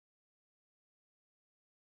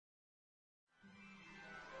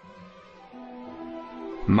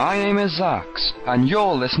My name is Zax, and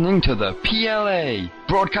you're listening to the PLA,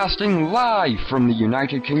 broadcasting live from the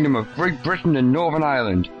United Kingdom of Great Britain and Northern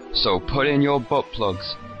Ireland. So put in your butt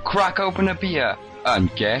plugs, crack open a beer, and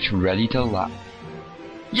get ready to laugh.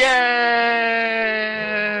 Yay!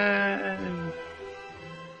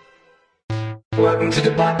 Welcome to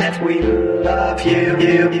the botnet, we love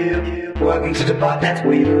you. Welcome to the botnet,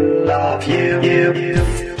 we love you.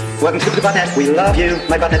 Welcome to the botnet, we love you.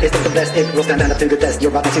 My botnet is the best, it will stand up to the test.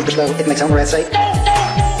 Your botnet super slow, it makes Homer S say.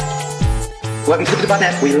 Welcome to the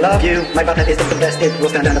botnet, we love you. My botnet is the best, it will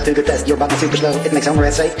stand up to the test. Your botnet super slow, it makes Homer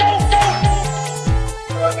S say.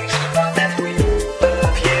 Welcome to the botnet, we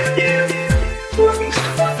love you. Welcome to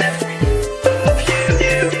the botnet, we love you.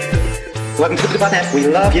 Welcome to the botnet, we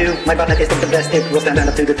love you. My botnet is the best, it will stand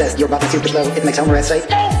up to the test. Your botnet super slow, it makes Homer S say.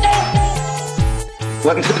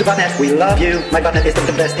 Welcome to the botnet, we love you. My botnet is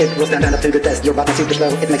the best, it will stand up to the test. Your botnet super slow,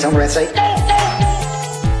 it makes Homer S say.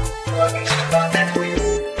 Welcome to the botnet, we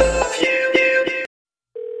love you.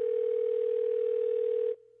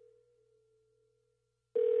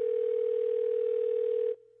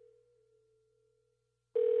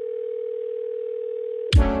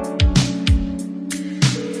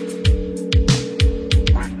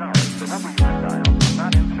 We're sorry, the number you have dialed is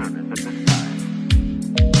not in service at this time.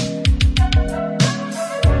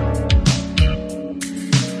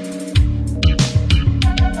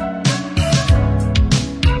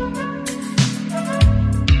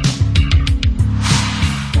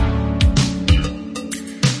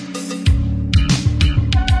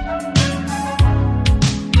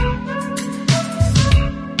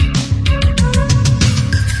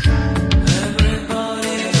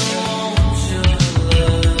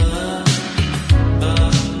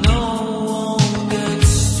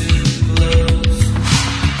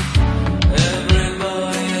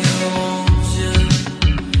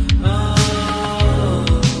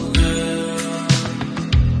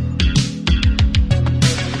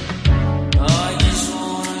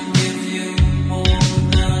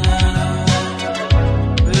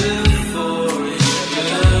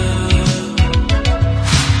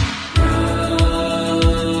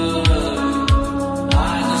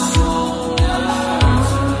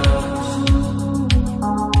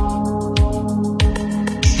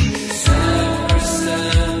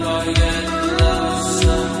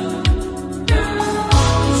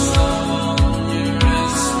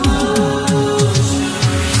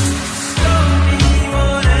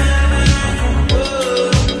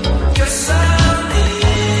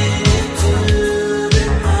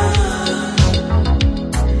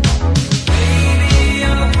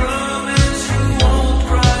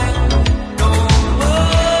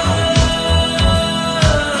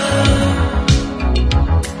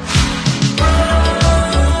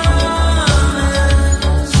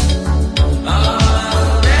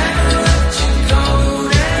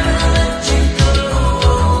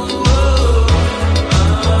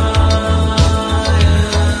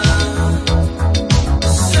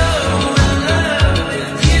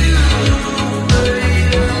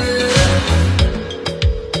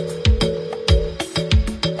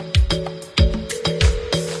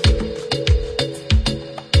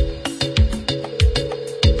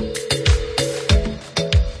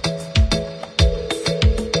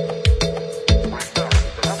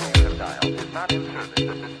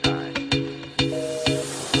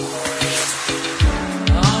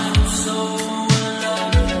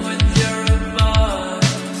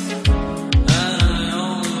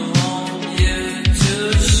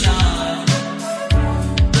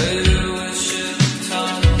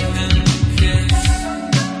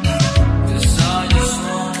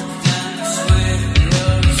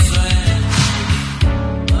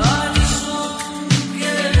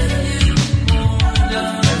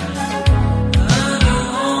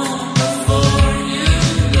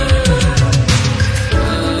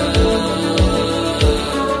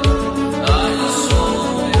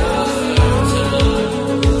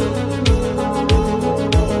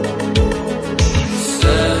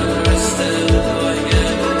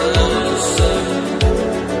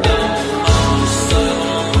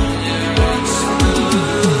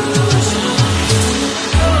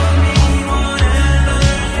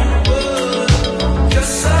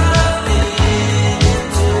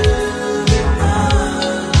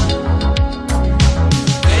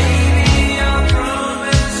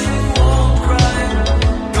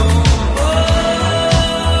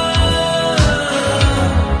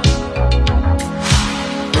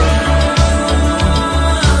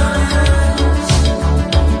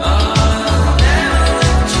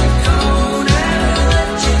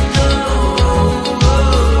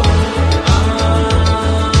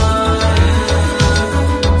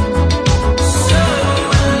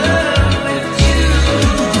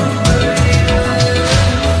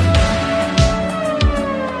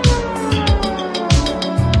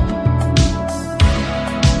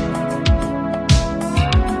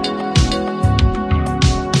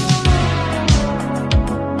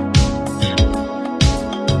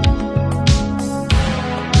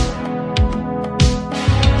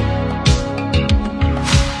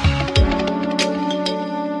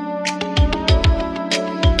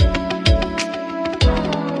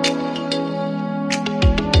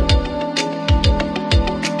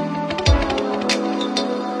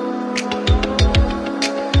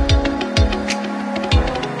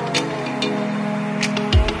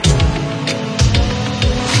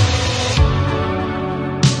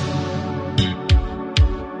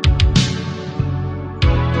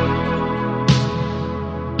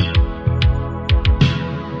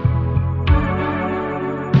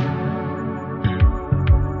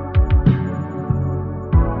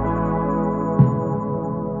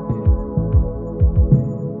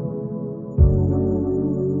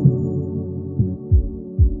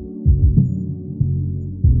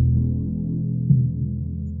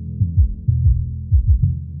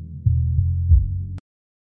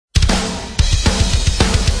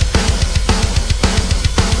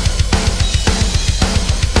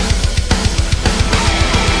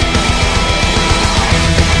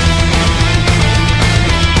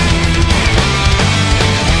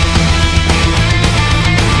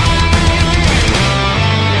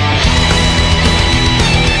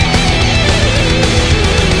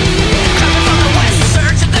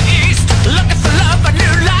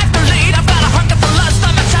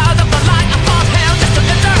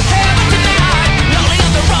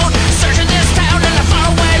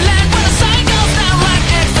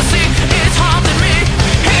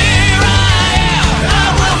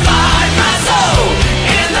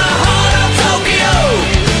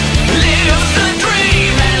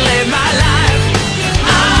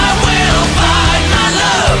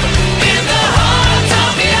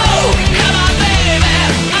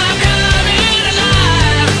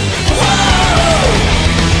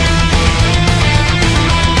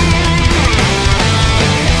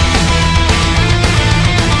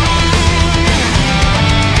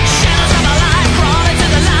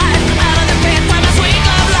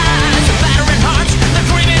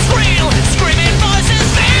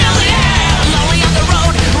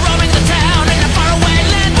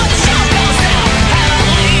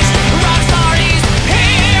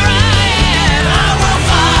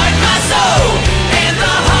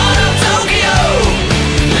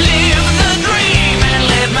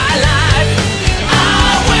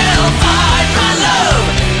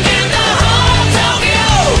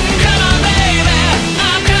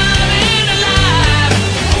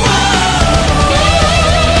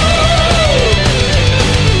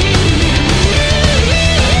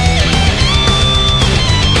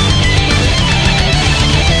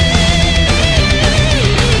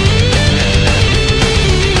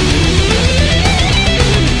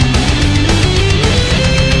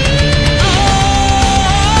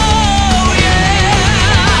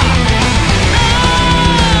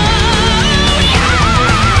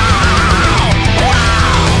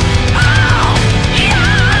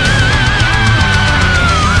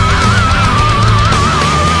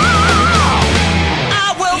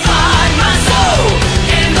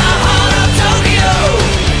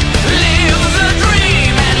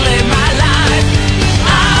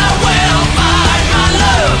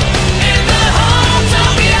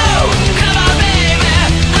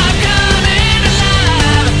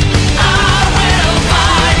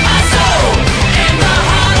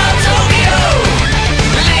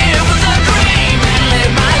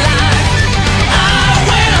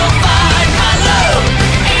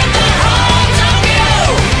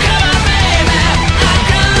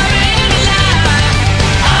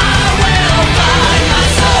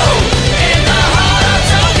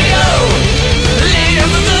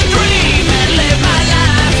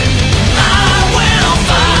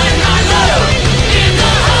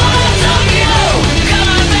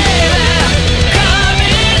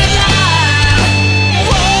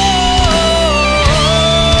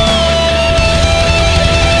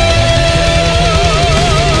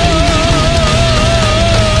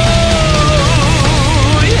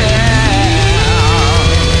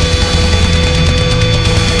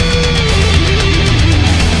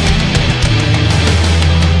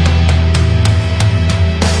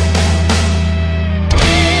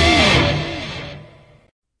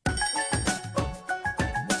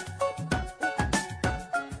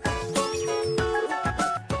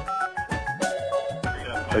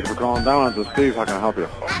 Thank you for calling down. This is Steve. How can I help you?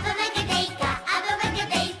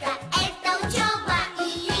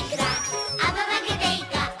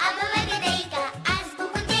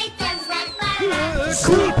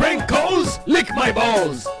 Cool prank calls? Lick my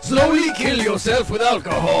balls. Slowly kill yourself with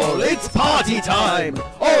alcohol. It's party time.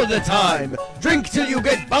 All the time. Drink till you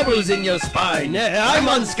get bubbles in your spine. I'm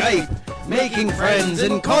on Skype. Making friends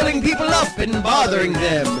and calling people up and bothering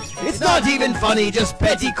them. It's not even funny, just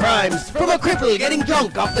petty crimes. From a cripple getting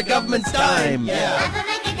drunk off the government's dime. Yeah.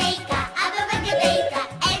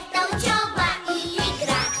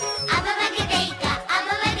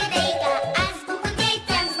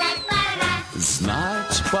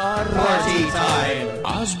 Знать пора. Party time.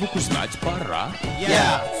 Азбуку знать пора.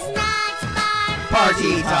 Yeah.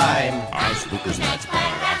 Party time. Азбуку знать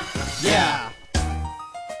пора. Yeah.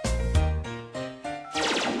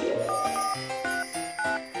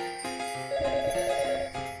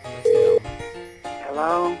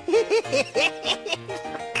 Hello?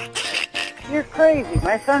 You're crazy.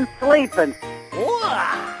 My son's sleeping.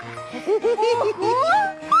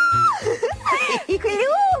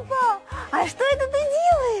 Клёво! А что это ты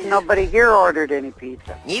делаешь? Nobody here ordered any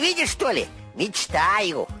pizza. Не видишь, что ли?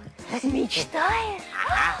 Мечтаю. Мечтаешь?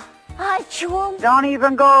 О чем? Don't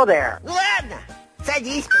even go there. Ну ладно,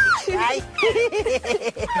 садись, помечтай.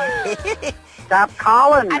 Stop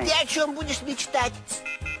calling А me. ты о чем будешь мечтать?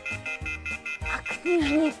 О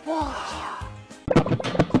книжной полке.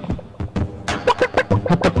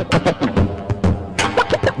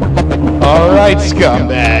 All right,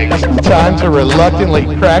 scumbags. Time to reluctantly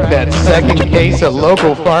crack that second case of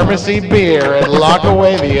local pharmacy beer and lock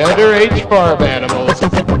away the underage farm animals.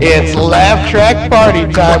 It's Laugh Track Party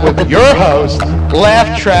Time with your hosts,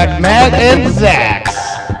 Laugh Track Matt and Zax.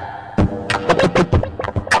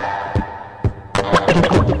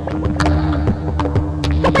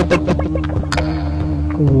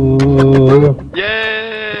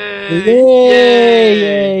 Yay!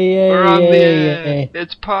 Yay! We're on the air. Yay!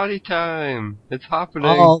 It's party time. It's happening.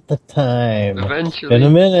 All the time. Eventually. Been a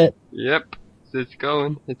minute. Yep. It's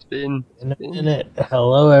going. It's been. Been a minute.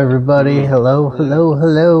 Hello, everybody.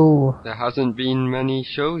 Hello. There hasn't been many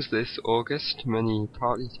shows this August. Many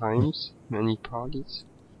party times. Many parties.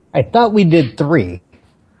 I thought we did 3.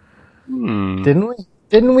 Didn't we?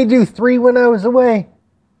 Didn't we do 3 when I was away?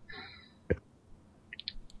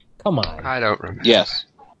 Come on. I don't remember. Yes.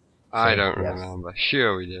 I don't Yes. remember.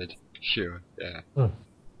 Sure we did. Sure. Yeah.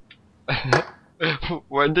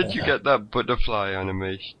 When did you get that butterfly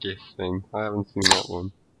animation GIF thing? I haven't seen that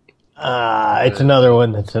one. It's another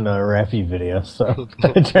one that's in a Raffy video, so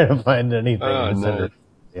I'm trying to find anything. Oh, that's in nice.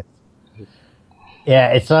 it.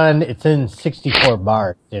 Yeah, it's in 64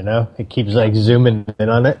 bars, you know? It keeps like zooming in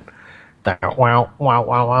on it.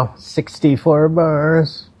 Wow. 64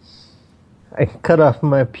 bars. I cut off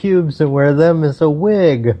my pubes and wear them as a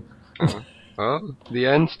wig. Oh, the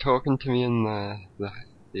end's talking to me in the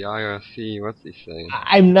IRC. What's he saying?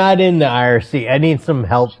 I'm not in the IRC. I need some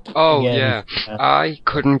help. Oh, again. yeah. I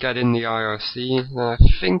couldn't get in the IRC. I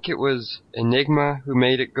think it was Enigma who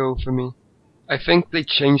made it go for me. I think they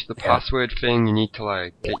changed the password thing. You need to,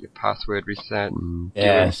 like, get your password reset and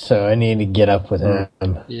Yeah, so I need to get up with him.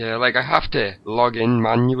 Yeah, like, I have to log in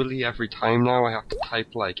manually every time now. I have to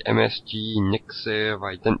type, like, MSG, NickServe,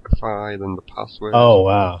 identify, then the password. Oh,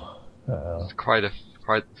 wow. It's quite the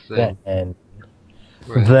thing.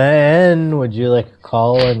 Then, would you like a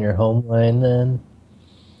call on your home line then?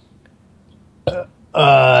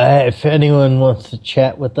 If anyone wants to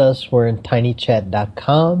chat with us, we're in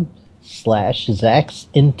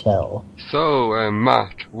tinychat.com/ZaxIntel. So,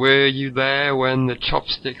 Matt, were you there when the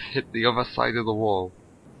chopsticks hit the other side of the wall?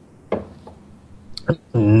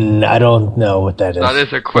 I don't know what that is. That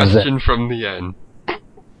is a question from the end.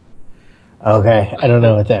 Okay, I don't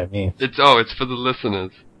know what that means. It's for the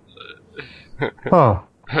listeners. Huh.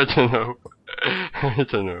 I don't know. I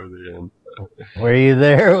don't know the end. Were you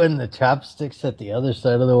there when the chopsticks hit the other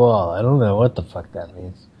side of the wall? I don't know what the fuck that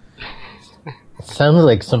means. It sounds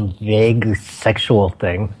like some vague sexual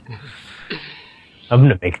thing. I'm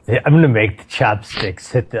gonna make the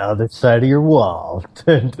chopsticks hit the other side of your wall.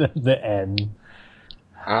 The end.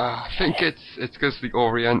 I think it's because the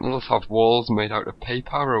Orientals have walls made out of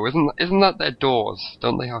paper, or isn't that their doors?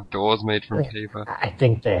 Don't they have doors made from paper? I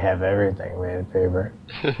think they have everything made of paper.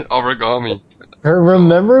 Origami.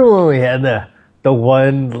 Remember when we had the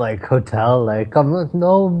one like hotel like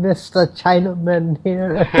no Mr. Chinaman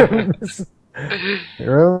here? You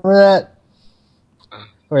remember that?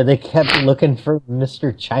 Where they kept looking for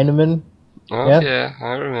Mr. Chinaman? Oh yeah,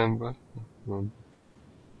 I remember.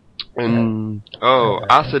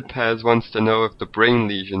 Acid Pears wants to know if the brain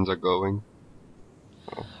lesions are going.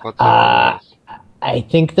 What's up? I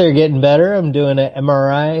think they're getting better. I'm doing an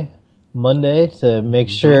MRI Monday to make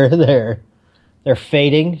sure they're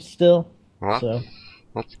fading still. So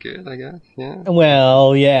that's good, I guess. Yeah.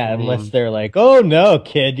 Well, yeah, unless they're like, "Oh no,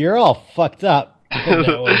 kid, you're all fucked up."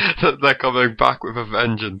 They're coming back with a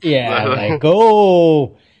vengeance. Yeah, like,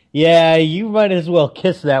 oh, yeah, you might as well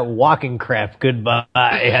kiss that walking crap goodbye.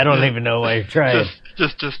 I don't even know why you're trying.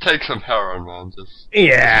 Just take some heroin, man.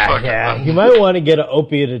 Yeah. You might want to get an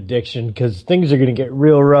opiate addiction because things are going to get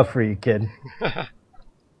real rough for you, kid.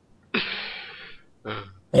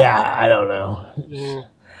 Yeah, I don't know. Yeah.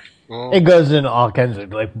 Well, It goes into all kinds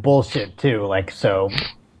of like bullshit too. Like, so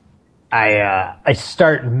I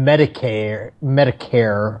start Medicare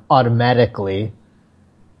automatically,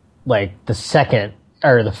 like the second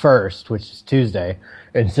or the first, which is Tuesday,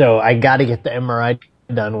 and so I got to get the MRI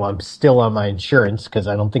done while I'm still on my insurance because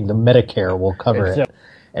I don't think the Medicare will cover it,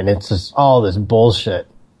 and it's just all this bullshit.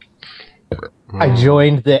 I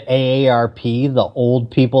joined the AARP, the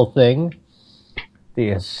old people thing, the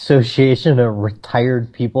Association of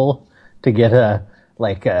Retired People, to get a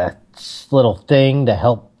little thing to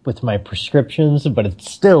help with my prescriptions, but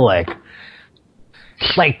it's still like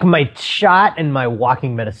my shot and my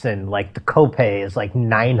walking medicine, like the copay is like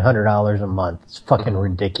 $900 a month. It's fucking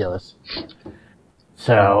ridiculous.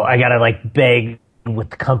 So I gotta like beg with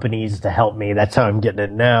the companies to help me. That's how I'm getting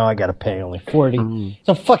it now. I gotta pay only $40. It's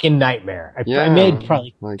a fucking nightmare. I made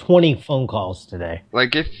probably 20 phone calls today.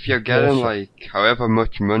 Like if you're getting like however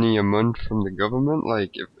much money a month from the government,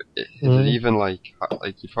 like is it even like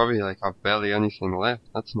you probably like have barely anything left.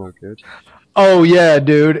 That's no good. Oh yeah,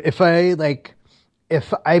 dude. If I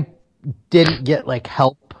didn't get like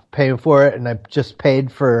help paying for it and I just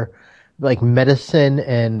paid for like medicine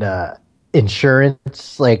and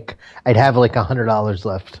insurance, like I'd have like $100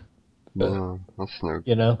 left. No, that's no good.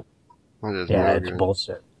 You know? That is yeah, no it's good.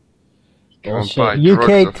 bullshit. Bullshit.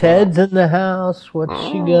 UK Ted's in the house. What's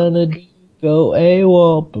she gonna do? Go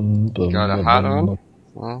AWOL. Boom, boom, Got a boom, hat boom. on?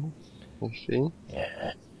 Well, let's see.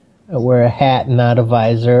 Yeah. I wear a hat, not a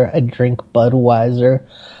visor. I drink Budweiser.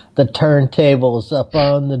 The turntable's up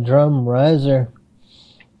on the drum riser.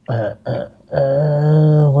 Let's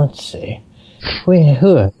see.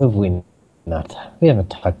 Who have we not? We haven't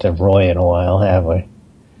talked to Roy in a while, have we?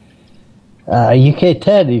 UK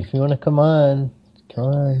Ted, if you want to come on, just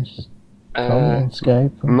call me on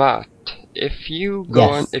Skype. Matt, if you go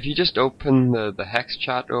on, Yes. if you just open the hex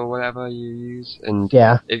chat or whatever you use, and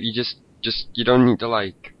if you just you don't need to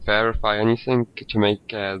like verify anything to make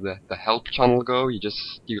the help channel go. You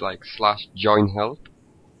just do like /join help,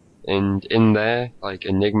 and in there like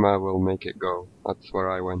Enigma will make it go. That's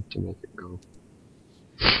where I went to make it go.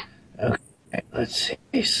 Okay, let's see.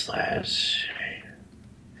 /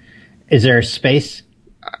 Is there a space?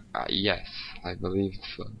 Yes, I believe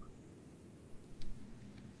so.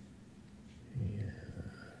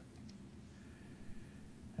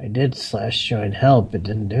 I did /join help. It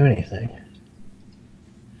didn't do anything.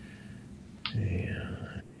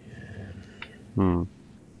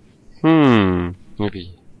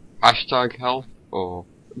 Maybe hashtag help or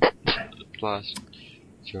 /join.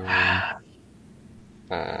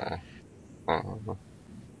 I don't know.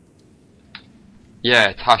 Yeah,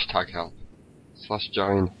 it's hashtag help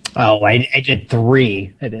 /join. Oh, I did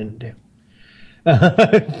 3. I didn't do.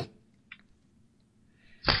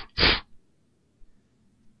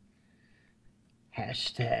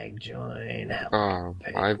 Hashtag join help. Oh,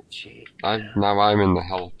 now I'm in the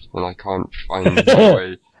help and I can't find my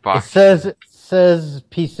way back. It says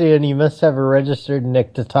PC and you must have a registered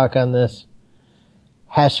nick to talk on this.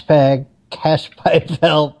 Hashtag cashpipe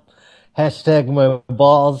help. Hashtag my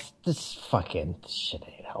balls. This shit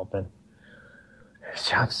ain't helping.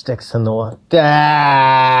 Chopsticks in the wall.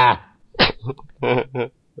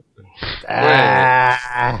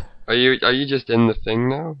 Wait, are you just in the thing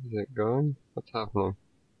now? Is it going? What's happening?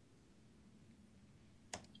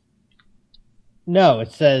 No,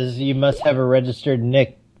 it says you must have a registered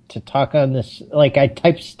nick to talk on this. Like, I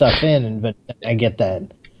type stuff in, but I get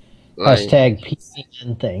that hashtag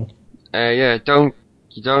PCN thing. Yeah,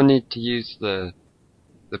 you don't need to use the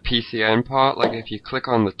PCN part. Like, if you click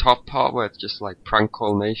on the top part where it's just like Prank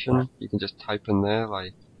Call Nation, you can just type in there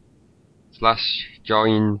like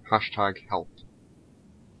 /join hashtag help.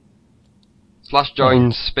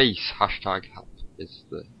 /join space hashtag help is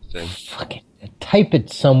the thing. Fucking type it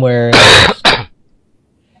somewhere else.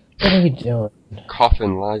 What are we doing?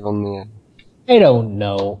 Coughing live on the air. I don't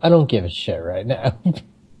know. I don't give a shit right now.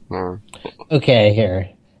 No. Okay,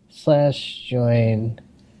 here. /join.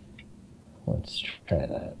 Let's try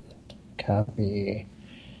that. Copy.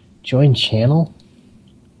 Join channel?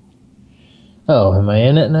 Oh, am I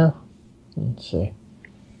in it now? Let's see.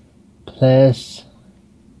 Plus.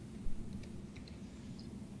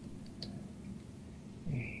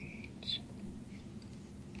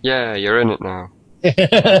 Yeah, you're in it now.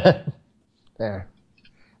 There.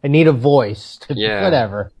 I need a voice. Yeah.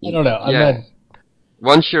 Whatever. I don't know. I'm Yeah. not.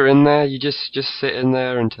 Once you're in there, you just sit in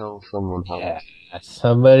there until someone helps. Yeah.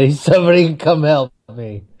 Somebody can come help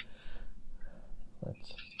me.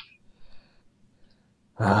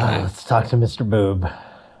 Let's talk to Mr. Boob.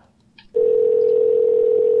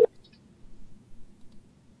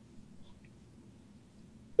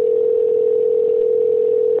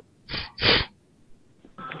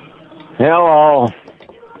 Hello.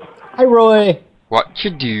 Hi, Roy. What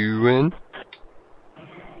you doing?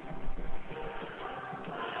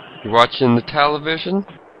 You watching the television?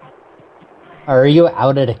 Are you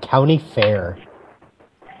out at a county fair?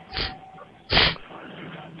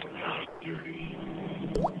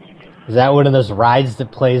 Is that one of those rides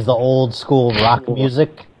that plays the old school rock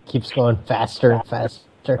music? Keeps going faster and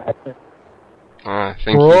faster. I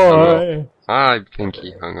think he hung up. I think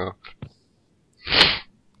he hung up.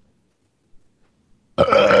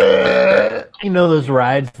 You know those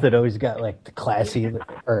rides that always got like the classy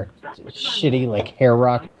or shitty like hair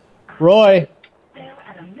rock? Roy.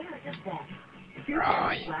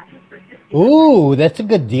 Ooh, that's a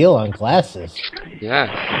good deal on glasses.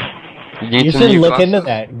 Yeah. You should look into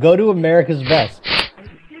that. Go to America's Best.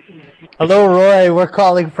 Hello, Roy. We're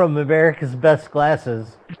calling from America's Best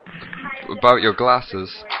Glasses. About your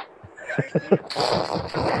glasses.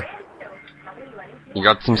 You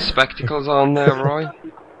got some spectacles on there, Roy?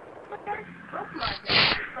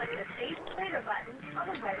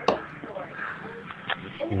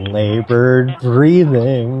 Labored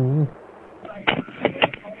breathing.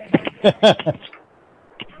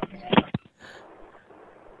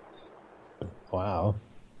 Wow.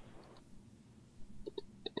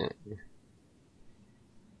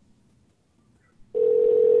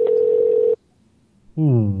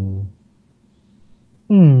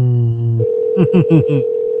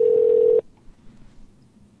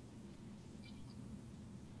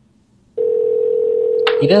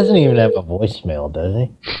 He doesn't even have a voicemail, does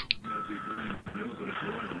he?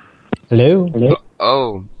 Hello?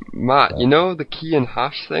 Oh, Matt, you know the key and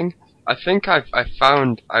hash thing? I think I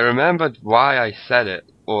remembered why I said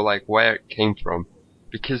it, or like where it came from.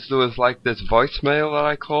 Because there was like this voicemail that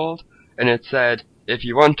I called, and it said, if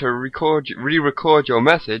you want to re-record your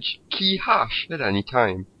message, key hash at any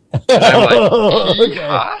time. And I'm like, key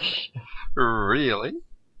hash? Really?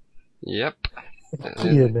 Yep.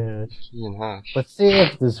 Key and hash. Key and hash. Let's see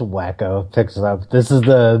if this wacko picks up. This is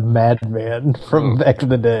the madman from back in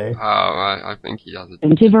the day. Oh, I think he has it.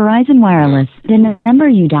 To Verizon Wireless, the number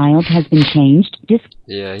you dialed has been changed.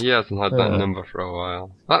 Yeah, he hasn't had that number for a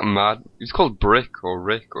while. That mad. He's called Brick or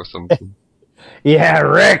Rick or something. Yeah,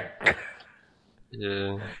 Rick!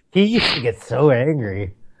 Yeah. He used to get so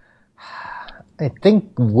angry. I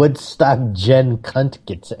think Woodstock Jen Cunt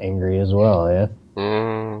gets angry as well, yeah?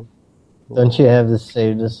 Don't you have this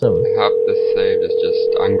saved as something? I have this saved as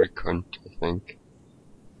just Angry Cunt, I think.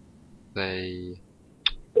 They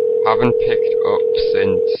haven't picked up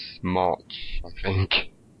since March, I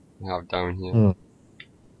think. I have down here.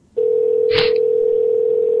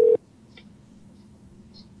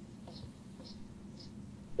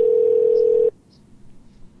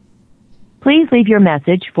 Please leave your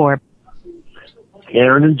message for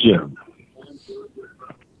Karen and Jim.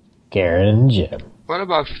 Karen and Jim. What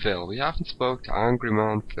about Phil? We haven't spoke to Angry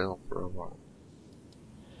Man Phil for a while.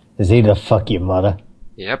 Is he the fuck your mother?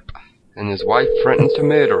 Yep. And his wife threatened to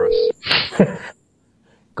murder us.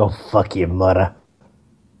 Go fuck your mother.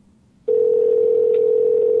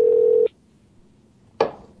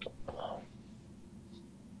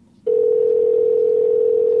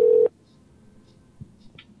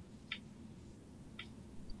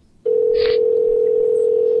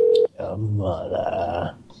 Your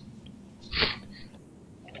mother.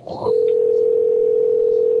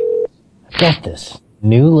 I've got this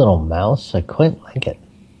new little mouse. I quite like it.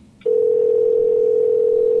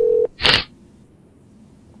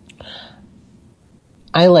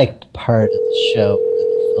 I liked part of the show.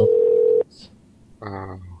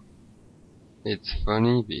 It's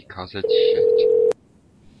funny because it's shit.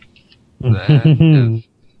 There is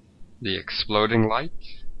the exploding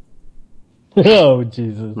lights. Oh,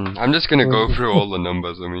 Jesus. I'm just gonna go through all the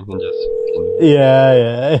numbers and we can just...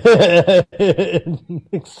 Yeah.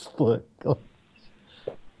 Explode.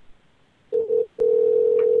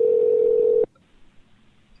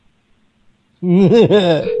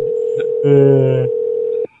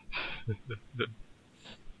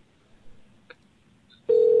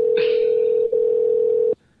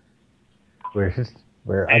 We're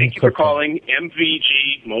Thank you for unprepared. calling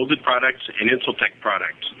MVG Molded Products and Insultech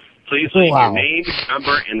Products. Please leave Wow. your name,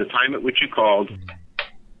 number, and the time at which you called.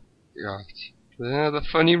 God. They're the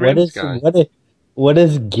funny What rims is guy. what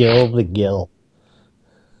is Gil the Gil?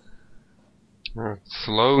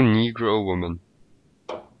 Slow Negro woman.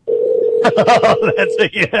 Oh, that's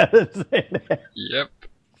what you had to say there. Yep.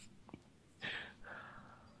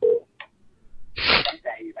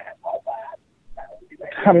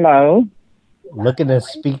 Hello. Looking to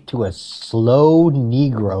speak to a slow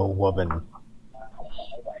Negro woman.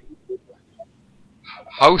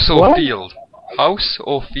 House or What? field? House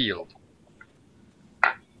or field?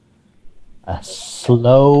 A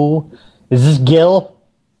slow. Is this Gil?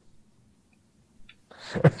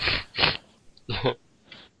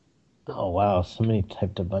 Oh wow! Somebody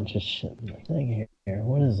typed a bunch of shit in the thing here.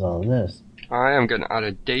 What is all this? I am going to add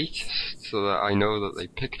a date so that I know that they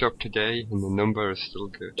picked up today and the number is still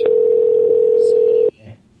good.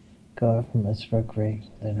 Go out from this work rate.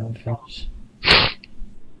 They don't finish.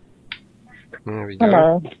 There we go.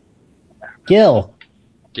 Hello. Gil.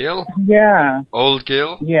 Gil? Yeah. Old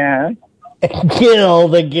Gil? Yeah. Gil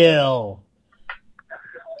the Gil.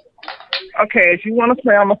 Okay, if you want to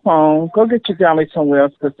play on the phone, go get your jelly somewhere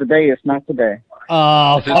else because today is not the day.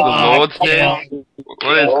 Oh, Is this the Lord's Day?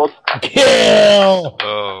 What is Gil.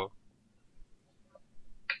 Oh.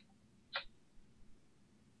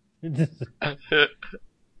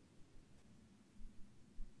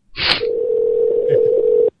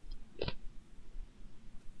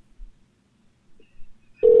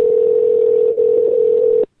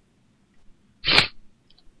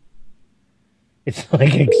 It's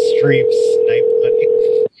like extreme snipe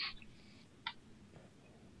hunting.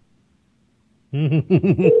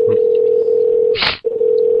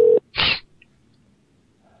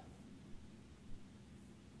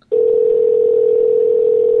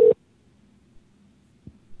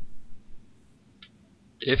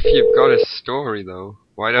 If you've got a story, though,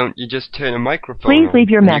 why don't you just turn a microphone Please on leave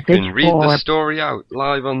your and message you can read for- the story out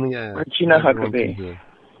live on the air. But you know how it Everyone could be. can hear.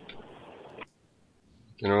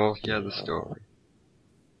 You can all hear the story.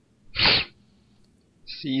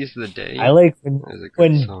 Seize the day. I like There's a good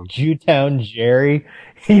when song. Jewtown Jerry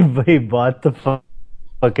he bought the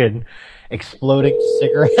fucking exploding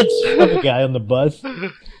cigarettes from a guy on the bus.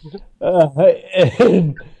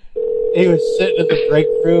 And he was sitting in the break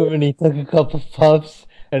room and he took a couple puffs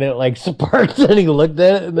and it like sparked and he looked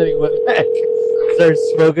at it and then he went back, started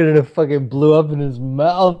smoking and it fucking blew up in his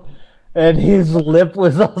mouth and his lip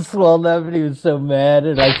was all swollen up and he was so mad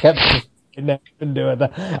and I kept just and doing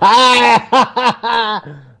that.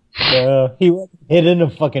 He hid in a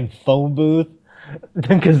fucking phone booth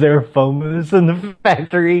because there were phone booths in the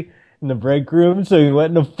factory in the break room. So he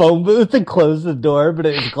went in a phone booth and closed the door, but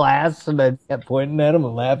it was glass, and I kept pointing at him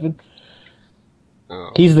and laughing.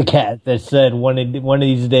 Oh. He's the cat that said one of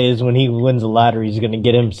these days when he wins the lottery, he's going to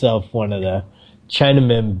get himself one of the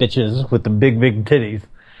Chinaman bitches with the big titties.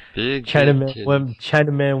 Big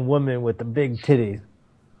Chinaman woman with the big titties.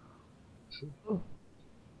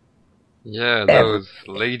 Yeah, those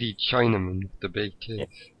lady Chinamen with the big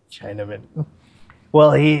tits. Chinaman.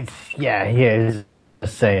 Well, he is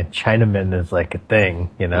saying Chinaman is like a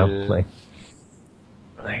thing, you know? Yeah.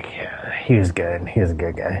 Like yeah, he was good. He was a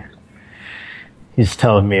good guy. He's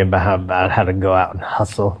telling me about how to go out and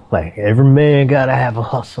hustle. Like, every man gotta have a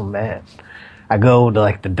hustle, man. I go to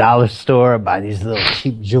like the dollar store, I buy these little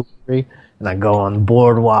cheap jewelry, and I go on the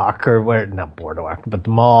boardwalk not boardwalk, but the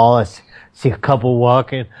mall. I see a couple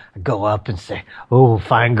walking. I go up and say, "Oh,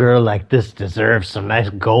 fine girl like this deserves some nice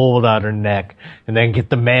gold on her neck," and then get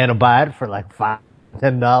the man to buy it for like $5,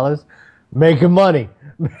 $10, making money.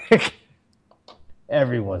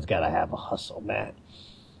 Everyone's got to have a hustle, man.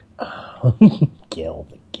 Gil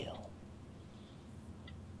the Gil.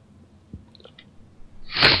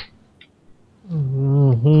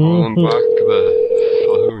 Calling back the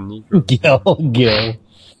slow Negro. Gil.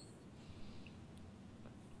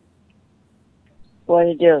 What do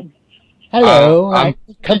you do? Hello, I'm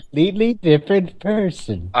a completely different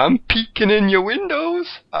person. I'm peeking in your windows.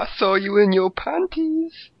 I saw you in your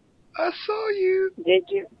panties. I saw you. Did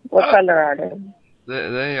you? What color are they?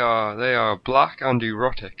 They are black and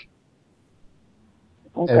erotic.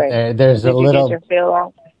 Okay. There's Did a you little. get your fill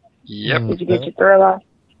off? Yep. Did you get your thrill off?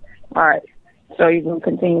 All right. So you gonna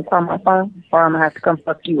continue to call my phone, or I'm gonna have to come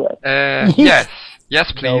fuck you up? Yes,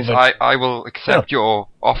 please. No, but- I will accept your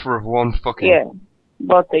offer of one fucking. Yeah,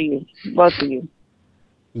 both of you.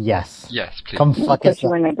 Yes. Yes, please. Come fuck Put us you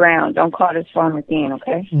up. in the ground. Don't call this phone again,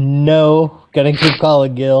 okay? No, gonna keep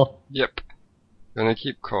calling Gil. Yep. Gonna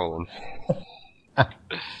keep calling.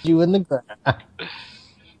 You in the ground.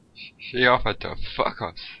 She offered to fuck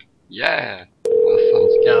us. Yeah. That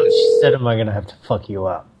sounds No, good. she said, am I gonna have to fuck you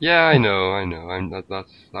up? Yeah, I know. That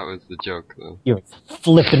was the joke, though. You're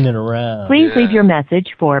flipping it around. Please leave your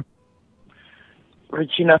message for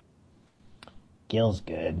Regina. Gil's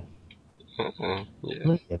good. Yeah.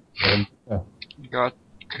 Got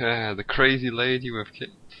the crazy lady with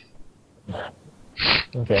kids.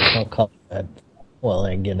 Okay, I'll call that while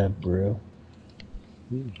I get a brew.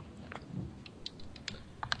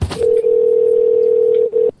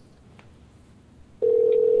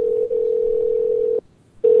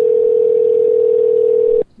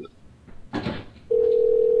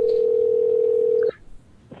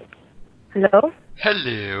 Hello?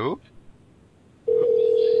 Hello.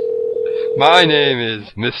 My name is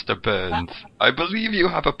Mr. Burns. I believe you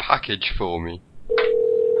have a package for me.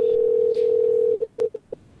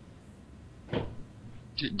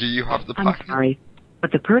 Do you have the package? I'm sorry,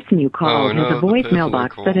 but the person you called has a voice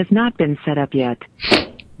mailbox that has not been set up yet.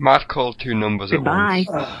 Matt called 2 numbers Goodbye.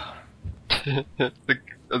 at once.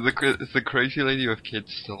 Is the crazy lady with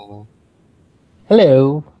kids still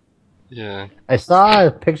Hello. there? Yeah. I saw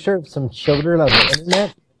a picture of some children on the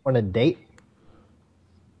internet on a date.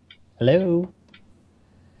 Hello.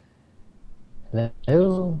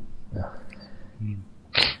 Hello. No.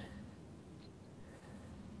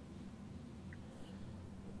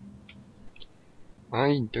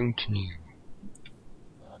 I don't know.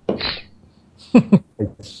 I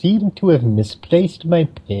seem to have misplaced my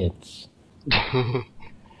pits.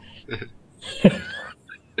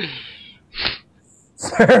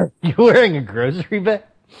 Sir, you wearing a grocery bag?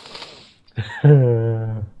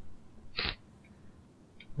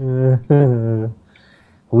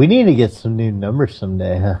 We need to get some new numbers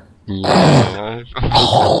someday, huh? Yeah.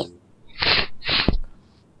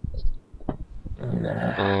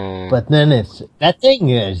 But then it's that thing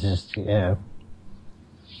is just The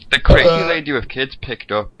crazy lady with kids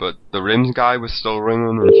picked up, but the rims guy was still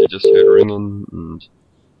ringing, and she just heard ringing. And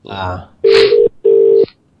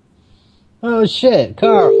Oh shit,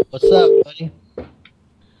 Carl, what's up, buddy?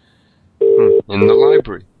 In the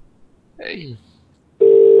library. Hey.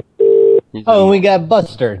 We got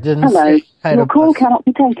Buster. Didn't Hello. say hi Your to call Buster. cannot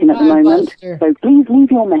be taken at the Hi, moment, Buster. so please leave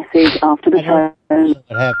your message after the tone.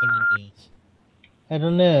 What happened in DS? I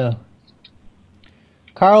don't know.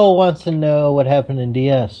 Carl wants to know what happened in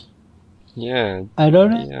DS. Yeah. I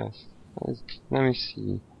don't know. DS. Let me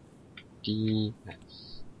see.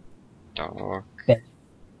 DS. Dark.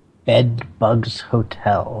 Bedbugs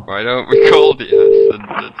Hotel. Why don't we call DS and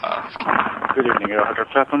ask? Good evening, you're Hotel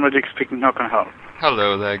Platform Magic speaking. How can I help?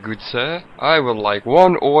 Hello there, good sir. I would like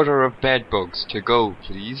 1 order of bedbugs to go,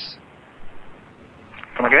 please.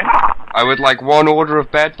 Come again? I would like 1 order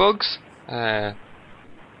of bedbugs.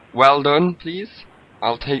 Well done, please.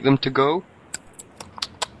 I'll take them to go.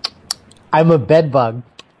 I'm a bedbug.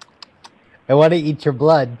 I want to eat your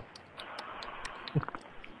blood.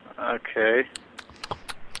 Okay.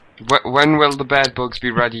 When will the bedbugs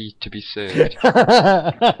be ready to be served?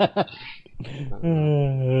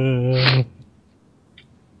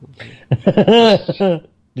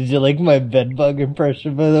 Did you like my bedbug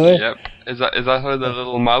impression, by the way? Yep. Is that how the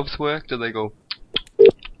little mouths work? Do they go?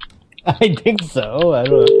 I think so. I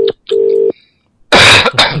don't know.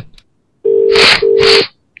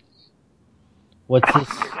 What's this?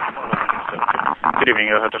 Good evening,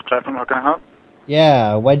 you're Hotel Platform. How can I help?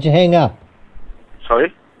 Yeah, why'd you hang up?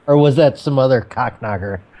 Sorry? Or was that some other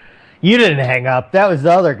cockknocker? You didn't hang up. That was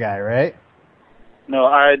the other guy, right? No,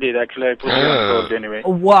 I did. Actually, I put you on hold anyway.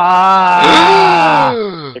 Wow!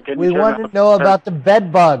 Can We you tell want me to know about the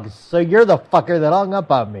bed bugs, so you're the fucker that hung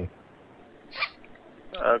up on me.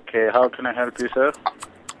 Okay, how can I help you, sir?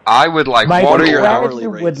 I would like My one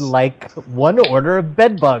friend would like 1 order of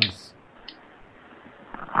bed bugs.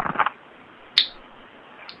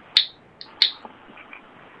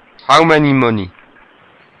 How many money?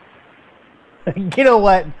 You know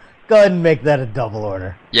what? Go ahead and make that a double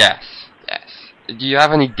order. Yes. Do you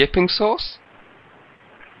have any dipping sauce?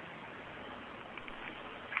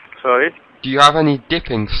 Sorry? Do you have any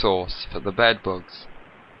dipping sauce for the bedbugs?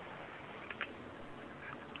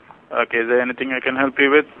 Okay, is there anything I can help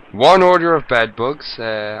you with? 1 order of bedbugs.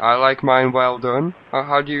 I like mine well done.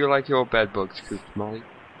 How do you like your bedbugs, Molly?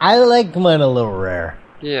 I like mine a little rare.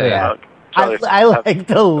 Yeah. I like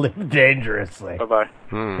to live dangerously. Bye-bye.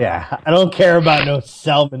 Yeah, I don't care about no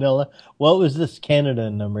salmonella. What was this Canada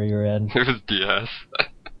number you had? It was DS.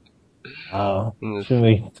 Oh, should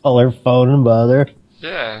we call her phone and bother?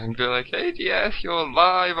 Yeah, and be like, hey DS, you're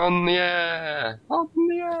live on the air. On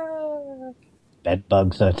the air.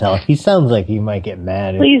 Bedbugs Hotel. He sounds like he might get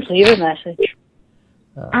mad. Please leave a message.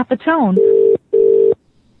 At the tone,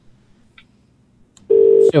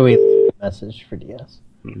 Should we leave a message for DS?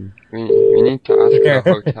 We need to ask the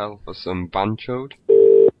hotel for some banchod.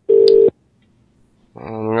 I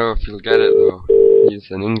don't know if you'll get it though. He's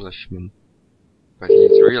an Englishman. But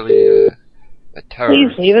he's really a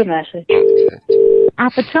terrorist. Please leave a message.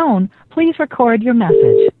 At the tone, please record your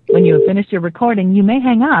message. When you have finished your recording, you may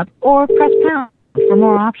hang up or press pound for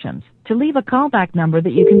more options. To leave a callback number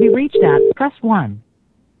that you can be reached at, press 1.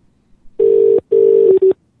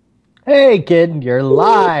 Hey kid, you're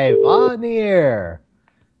live on the air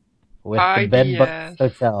with Hi, the Bedbugs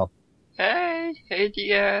DS. Hotel. Hey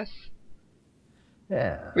DS.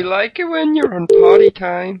 Yeah. We like it when you're on party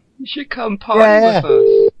time. You should come party with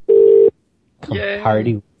us. Come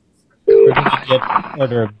party. Come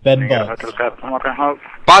Order bedbugs.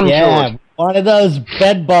 Banchod. Yeah, one of those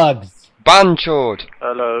bedbugs. Banchod.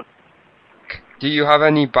 Hello. Do you have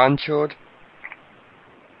any banchod?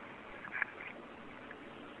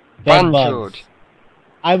 Banchod.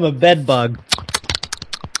 I'm a bedbug.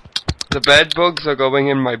 The bedbugs are going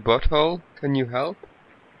in my butthole. Can you help?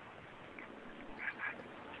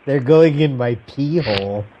 They're going in my pee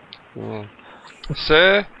hole. Yeah.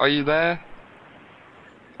 Sir, are you there?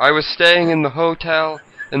 I was staying in the hotel,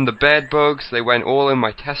 and the bedbugs, they went all in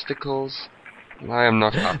my testicles, and I am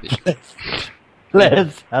not happy.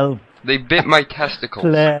 Let's help. They bit my testicles.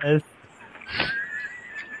 Let's.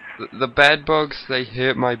 The bedbugs, they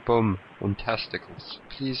hurt my bum and testicles.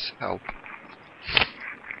 Please help.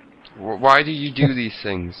 Why do you do these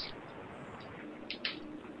things?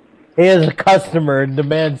 He is a customer and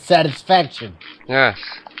demands satisfaction. Yes.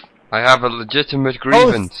 I have a legitimate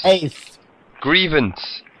grievance. Post-haste.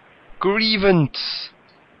 Grievance. Grievance.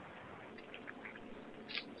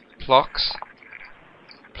 Plox.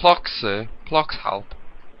 Plox, sir. Plox help.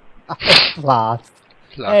 Lost.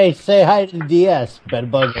 Plox. Hey, say hi to DS,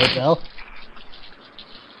 Bedbug Hotel.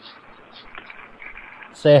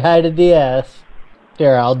 Say hi to DS.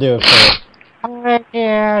 There, I'll do it for you. Hi,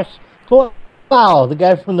 DS. Wow, the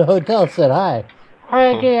guy from the hotel said hi.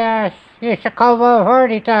 Hi, DS. You should come over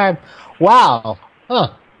party time. Wow.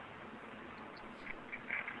 Huh.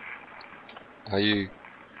 Are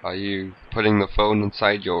you putting the phone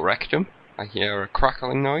inside your rectum? I hear a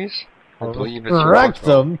crackling noise. I believe it's your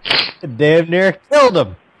rectum. Damn near killed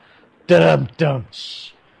him. Dum-dum.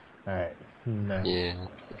 Alright. No. Yeah.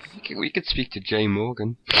 We could speak to Jay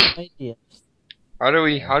Morgan. Hi, DS. How do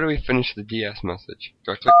we finish the DS message?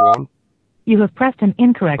 Do I click 1? You have pressed an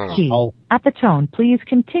incorrect key. Oh. At the tone, please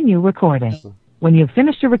continue recording. When you have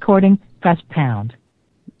finished your recording, press pound.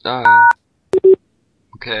 Ah.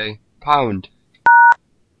 Okay. Pound.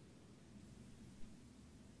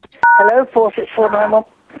 Hello, 46491.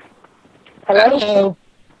 Hello?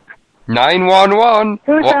 911.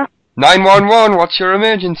 Who's that? 911. What's your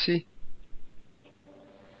emergency?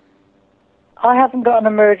 I haven't got an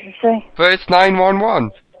emergency. But it's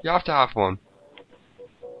 911. You have to have one.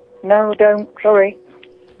 No, don't. Sorry.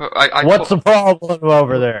 But What's the problem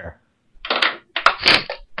over there?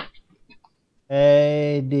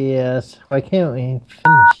 Hey, DS. Why can't we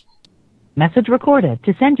finish? Message recorded.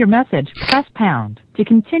 To send your message, press pound. To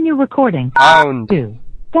continue recording, Pound. 2.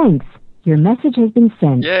 Thanks. Your message has been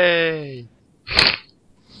sent. Yay!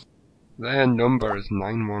 Their number is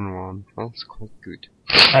 911. That's quite good.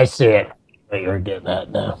 I see it. But you're getting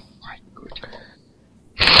that now. Quite good.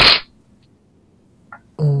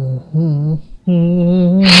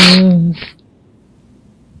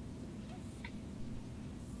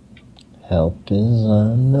 Help is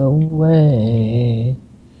on the way.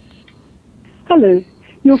 Hello.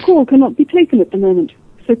 Your call cannot be taken at the moment,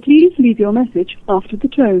 so please leave your message after the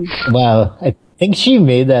tone. Wow, I think she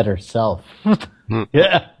made that herself.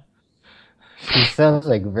 Yeah. She sounds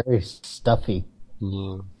like very stuffy.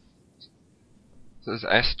 Yeah. This is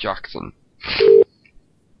S. Jackson.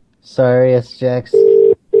 Sorry, S.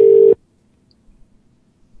 Jackson.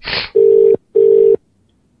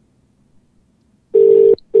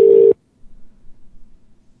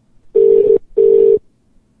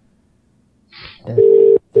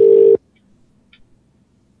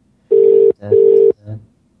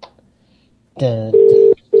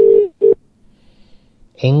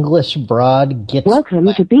 English Broad gets... Welcome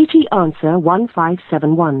to BT Answer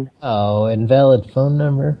 1571. Oh, invalid phone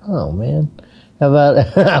number? Oh, man. How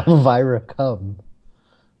about Elvira Come?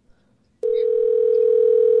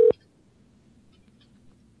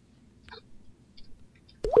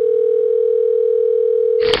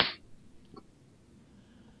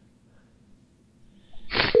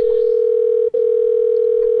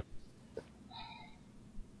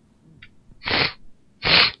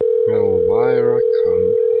 Elvira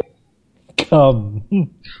Come. Come.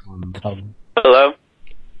 Come. Hello.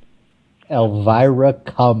 Elvira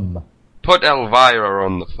come. Put Elvira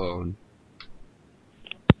on the phone.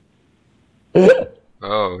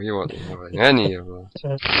 Oh, he wasn't having any of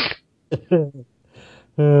that.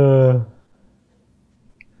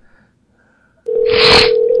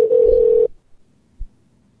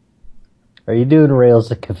 Are you doing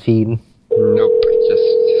rails of caffeine? Nope, just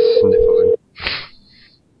sniffling.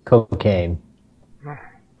 Cocaine.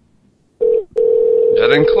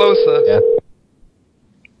 Getting closer. Yeah.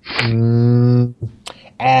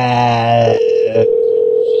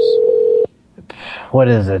 What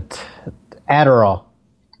is it? Adderall.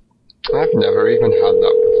 I've never even had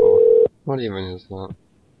that before. What even is that?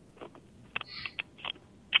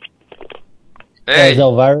 Hey! Is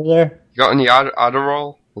Elvira there? You got any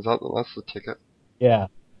Adderall? That's the ticket? Yeah.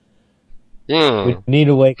 Yeah. We need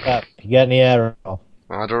to wake up. You got any Adderall?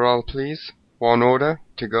 Adderall, please. One order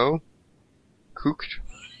to go. Cooked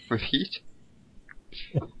with heat.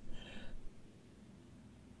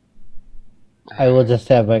 I will just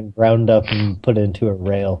have it ground up and put into a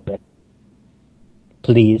rail.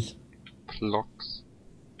 Please. Clocks.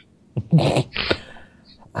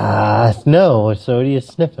 No, so what are you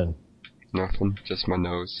sniffing? Nothing, just my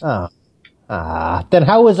nose. Then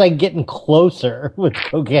how was I getting closer with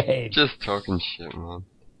cocaine? Just talking shit, man.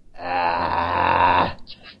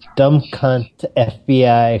 Dumb cunt,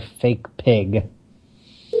 FBI, fake pig.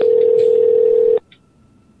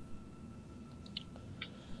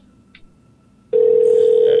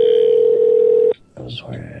 I was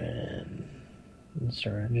wearing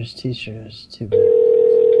Mr. Rogers t-shirts, too bad.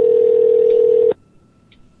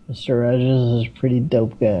 Mr. Rogers is a pretty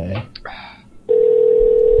dope guy.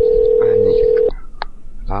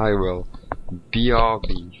 I will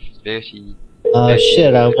BRB 30. Oh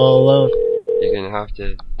shit, I'm all alone. You're gonna have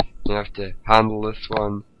to handle this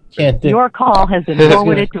one. Can't do. Your call has been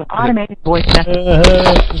forwarded to an automated voice message.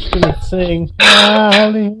 Just gonna sing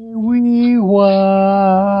Hallelujah,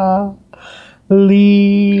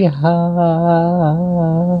 Leha,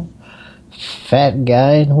 fat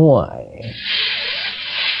guy in Hawaii.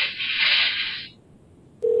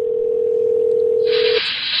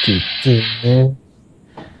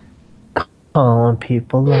 Calling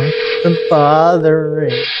people like the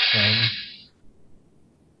bothering him.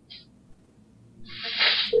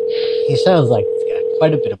 He sounds like he's got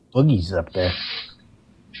quite a bit of boogies up there.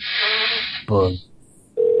 Boogies.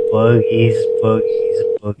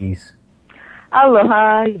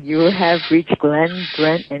 Aloha, you have reached Glenn,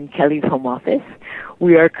 Brent, and Kelly's home office.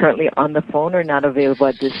 We are currently on the phone or not available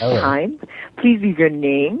at this time. Please leave your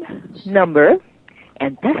name, number,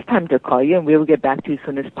 and best time to call you, and we will get back to you as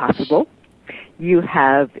soon as possible. You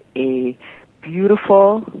have a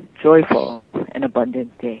beautiful, joyful, and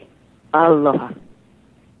abundant day. Aloha.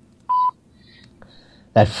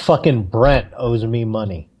 That fucking Brent owes me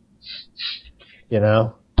money. You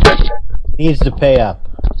know? Needs to pay up.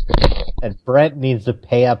 And Brent needs to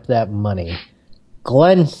pay up that money.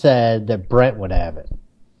 Glenn said that Brent would have it.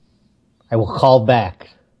 I will call back.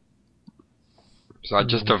 Is that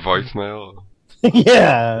just a voicemail?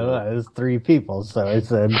 Yeah, well, it was 3 people, so I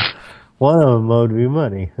said one of them owed me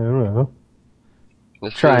money. I don't know.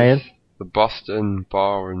 This Trying. is the Boston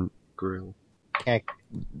Bar and Grill.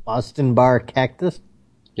 Boston Bar Cactus?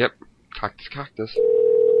 Yep, Cactus. Cactus.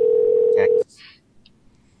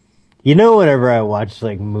 You know, whenever I watch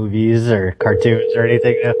like movies or cartoons or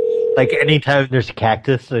anything, like anytime there's a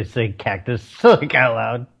cactus, I say cactus like out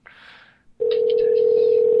loud.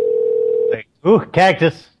 Like, ooh,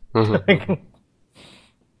 cactus.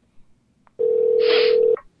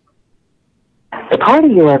 The party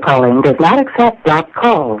you are calling does not accept blocked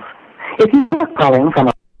calls. If you are calling from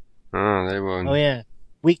a... Oh, they won't. Oh, yeah.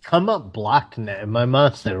 We come up blocked now. My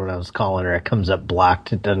mom said when I was calling her, it comes up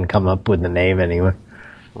blocked. It doesn't come up with the name anyway.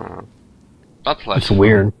 That's like... It's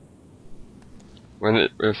weird. When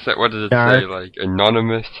it said, what did it say? Like,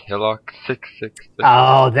 Anonymous Hillock 666.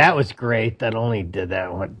 Oh, that was great. That only did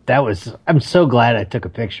that one. That was... I'm so glad I took a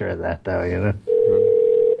picture of that, though, you know?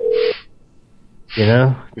 You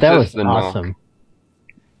know? That was awesome. Knock.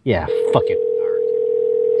 Yeah, fucking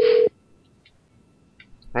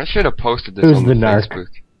I should have posted this Who's on the the narc? Facebook.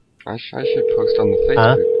 I should post on the Facebook.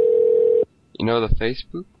 Huh? You know the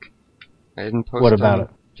Facebook? I didn't post What about it?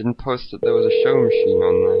 Didn't post that there was a show machine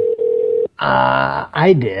on there.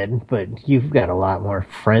 I did, but you've got a lot more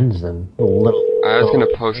friends than little... I was going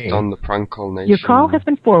to post on the Prank Call Nation. Your call has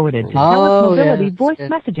been forwarded to TELUS Mobility Voice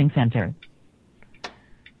Messaging Center.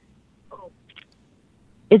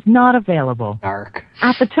 Is not available. Dark.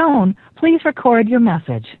 At the tone, please record your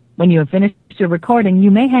message. When you have finished your recording, you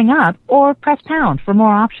may hang up or press pound for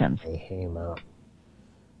more options. Fucking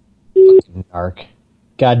dark.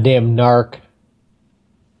 Goddamn narc.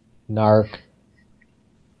 Narc.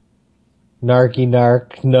 Narky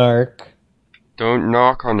narc. Narc. Don't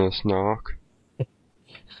knock on us, knock.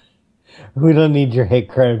 We don't need your hate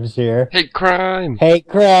crimes here. Hate crime! Hate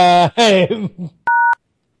crime!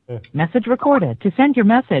 Message recorded. To send your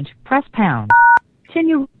message, press pound.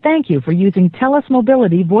 Continue. Thank you for using TELUS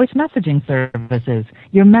Mobility voice messaging services.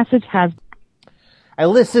 Your message has... I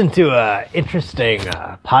listened to a interesting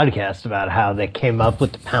podcast about how they came up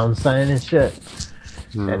with the pound sign and shit.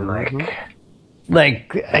 And I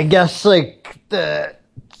guess the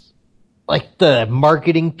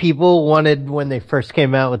marketing people wanted, when they first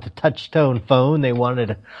came out with the touch tone phone, they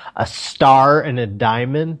wanted a star and a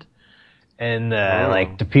diamond. And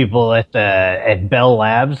the people at Bell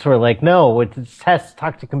Labs were like, no, it has to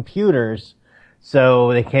talk to computers.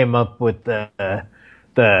 So they came up with the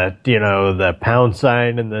pound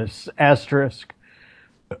sign and the asterisk.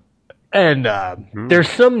 And there's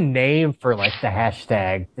some name for like the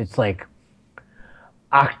hashtag. It's like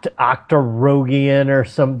Octorogian or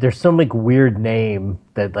some. There's some like weird name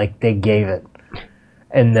that like they gave it.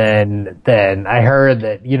 And then I heard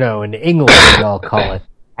that in England they all call it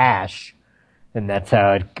hash. And that's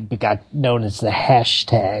how it got known as the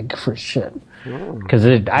hashtag for shit. Because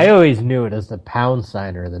I always knew it as the pound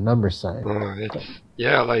sign or the number sign.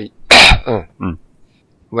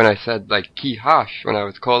 When I said like key hash, when I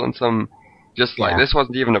was calling some, this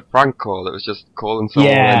wasn't even a prank call. It was just calling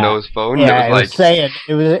someone on a nose phone. Yeah, it was like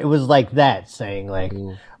it was like that, saying like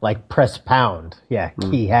press pound. Yeah,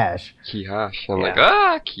 key hash. Key hash. I'm like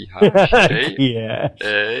key hash. Hey. Key hash.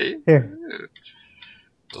 Hey. Here.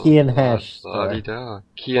 Key and hash.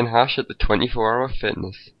 Key and hash at the 24-hour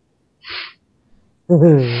fitness.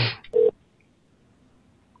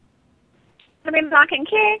 I've been talking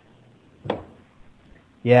key.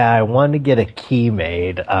 Yeah, I wanted to get a key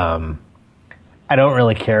made. I don't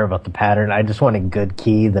really care about the pattern. I just want a good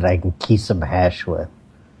key that I can key some hash with.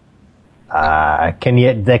 That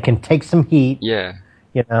can take some heat. Yeah.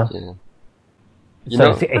 Yeah.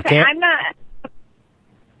 Okay, I'm not.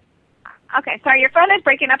 Okay, sorry, your phone is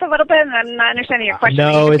breaking up a little bit, and I'm not understanding your question.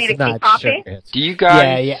 No, you it's need a key not. copy? Sure. Do you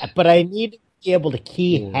guys? Yeah, but I need to be able to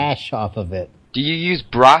key hash off of it. Do you use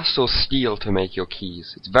brass or steel to make your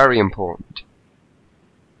keys? It's very important.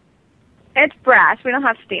 It's brass. We don't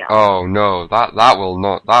have steel. Oh no,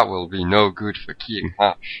 that will be no good for keying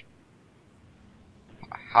hash.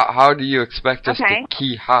 How do you expect us to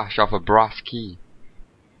key hash off a brass key?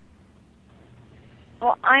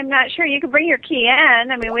 Well, I'm not sure. You can bring your key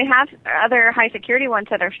in. I mean, we have other high security ones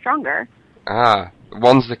that are stronger.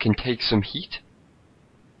 Ones that can take some heat?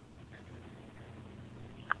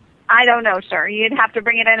 I don't know, sir. You'd have to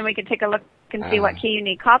bring it in and we could take a look and see what key you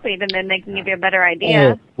need copied, and then they can give you a better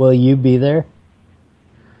idea. Hey, will you be there?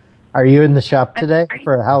 Are you in the shop today?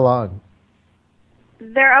 For how long?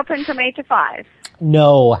 They're open from 8 to 5.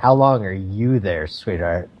 No, how long are you there,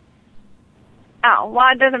 sweetheart? Oh, well,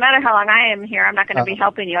 it doesn't matter how long I am here. I'm not going to be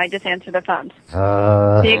helping you. I just answer the phones.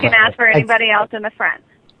 So you can ask for anybody else in the front.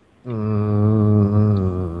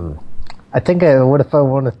 I think what if I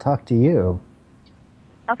want to talk to you?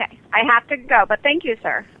 Okay, I have to go, but thank you,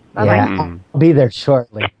 sir. Bye-bye. Yeah, I'll be there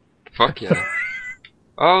shortly. Fuck yeah.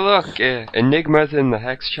 Oh, look, Enigma's in the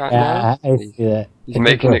hex chat now. I see that. He's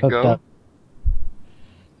making it go. Up.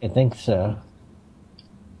 I think so.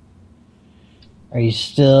 Are you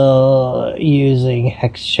still using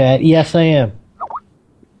hex chat? Yes, I am.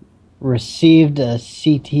 Received a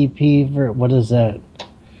CTP what is that?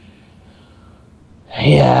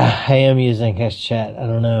 Yeah, I am using hex chat. I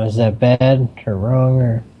don't know, is that bad or wrong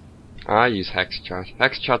or? I use hex chat.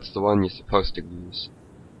 Hex chat's the one you're supposed to use.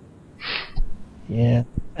 Yeah,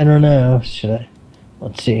 I don't know. Should I?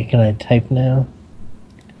 Let's see. Can I type now?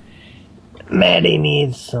 Maddie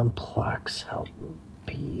needs some plugs. Help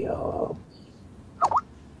me.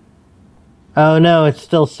 Oh no, it's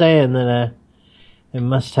still saying that it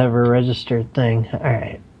must have a registered thing.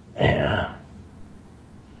 Alright. Yeah.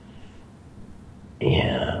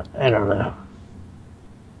 Yeah, I don't know.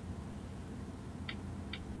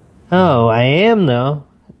 Oh, I am though.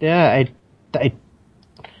 Yeah, I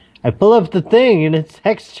pull up the thing and it's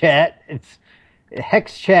hex chat. It's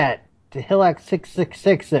hex chat to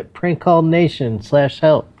Hillock666 at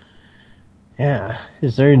prankcallnation.com/help. Yeah.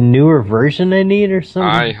 Is there a newer version I need or something?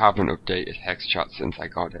 I haven't updated hex chat since I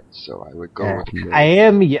got it, so I would go with no. I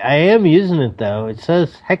am using it though. It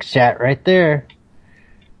says hex chat right there.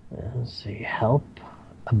 Let's see. Help.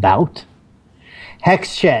 About.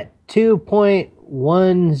 Hex chat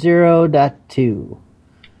 2.10.2.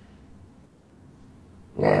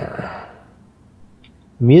 Yeah.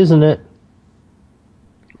 I'm using it.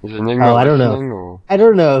 Is Enigma I don't listening, know. or I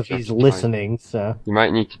don't know if you have he's to type? listening, so. You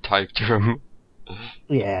might need to type to him.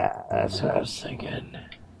 Yeah, that's what I was thinking.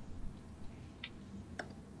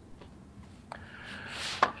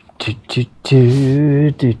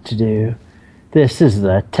 This is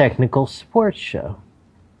the technical sports show.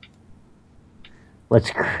 Let's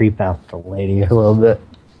creep out the lady a little bit.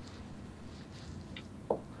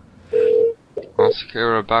 Ask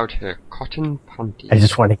her about her cotton panties. I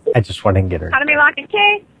just want to get her. Economy Lock and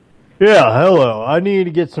Key. Yeah, hello. I need to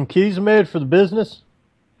get some keys made for the business.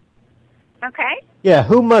 Okay. Yeah,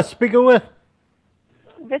 who am I speaking with?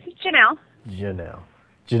 This is Janelle.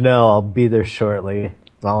 Janelle, I'll be there shortly.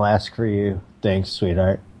 I'll ask for you. Thanks,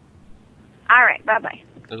 sweetheart. All right. Bye-bye.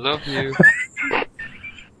 I love you.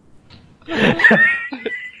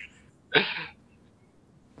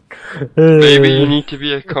 Maybe you need to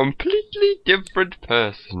be a completely different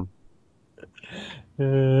person.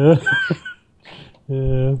 Oh,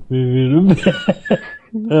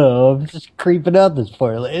 I'm just creeping out this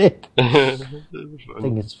poor lady. I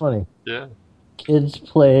think it's funny. Yeah. Kids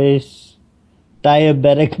Place,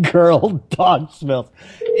 diabetic girl, dog smells.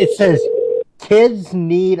 It says, kids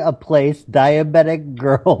need a place, diabetic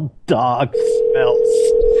girl, dog smells.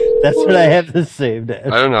 That's what I have this saved as.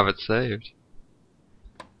 I don't have it saved.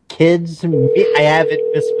 I have it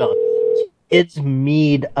misspelled. Kids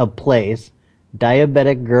need a place,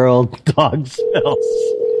 diabetic girl, dog smells.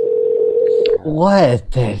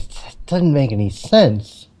 What? That doesn't make any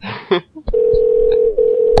sense.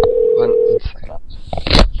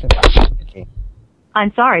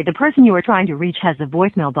 I'm sorry, the person you are trying to reach has a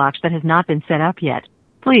voicemail box that has not been set up yet.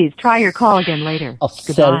 Please try your call again later. I'll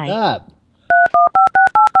set it up.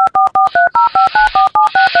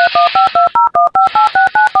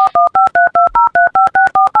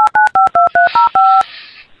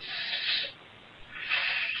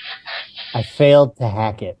 I failed to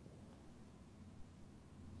hack it.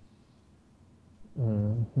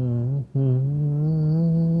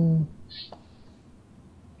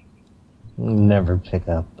 Never pick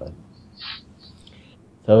up, but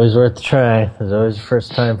it's always worth a try. There's always a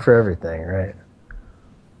first time for everything, right?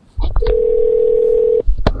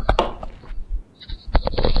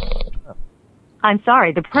 I'm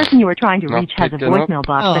sorry, the person you are trying to reach has a voicemail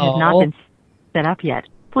box that has not been set up yet.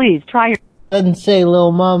 Please try your... Doesn't say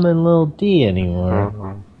Lil Mama and Lil D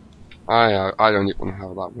anymore. I don't even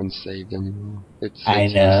have that one saved anymore. I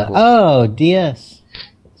know. Oh, DS.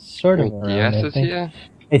 Sort of Wait, around, DS I is think. here?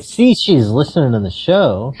 I see she's listening to the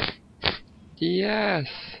show. DS.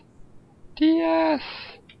 DS.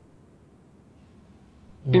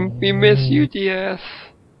 We miss you, DS.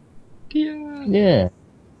 DS. Yeah.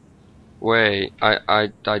 Wait, I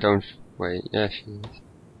don't... Wait, yeah, she is.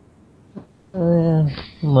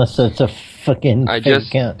 Unless it's a fucking fake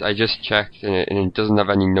account. I just checked and it doesn't have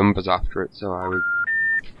any numbers after it, so I would...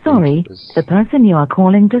 Sorry, the person you are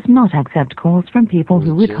calling does not accept calls from people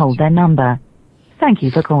who withhold their number. Thank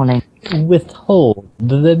you for calling. Withhold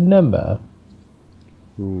the number.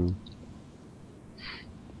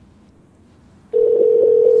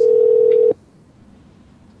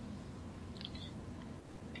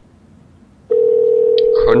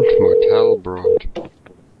 Cunt Motel Broad.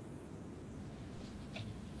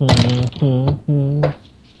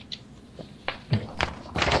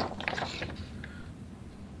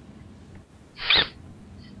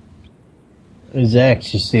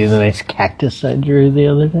 Zach, you see the nice cactus I drew the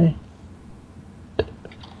other day? Look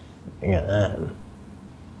at that.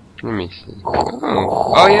 Let me see.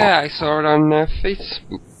 Oh yeah, I saw it on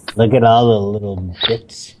Facebook. Look at all the little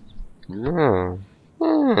bits. Yeah.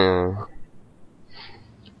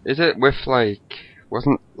 Is it with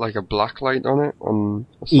wasn't like a black light on it? Or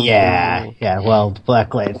something? Yeah, well, the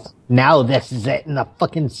black lights. Now this is it in the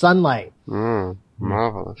fucking sunlight.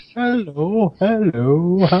 Marvelous. Hello,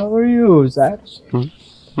 how are you, Zach?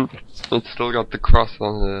 It's still got the cross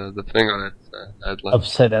on the thing on its headlight.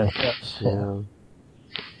 Upside down. Yeah.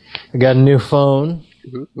 I got a new phone.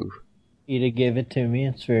 Ooh. Ida gave it to me.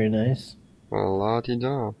 It's very nice. Well,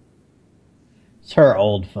 la-di-da. It's her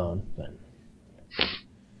old phone, but I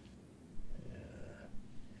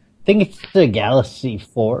think it's the Galaxy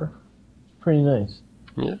 4. Pretty nice.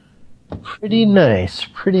 Yeah. Pretty nice.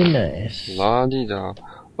 La-di-da.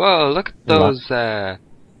 Well, look at those,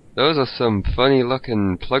 those are some funny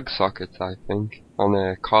looking plug sockets, I think, on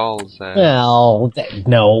their calls. Well,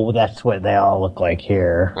 no, that's what they all look like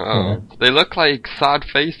here. Oh. They look like sad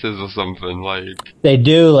faces or something, like... They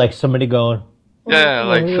do, like somebody going... Yeah,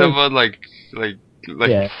 like someone like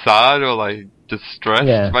sad or like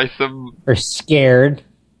distressed by some... Or scared.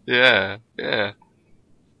 Yeah.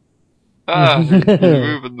 Ah, you're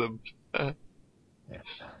moving them.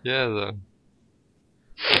 Yeah, though.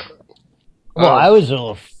 Well, I was a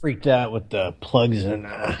little freaked out with the plugs in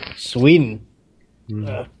Sweden.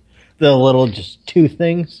 The little just two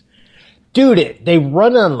things. Dude, they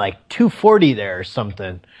run on like 240 there or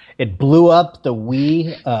something. It blew up the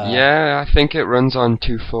Wii. Yeah, I think it runs on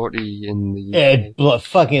 240 in the UK.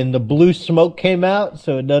 Fucking the blue smoke came out,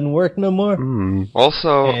 so it doesn't work no more.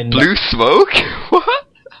 Also, blue smoke? What?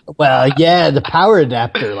 Well, yeah, the power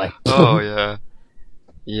adapter, like. Oh, yeah.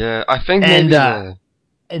 Yeah, I think maybe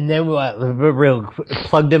and then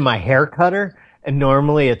plugged in my hair cutter, and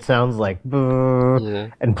normally it sounds like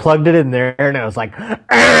and plugged it in there, and I was like,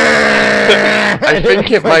 I think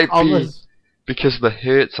it might be because the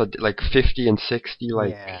hertz are like 50 and 60,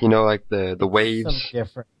 like you know, like the waves.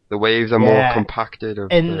 Different. The waves are more compacted.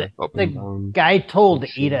 And the up the and down. guy told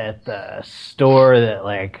Ida at the store that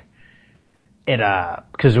like it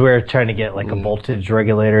because we were trying to get like a voltage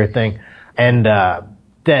regulator thing, and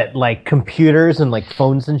that like computers and like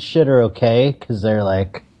phones and shit are okay because they're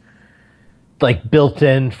like built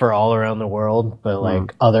in for all around the world, but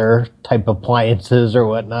like other type appliances or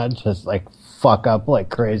whatnot just like fuck up like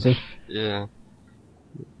crazy. Yeah.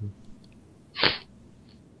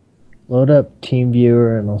 Load up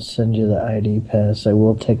TeamViewer and I'll send you the ID pass. I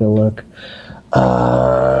will take a look.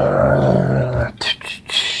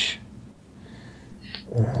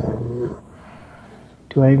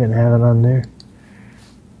 Do I even have it on there?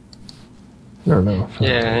 I don't know.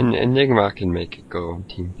 Yeah, and Enigma can make it go on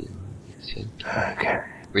TeamViewer. Okay.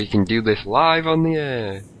 We can do this live on the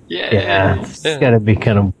air. Yeah, it's gotta be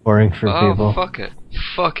kind of boring for people. Oh, fuck it.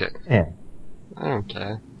 Fuck it. Yeah. I don't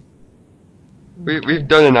care. We've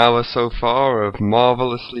done an hour so far of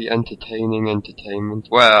marvelously entertaining entertainment.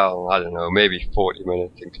 Well, I don't know, maybe 40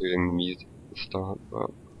 minutes including the music at the start,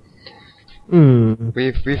 but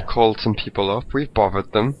we've called some people up, we've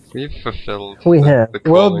bothered them, we've fulfilled the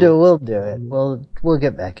We'll calling. do it. We'll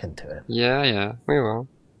get back into it. Yeah, we will.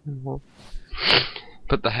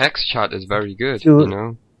 But the hex chat is very good, you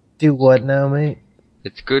know. Do what now, mate?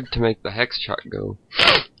 It's good to make the hex chat go.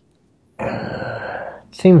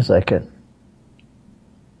 Seems like it.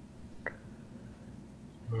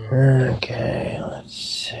 Okay, let's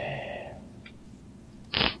see.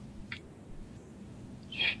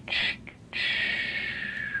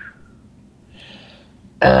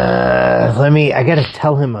 I gotta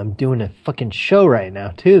tell him I'm doing a fucking show right now,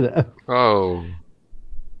 too, though. Oh.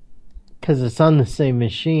 Because it's on the same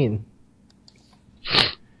machine.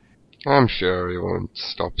 I'm sure he won't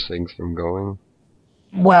stop things from going.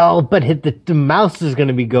 Well, but the mouse is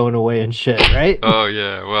gonna be going away and shit, right? Oh,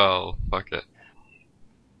 yeah, well, fuck it.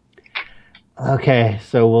 Okay,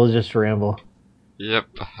 so we'll just ramble. Yep,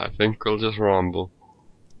 I think we'll just ramble.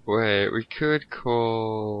 Wait, we could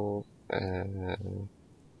call...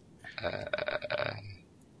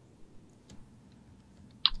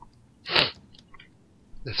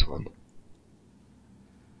 this one.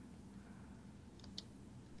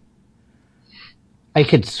 I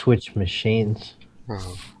could switch machines.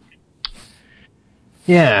 Oh.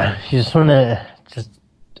 Yeah, you just wanna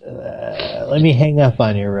let me hang up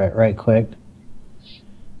on you right quick.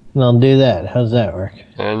 And I'll do that. How's that work?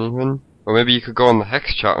 Anything? Or maybe you could go on the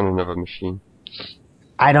hex chat on another machine.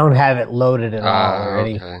 I don't have it loaded at all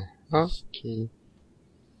already. Okay. Okay.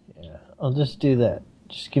 Yeah, I'll just do that.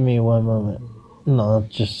 Just give me one moment. No, I'll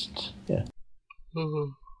just, yeah.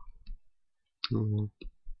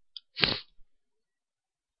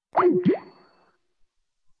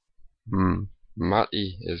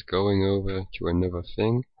 Matty is going over to another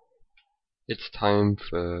thing. It's time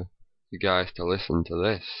for you guys to listen to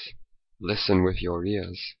this. Listen with your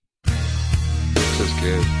ears. This is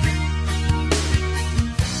good.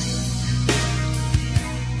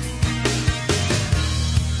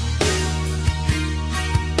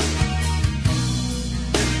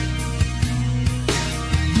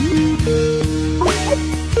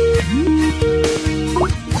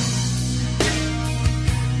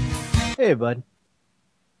 Hey, bud.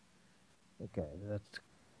 Okay, that's...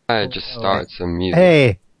 I just started some music.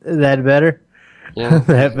 Hey, is that better? Yeah.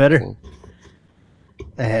 That better?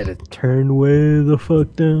 I had to turn way the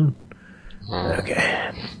fuck down.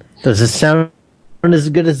 Okay. Does it sound as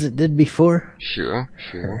good as it did before? Sure.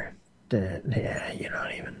 Yeah, you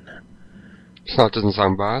don't even... So it doesn't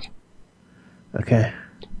sound bad. Okay.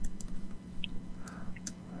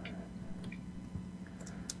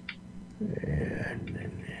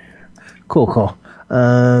 Cool.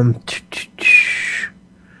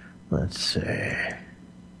 Let's see.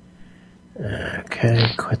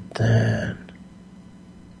 Okay, quit that.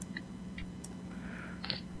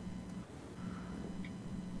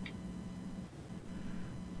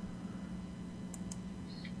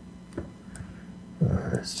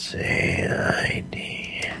 Let's see,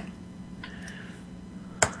 ID.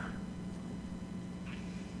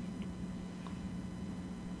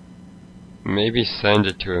 Maybe send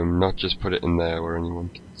it to him, not just put it in there where anyone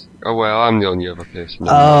can see. Oh well, I'm the only other person.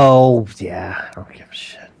 Oh, yeah, I don't give a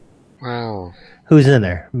shit. Well... Who's in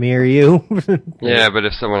there? Me or you? Yeah, but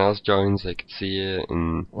if someone else joins, they could see it,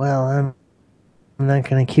 and... Well, I'm not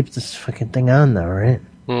gonna keep this fucking thing on, though, right?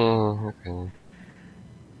 Oh, okay.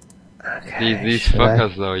 These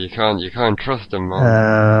fuckers, though, you can't trust them,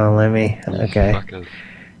 man. Let me... These okay. fuckers.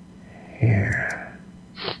 Here.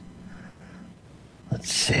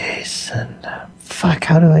 Let's see, send... Fuck,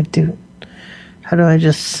 how do I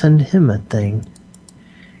just send him a thing?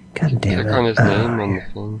 God damn it. Click on his name on the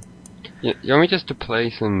thing. You want me just to play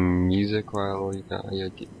some music while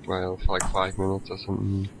for like 5 minutes or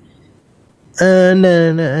something?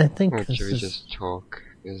 No, I think or this should we is... just talk?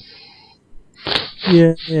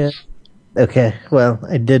 Yeah. Okay, well,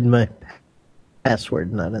 I did my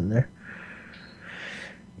password not in there.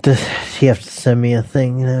 Does he have to send me a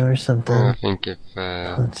thing now or something? I think if...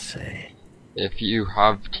 let's see. If you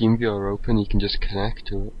have TeamViewer open, you can just connect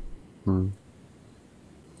to it.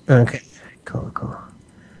 Okay, cool.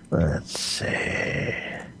 Let's see.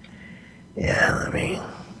 Yeah, let me...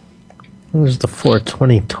 Who's the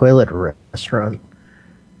 420 toilet restaurant?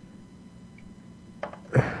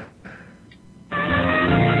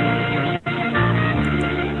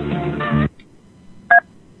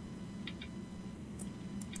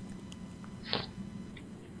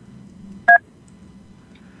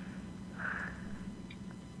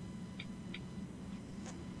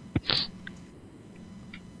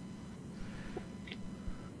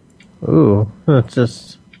 Ooh, that's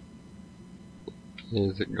just...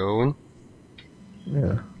 Is it going?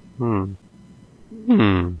 Yeah.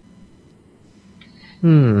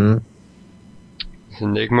 Is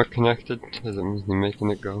Enigma connected? Is he making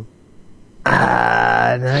it go?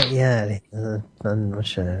 Not yet. He hasn't done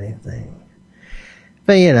much of anything.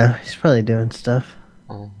 But, he's probably doing stuff.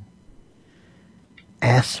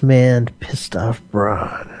 Assman pissed off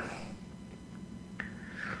Braun.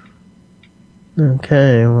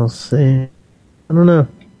 Okay, we'll see. I don't know.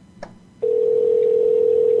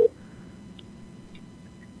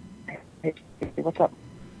 Hey, what's up?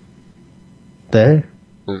 There?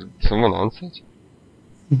 Is someone answered?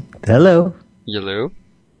 Hello? Hello?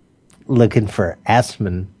 Looking for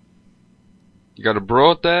Assman. You got a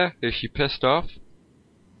broad there? Is she pissed off?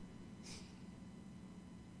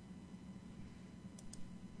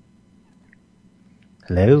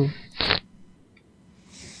 Hello?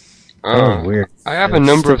 Oh, weird. I have a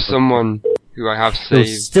number of someone who I have saved.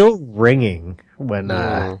 It's still ringing when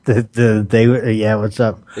yeah, what's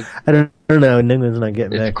up? I don't know. Enigma's not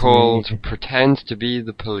getting back It's to called me. Pretend to be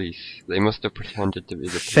the Police. They must have pretended to be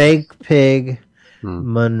the police. Fake Pig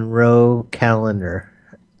Monroe calendar.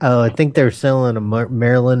 Oh, I think they're selling a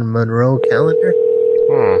Marilyn Monroe calendar.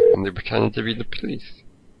 And they pretended to be the police.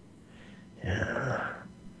 Yeah.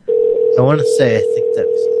 I want to say, I think that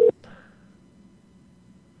was it.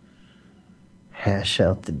 Hash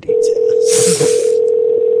out the details.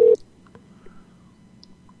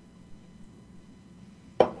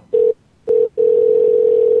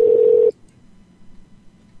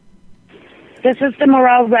 This is the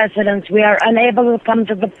Moreau residence. We are unable to come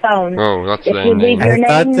to the phone. Oh, that's if their you name. leave your I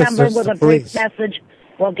thought name, this number was with the a brief police. message,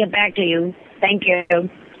 we'll get back to you. Thank you.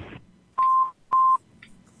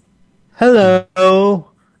 Hello.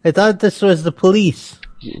 I thought this was the police.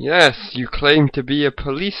 Yes, you claim to be a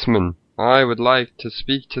policeman. I would like to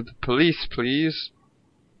speak to the police, please.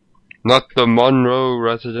 Not the Monroe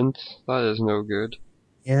residence. That is no good.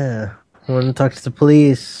 Yeah. I want to talk to the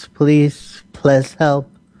police. Police, please help.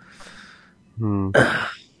 You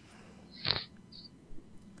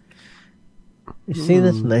see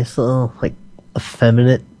this nice little,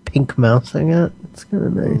 effeminate pink mouse I got? It's kind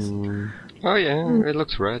of nice. Oh yeah, it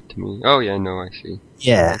looks red to me. Oh yeah, no, I see.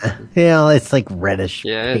 Yeah. Yeah, it's reddish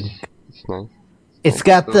Yeah, pink. it's nice. It's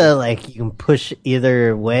got the, you can push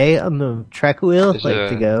either way on the track wheel,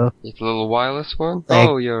 to go. It's a little wireless one? Like,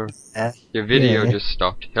 oh, your video just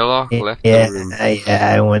stopped. Hello, left Yeah, the room.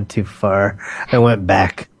 I went too far. I went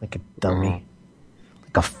back like a dummy.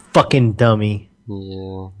 Like a fucking dummy.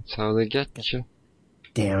 Yeah, that's how they get you.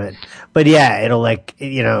 Damn it. But yeah, it'll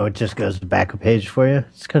it just goes back a page for you.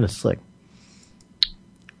 It's kind of slick.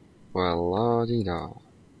 Well, la-dee-da.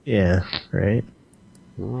 Yeah, right?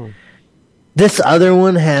 Oh. This other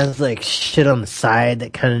one has shit on the side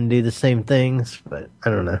that kind of do the same things, but I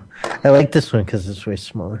don't know. I like this one because it's way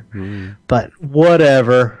smaller. But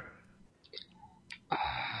whatever.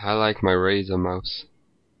 I like my Razer mouse.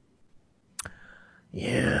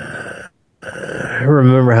 Yeah. I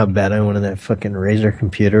remember how bad I wanted that fucking Razer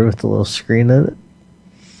computer with the little screen on it.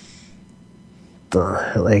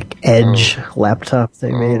 The, Edge laptop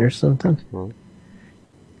they made or something.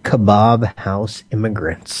 Kebab House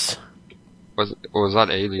Immigrants. Was that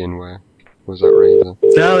Alienware? Was that Razer?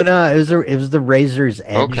 No, it was the Razer's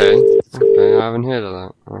Edge. Okay, I haven't heard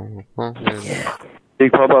of that.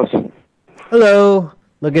 Big Papas. Hello,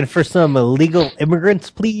 looking for some illegal immigrants,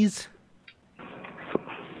 please?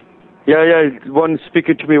 Yeah, one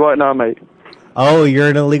speaking to me right now, mate. Oh, you're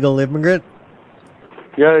an illegal immigrant?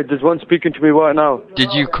 Yeah, there's one speaking to me right now.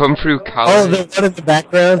 Did you come through Cali? Oh, the one in the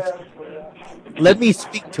background? Let me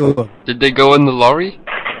speak to him. Did they go in the lorry?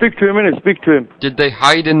 Speak to him, innit? Speak to him. Did they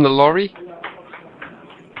hide in the lorry?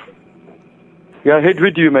 Yeah, I hid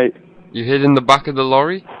with you, mate. You hid in the back of the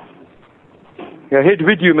lorry? Yeah, I hid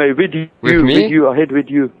with you, mate. With me? With you, I hid with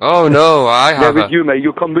you. Oh no, I have with you, mate.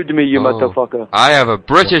 You come with me, you motherfucker. I have a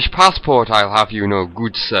British passport, I'll have you know,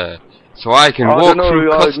 good sir. So I can walk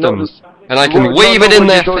through customs. And I can wave it in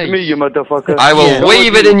their face. Me, you motherfucker. I will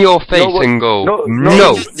wave it in your face and go, no.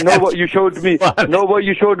 Know what you showed me. Know what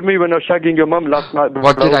you showed me when I was shagging your mum last night, bro.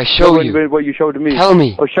 What did I show you? What you showed me. Tell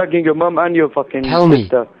me. I was shagging your mum and your fucking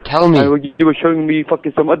sister. Tell me. And you were showing me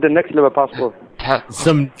fucking some other next level passport.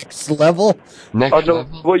 Some next level? Next level?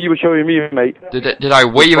 What you were showing me, mate. Did I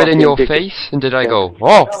wave it in your face? And did I go,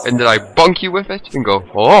 oh? And did I bunk you with it? And go,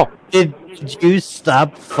 oh? Did you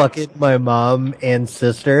stop fucking my mom and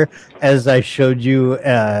sister as I showed you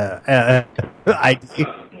ID?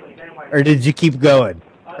 Or did you keep going?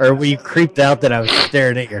 Or were you creeped out that I was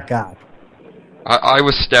staring at your cock? I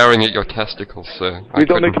was staring at your testicles, sir. You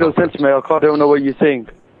don't make no sense, mate. I don't know what you're saying.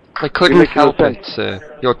 I couldn't help it, sir.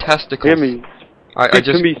 Your testicles. Hear me.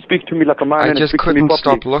 Speak to me like a man. I just couldn't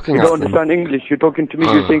stop looking at them. You don't understand English. You're talking to me.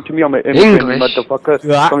 You're saying to me, I'm an English, motherfucker.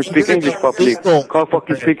 Can't speak English properly. Can't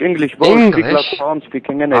fucking speak English, bro. English? Speak like I'm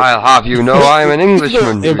speaking, innit? I'll have you know I'm an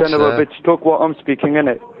Englishman, You good son of a sir. bitch. Talk what I'm speaking,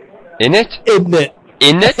 innit? In it? In it.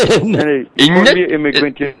 In it? In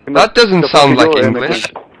it? That doesn't sound like English.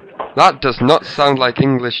 That does not sound like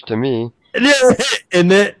English to me. In it.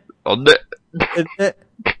 In it.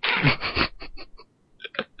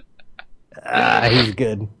 He's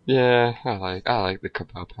good. Yeah, I like the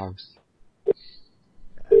Kebab House.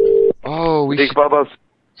 Oh, we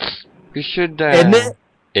should In it.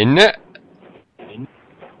 In it.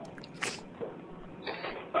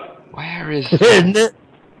 Where is In it.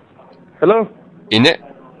 Hello? In it.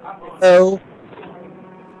 Hello.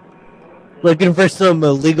 Looking for some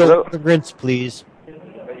illegal immigrants, please.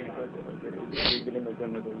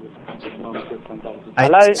 I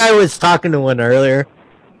think I was talking to one earlier.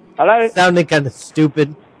 Hello? Sounding kind of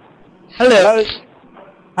stupid. Hello.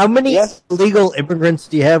 How many illegal immigrants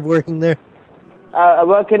do you have working there?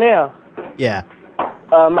 Working here? Yeah.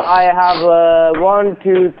 I have 1,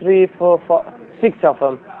 2, 3, 4, 5, 6 of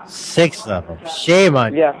them. 6 of them. Shame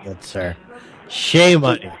on you, good sir. Shame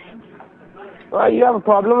on you. Well, you have a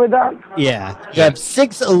problem with that? Yeah. You have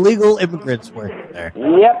 6 illegal immigrants working there.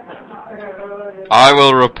 Yep. I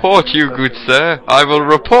will report you, good sir. I will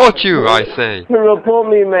report you, I say. Report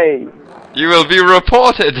me, mate. You will be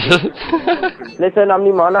reported. Listen, I'm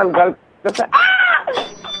the man and girl.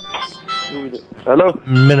 Hello?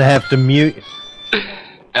 I'm gonna have to mute you.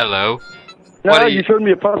 Hello. No, you showed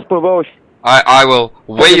me a passport, bro. I will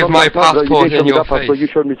wave my passport in your face. You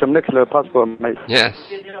showed me some next level passport, mate. Yes.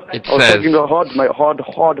 It I was says. taking hard, mate. Hard,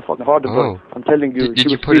 bro. I'm telling you. Did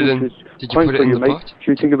you put it in? Did you put it in the butt?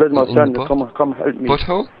 She think where's my son? Come help me.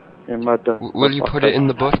 Butthole? Yeah, will you put it in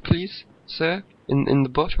the butt, please, sir? In the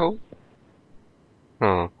butthole?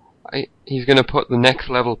 Oh, he's gonna put the next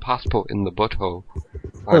level passport in the butthole.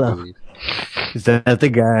 I believe. Is that the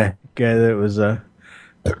guy that was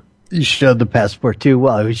you showed the passport to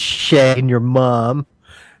while he was shagging your mom?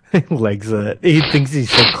 He likes that. He thinks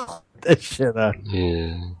he's so cool. That shit up.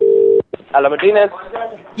 Yeah. Hello, Martinez.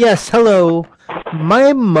 Yes, hello.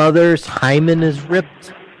 My mother's hymen is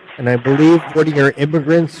ripped, and I believe one of your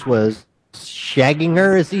immigrants was shagging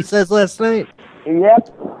her, as he says last night. Yep.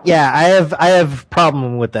 Yeah, I have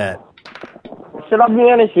problem with that. Should I be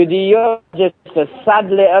honest with you? You're just a sad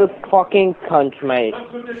little fucking cunt, mate.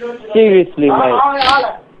 Seriously, mate.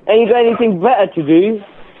 Ain't you got anything better to do?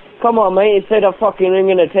 Come on, mate. Instead of fucking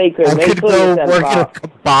ringing a taker, I mate. could go work in a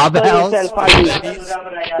kebab house.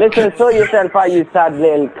 Listen, sort yourself out, you sad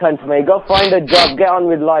little cunt, mate. Go find a job. Get on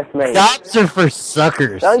with life, mate. Jobs are for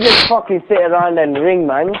suckers. Don't just fucking sit around and ring,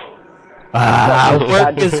 man.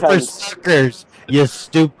 Work is for suckers, you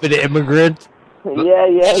stupid immigrant.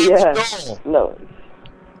 Yeah. No.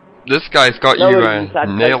 This guy's got you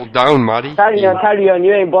nailed down, Matty. Carry on.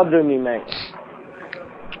 You ain't bothering me, mate.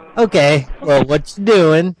 Okay, well, what you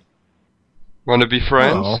doing? Want to be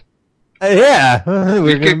friends? Oh. Yeah, we're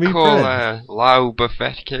We gonna could be call friends. Lao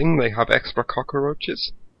Buffet King. They have extra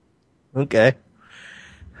cockroaches. Okay.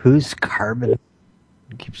 Who's Carbon?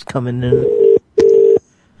 Keeps coming in.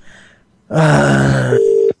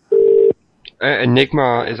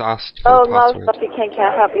 Enigma is asked for Oh, the Miles password. Buffy can't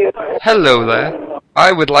help you. Hello there.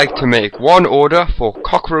 I would like to make one order for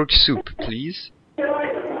cockroach soup, please.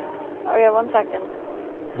 Oh yeah, 1 second.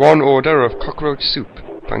 One order of cockroach soup.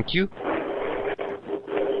 Thank you.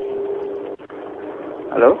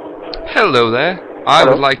 Hello? Hello there. I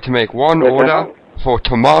Hello? would like to make one Yes, sir. order for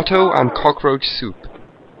tomato and cockroach soup.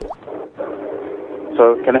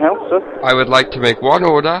 So, can I help, sir? I would like to make one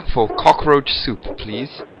order for cockroach soup,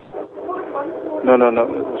 please. No.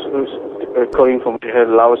 Calling from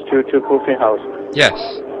Laos 22 Coffee House. Yes.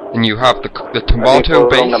 And you have the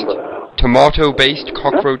wrong number. tomato-based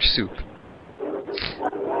cockroach soup.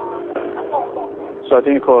 So I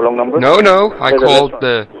think you called wrong number? No, I There's a called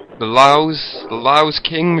restaurant. the Laos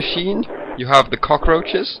King machine. You have the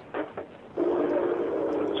cockroaches?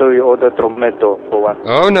 So you ordered tomato for one.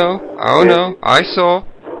 Oh no, I saw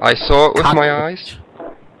it with my eyes.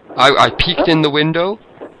 I peeked in the window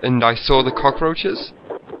and I saw the cockroaches.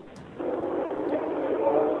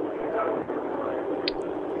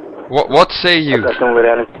 What say you?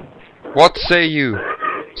 What say you,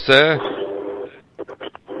 sir?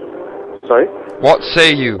 Sorry? What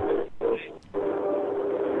say you?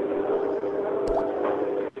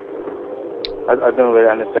 I don't really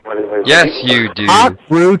understand what it is. Yes, you do.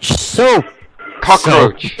 Cockroach soap.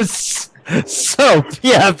 Cockroach. Soap.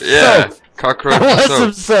 Yeah, Yeah, soap. cockroach I want soap.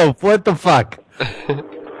 some soap. What the fuck?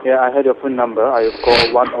 Yeah, I had your phone number. I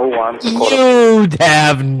call 101. You'd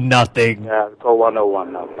have nothing. Yeah, call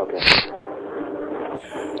 101 now. Okay.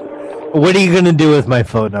 What are you gonna do with my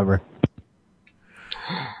phone number?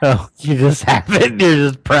 Oh, you just have it? You're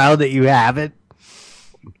just proud that you have it?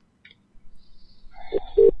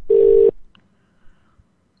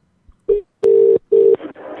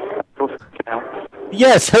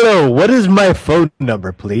 Yes, hello. What is my phone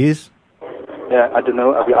number, please? Yeah, I don't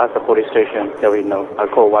know. I will ask the police station. They will know. I'll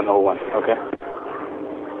call 101. Okay.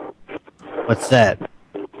 What's that?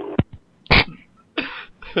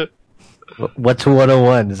 What's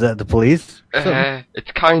 101? Is that the police?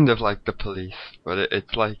 It's kind of like the police, but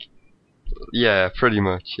it's like, yeah, pretty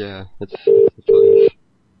much, yeah. It's the police.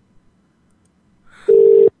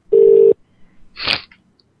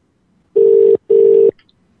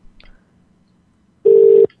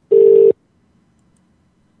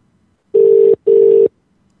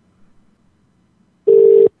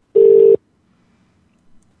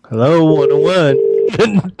 Hello, 101.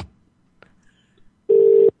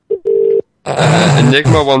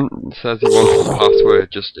 Enigma says he wants the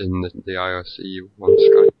password just in the IRC on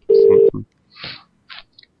Skype or something.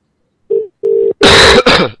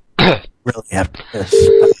 Really have this.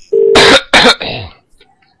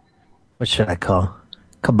 What should I call?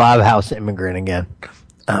 Kebab House Immigrant again.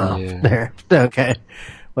 Oh, Yeah. there. Okay.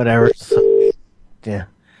 Whatever. So, yeah.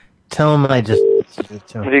 Tell him I just...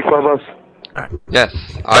 Yes,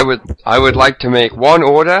 I would like to make one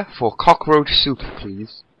order for cockroach soup,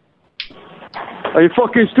 please. Are you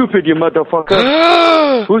fucking stupid, you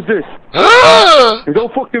motherfucker? Who's this? You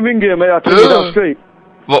don't fucking ring here, mate. I tell you that straight.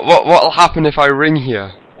 What'll happen if I ring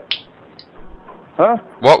here? Huh?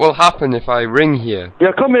 What will happen if I ring here?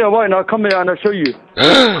 Yeah, come here right now. Come here and I'll show you.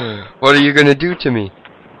 What are you gonna do to me?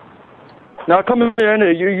 Now come here,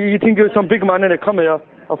 innit? You think you're some big man, innit? Come here.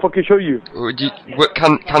 I'll fucking show you.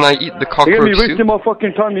 Can I eat the You get cockroach me wasting soup? my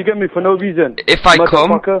fucking time. You get me for no reason. If I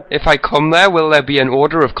motherfucker. come there, will there be an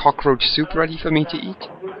order of cockroach soup ready for me to eat?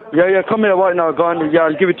 Yeah, come here right now. Go on. Yeah,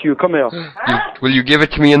 I'll give it to you. Come here. Will you give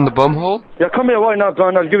it to me in the bumhole? Yeah, come here right now. Go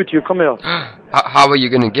on. I'll give it to you. Come here. How are you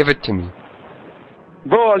gonna give it to me?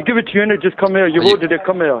 Bro, I'll give it to you, innit? Just come here. You ordered it.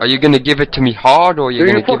 Come here. Are you gonna give it to me hard or are you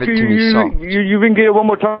gonna give it to me soft? You ring here one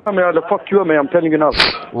more time, man. I'll fuck you up, man. I'm telling you now.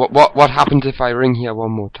 What happens if I ring here one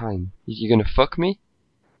more time? Is he gonna fuck me?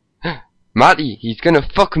 Matty, he's gonna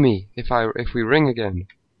fuck me if we ring again.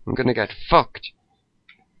 I'm gonna get fucked.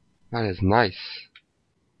 That is nice.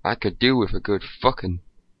 I could do with a good fucking.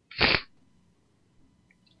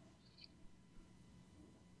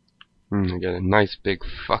 I get a nice big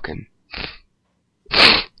fucking.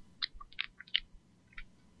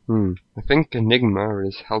 I think Enigma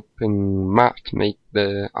is helping Matt make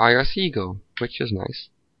the IRC go, which is nice.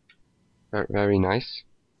 Very nice.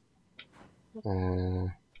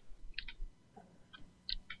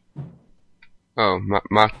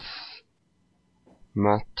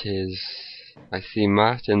 Matt is... I see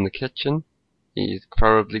Matt in the kitchen. He's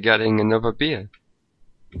probably getting another beer.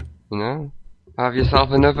 You know? Have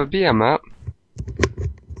yourself another beer, Matt.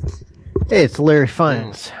 Hey, it's Larry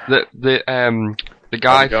Fiennes. The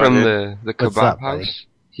guy from the What's kebab up, house, buddy?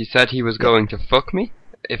 he said he was going to fuck me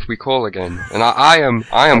if we call again. And I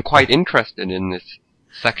am quite interested in this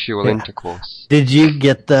sexual intercourse. Did you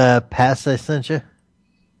get the pass I sent you?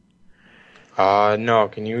 No.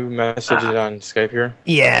 Can you message it on Skype here?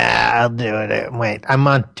 Yeah, I'll do it. Wait, I'm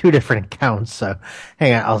on 2 different accounts, so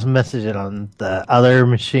hang on. I'll message it on the other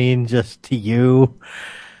machine just to you.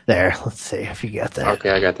 There, let's see if you got that.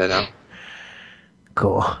 Okay, I got that now.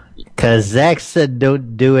 Cool. Because Zach said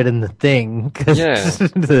don't do it in the thing. Cause Yeah.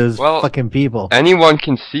 those Well, fucking people. Anyone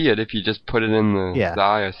can see it if you just put it in the Yeah.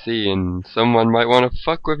 IRC, and someone might want to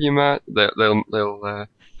fuck with you, Matt.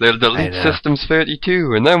 They'll delete know. Systems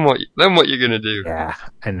 32, and then what you gonna do? Yeah,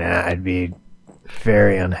 I know. I'd be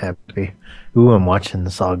very unhappy. Ooh, I'm watching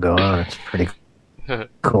this all go on. It's pretty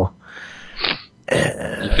cool.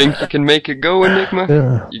 You think you can make it go, Enigma?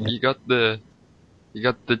 Do you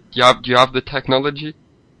have the technology?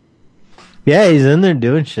 Yeah, he's in there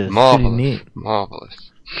doing shit. It's pretty Marvelous. neat.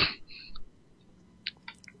 Marvelous.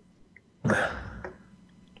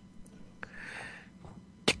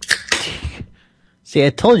 See, I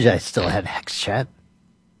told you I still had Hex Chat.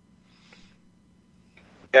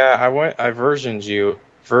 Yeah, I virgined you,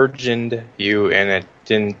 and it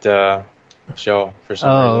didn't show for some reason.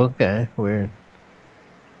 Oh, okay. Weird.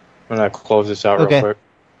 I'm gonna close this out Okay. real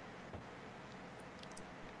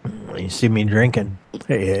quick. You see me drinking.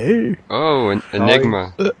 Hey. Oh,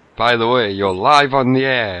 Enigma. By the way, you're live on the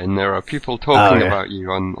air, and there are people talking Oh, yeah. about you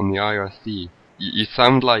on the IRC. You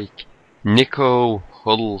sound like Nico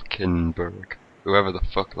Hulkenberg, whoever the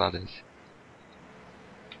fuck that is.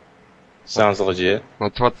 Sounds legit.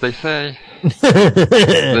 That's what they say.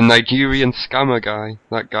 The Nigerian scammer guy.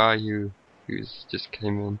 That guy who's just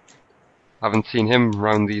came in. Haven't seen him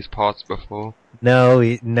around these parts before. No,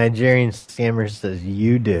 Nigerian scammer says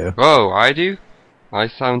you do. Oh, I do? I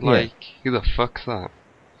sound Yeah. like... Who the fuck's that?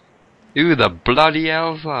 Who the bloody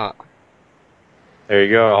hell's that? There you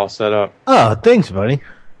go, all set up. Oh, thanks, buddy.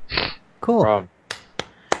 Cool. Problem.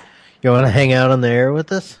 You want to hang out on the air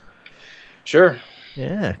with us? Sure.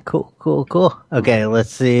 Yeah, cool. Okay, let's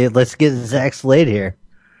see. Let's get Zach Slade here.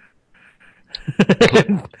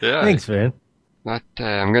 Yeah. Thanks, man.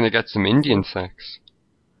 I'm gonna get some Indian sex.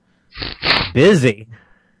 Busy.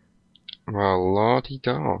 Well,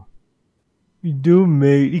 lordy-da. You do,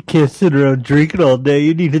 mate. You can't sit around drinking all day.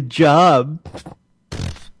 You need a job.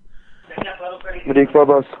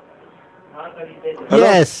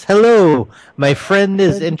 Yes, hello. My friend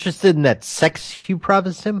is interested in that sex you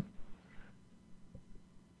promised him.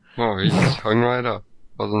 Oh, he just hung right up.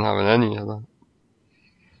 Wasn't having any of that.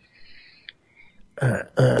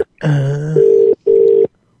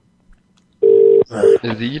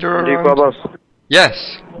 Is Eater around?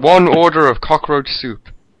 Yes, 1 order of cockroach soup.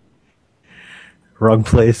 Wrong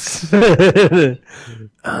place. Is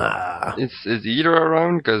Eater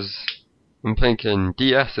around? Because I'm thinking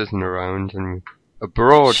DS isn't around, and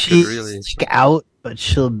abroad should really... She's out, but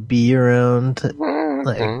she'll be around.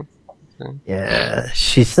 Like, yeah,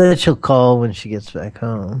 she said she'll call when she gets back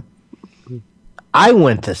home. I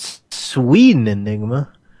went to Sweden,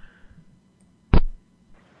 Enigma.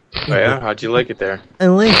 Oh yeah? How'd you like it there? I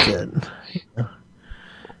liked it.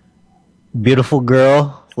 Beautiful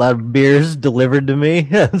girl, a lot of beers delivered to me.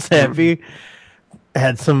 I was happy.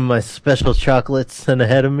 Had some of my special chocolates sent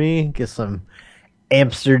ahead of me. Get some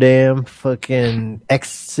Amsterdam fucking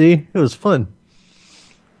ecstasy. It was fun.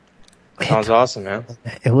 Sounds awesome, man.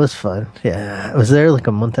 It was fun. Yeah, I was there like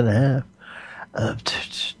a month and a half.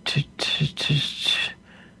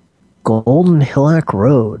 Golden Hillock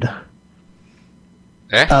Road.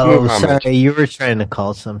 Oh, Muhammad. sorry, you were trying to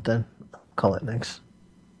call something. Call it next.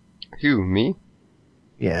 Who, me?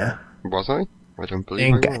 Yeah. Was I? I don't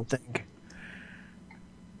believe I I was. think.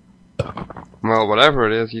 Well, whatever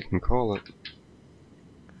it is, you can call it.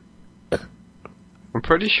 I'm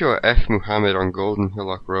pretty sure F. Muhammad on Golden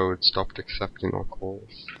Hillock Road stopped accepting our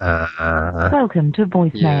calls. Welcome to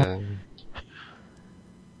voicemail.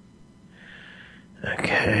 Yeah.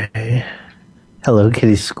 Okay. Hello,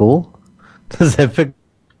 Kitty School? Does that pick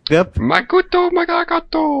up? Makoto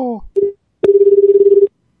Magagato!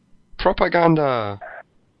 Propaganda!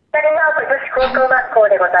 福祉高等学校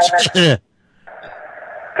でございます。今日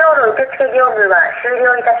の受付業務は終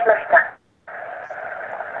了いたしました。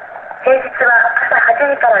平日は朝8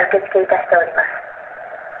時から受付いたしております。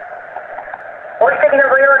お急ぎの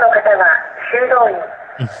ご用の方は修道院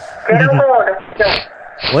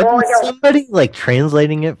0564 Wasn't somebody like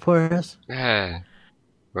translating it for us? Yeah.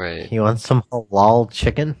 Wait. You want some halal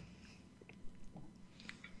chicken?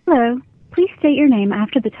 Hello. Please state your name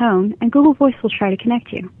after the tone, and Google Voice will try to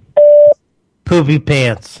connect you. Poopy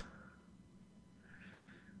Pants.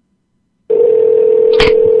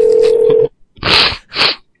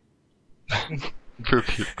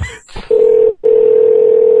 Poopy.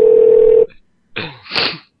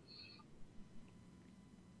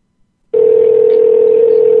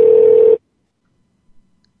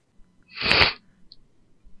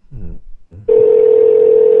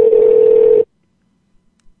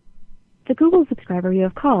 The Google subscriber you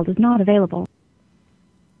have called is not available.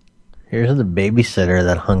 Here's the babysitter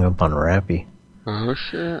that hung up on Rappy. Oh,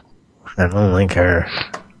 shit. I don't like her.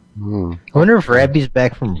 I wonder if Rappy's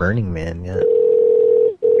back from Burning Man yet.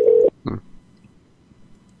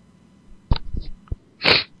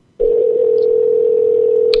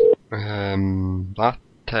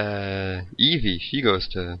 Evie, she goes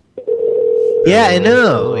to... Yeah, I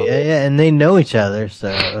know. Yeah, and they know each other, so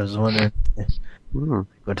I was wondering if they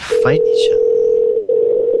would fight each other.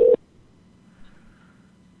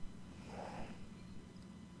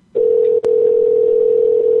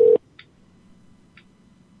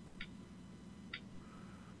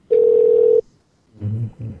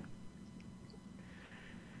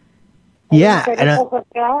 Yeah, and I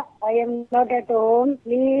am not at home.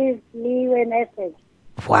 Please leave a message.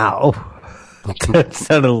 wow, that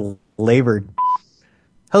sounded labored.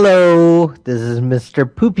 Hello, this is Mr.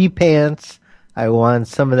 Poopy Pants. I want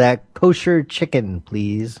some of that kosher chicken,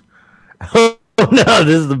 please. Oh no,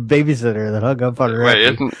 this is the babysitter that hung up on her. Wait,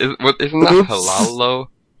 isn't that halal though?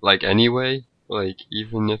 Like anyway, like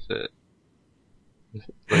even if it,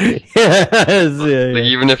 like, like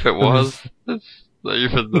even if it was, it's not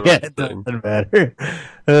even the right it thing. doesn't matter.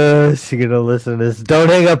 She's gonna listen to this. Don't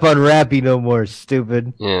hang up on Rappy no more,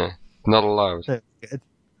 stupid. Yeah, not allowed.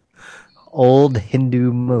 Old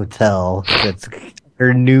Hindu motel. That's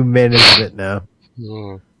her new management now.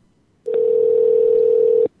 Yeah.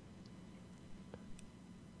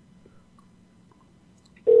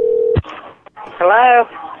 Hello?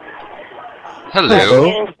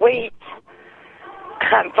 Hello. Sweet.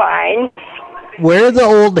 I'm fine. Where are the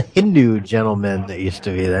old Hindu gentlemen that used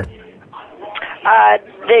to be there?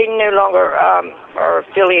 They no longer are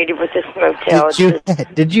affiliated with this motel.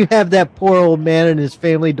 Did you have that poor old man and his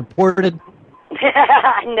family deported?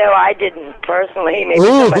 No, I didn't personally. Maybe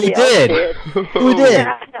Ooh, somebody who else did? did. Who did?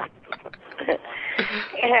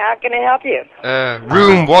 How can I help you?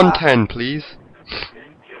 Room 110, please.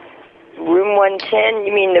 Room 110?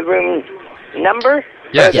 You mean the room number?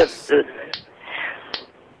 Yes.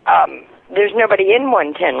 There's nobody in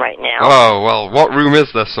 110 right now. Oh, well, what room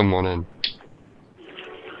is there someone in?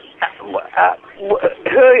 Who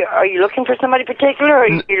are you looking for? Somebody particular, or are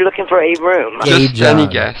you looking for a room? Just any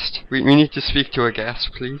guest. We need to speak to a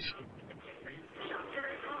guest, please.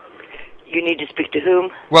 You need to speak to whom?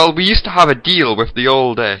 Well, we used to have a deal with the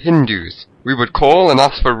old Hindus. We would call and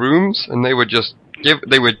ask for rooms, and they would just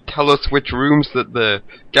they would tell us which rooms that the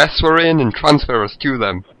guests were in and transfer us to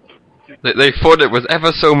them. They thought it was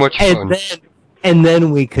ever so much fun. And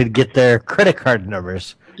then we could get their credit card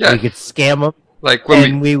numbers. Yeah. We could scam them. Like when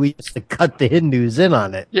and we used to cut the Hindus in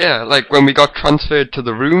on it. Yeah, like when we got transferred to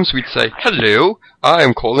the rooms, we'd say, "Hello, I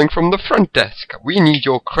am calling from the front desk. We need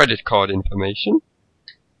your credit card information."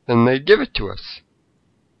 And they'd give it to us.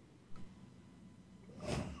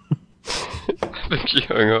 I think she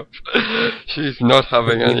hung up. She's not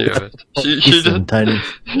having any of it. She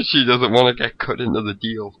doesn't want to get cut into the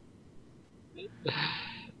deal.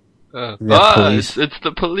 It's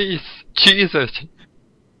the police. Jesus.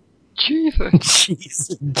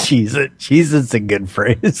 Jesus, a good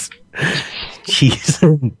phrase. Jesus.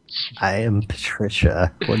 I am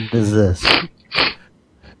Patricia. What is this?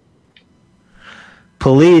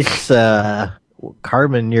 Police,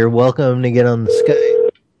 Carmen, you're welcome to get on the Skype.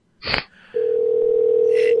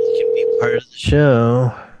 And you can be part of the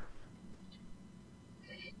show.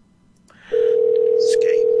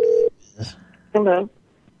 Skype. Hello.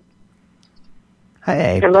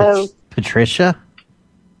 Hi. Hello. Patricia?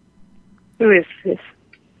 Who is this?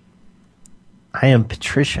 I am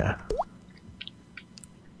Patricia.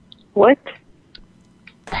 What?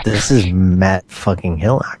 This is Matt fucking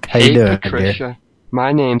Hillock. How Hey, you doing, Patricia. dear?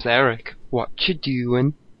 My name's Eric. What you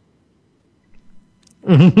doing?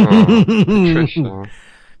 Patricia.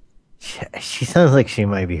 She sounds like she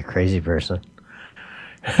might be a crazy person.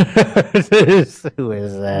 Who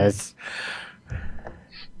is this?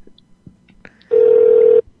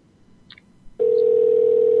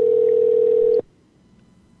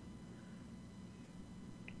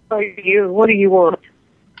 What do you want?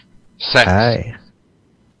 Sex. Hi.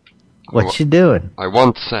 What you doing? I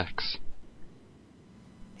want sex.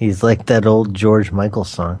 He's like that old George Michael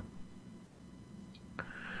song.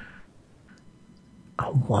 I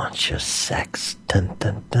want your sex. Dun,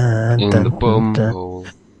 dun, dun, In dun, the dun, bum dun. hole.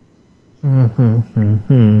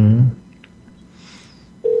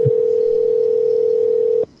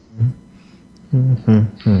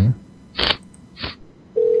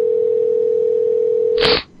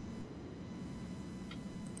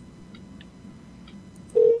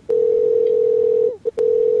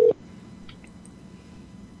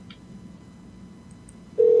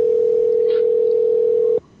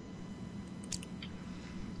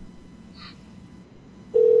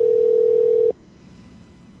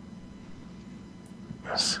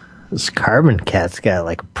 This Carbon Cat's got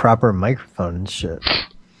like a proper microphone and shit.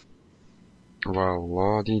 Wow,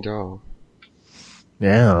 la-dee-da.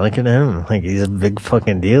 Yeah, look at him. Like he's a big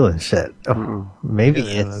fucking deal and shit. Oh, maybe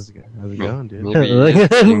Yeah, it's... how's it going, dude? Maybe Look it's at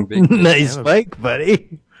getting him. big. Nice mic,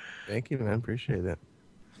 buddy. Thank you, man. Appreciate it.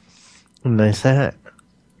 Nice hat.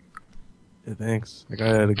 Yeah, thanks. I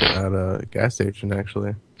got it at a gas station,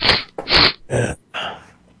 actually.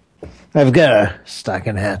 I've got a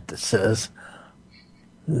stocking hat that says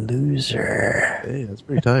loser. Hey, that's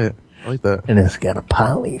pretty tight. I like that. And it's got a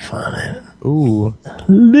pot leaf on it. Ooh.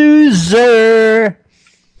 Loser!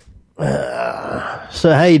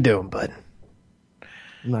 So how you doing, bud?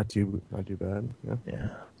 Not too bad. Yeah.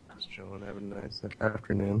 Just chilling, having a nice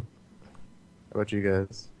afternoon. How about you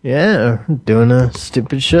guys? Yeah, doing a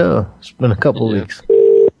stupid show. It's been a couple weeks.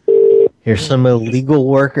 Here's some illegal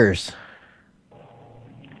workers.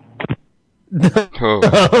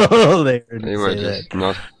 Oh, they were just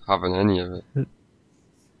not having any of it.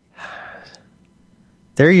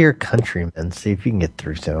 They're your countrymen. See if you can get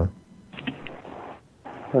through to them.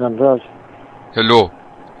 Hello.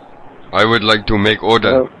 I would like to make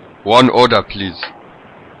order. Hello. One order, please.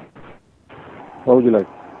 What would you like?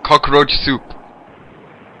 Cockroach soup.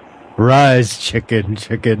 Rise, chicken.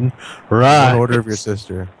 Rise. One order of your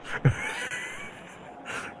sister.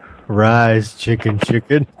 Rise, chicken.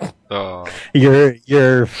 Oh.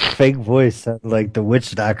 Your fake voice sounds like the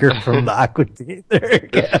witch doctor from the Aqua Teen.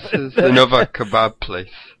 This is another kebab place.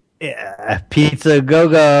 Yeah, Pizza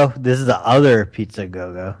Go-Go. This is the other Pizza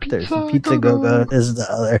Go-Go. There's the Pizza Go-Go. This is the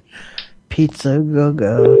other Pizza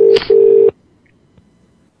Go-Go.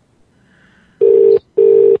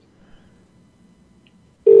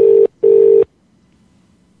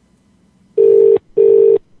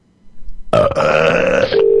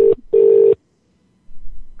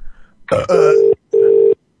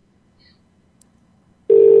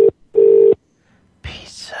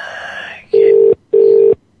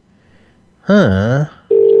 Huh?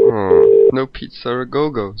 Oh, no pizza or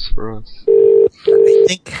go-go's for us. I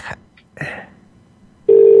think I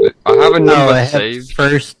have a number I have saved.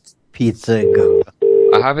 First Pizza Go.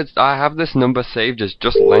 I have this number saved as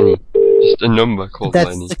just Lenny. Just a number called That's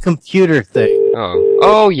Lenny. the computer thing.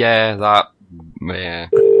 Oh yeah, that. Yeah,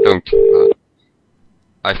 don't do that.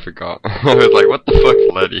 I forgot. I was like, what the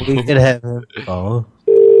fuck's Lenny? We could have him. Oh.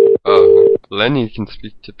 Oh, Lenny can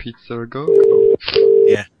speak to Pizza or Go-Go.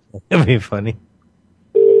 Yeah, that'd be funny.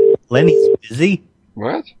 Lenny's busy?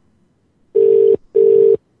 What?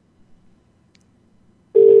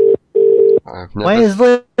 I've never... Why is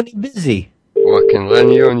Lenny busy? What, can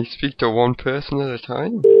Lenny only speak to one person at a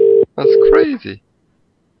time? That's crazy.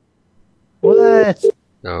 What?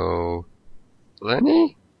 No.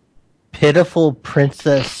 Lenny? Pitiful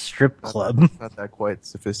Princess Strip Club. Not that quite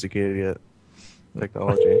sophisticated yet.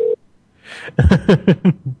 Technology.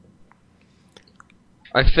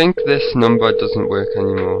 I think this number doesn't work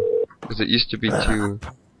anymore. Because it used to be too...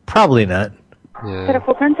 Probably not. Yeah.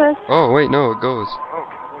 Pitiful Princess. Oh, wait, no, it goes.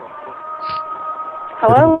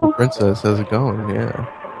 Hello? Princess, how's it going? Yeah.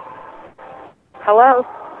 Hello?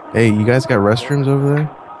 Hey, you guys got restrooms over there?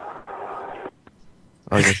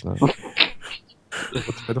 Oh, I guess not.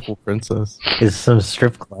 What's Pitiful Princess? Is some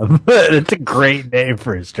strip club. It's a great name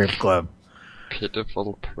for a strip club.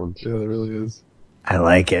 Pitiful Princess. Yeah, it really is. I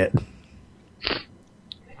like it.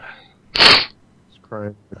 Just crying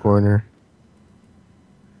in the corner.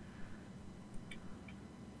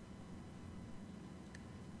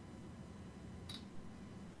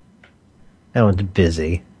 That one's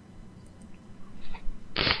busy.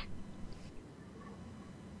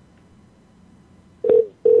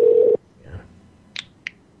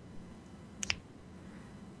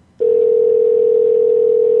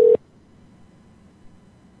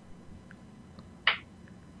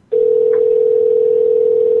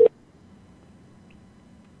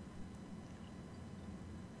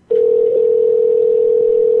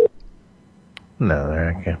 No,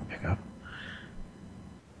 they're not gonna pick up.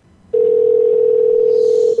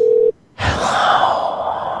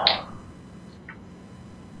 Hello.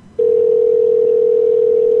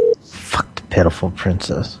 pitiful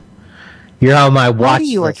princess. You're on my watch Party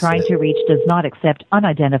you are list. trying to reach does not accept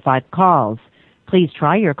unidentified calls. Please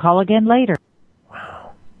try your call again later.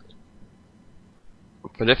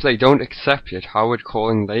 But if they don't accept it, how would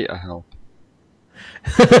calling later help?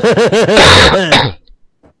 Got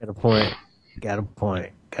a point. Got a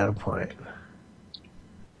point. Got a point.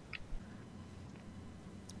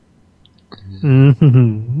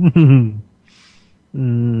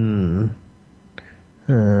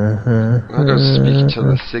 I'll go speak to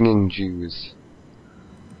the singing Jews.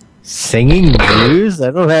 Singing Jews?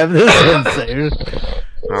 I don't have this one saved.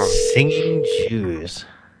 Oh. Singing Jews.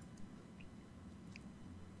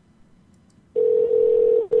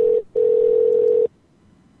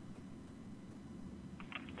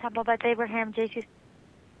 Temple Beth Abraham, JC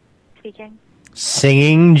speaking.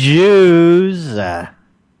 Singing Jews.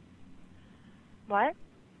 What?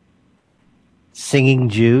 Singing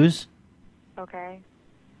Jews? Okay.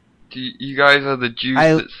 You guys are the Jews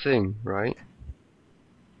that sing, right?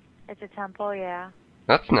 It's a temple, yeah.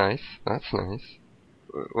 That's nice. That's nice.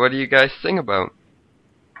 What do you guys sing about?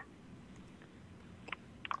 Do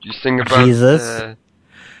you sing about Jesus?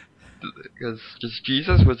 Because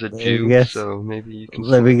Jesus was a Jew, so maybe you can.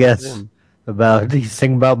 Let me guess. Him. You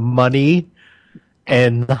sing about money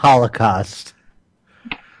and the Holocaust.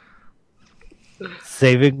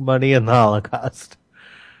 Saving money in the Holocaust.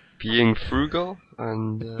 Being frugal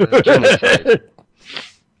and genocide.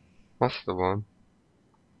 That's the one.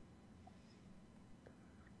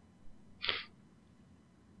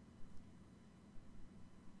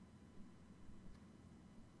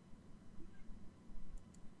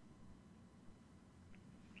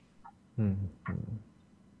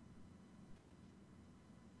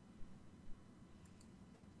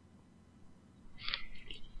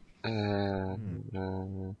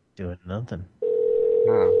 Doing nothing.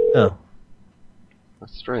 Oh.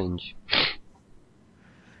 That's strange.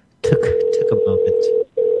 Took a moment.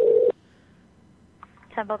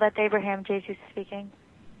 Temple Beth Abraham, JC speaking.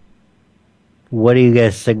 What do you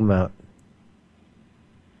guys sing about?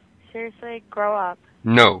 Seriously, grow up.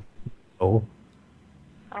 No. Oh.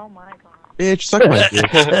 Oh my god. Bitch, suck my dick.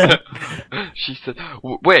 She said,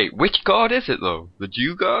 wait, which god is it though? The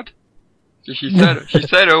Jew god? She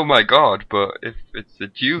said, oh my god, but if it's the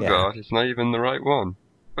Jew god, it's not even the right one.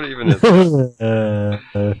 What even is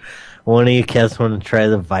it? One of you cats want to try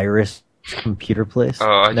the virus computer place? Oh,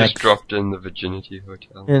 I just dropped in the Virginity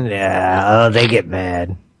Hotel. Yeah, they get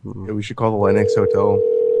mad. Yeah, we should call the Linux Hotel.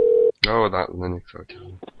 Oh, that Linux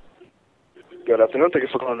Hotel. Good afternoon. Thank you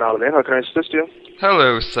for calling Holiday Inn. How can I assist you?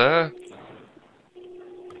 Hello, sir.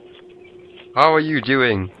 How are you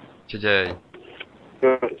doing today?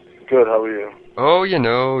 Good. Good. How are you? Oh, you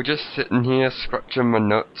know, just sitting here scratching my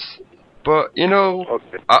nuts. But, you know,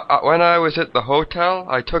 when I was at the hotel,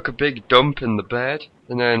 I took a big dump in the bed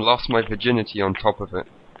and then lost my virginity on top of it.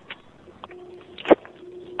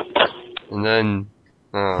 And then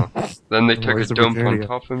they took a dump on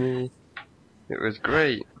top of me. It was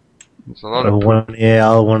great. It's a lot of I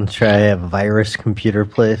want to try a virus computer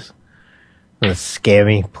place. A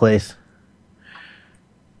scammy place.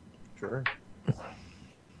 Sure.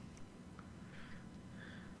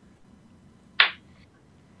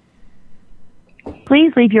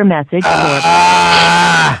 Please leave your message for...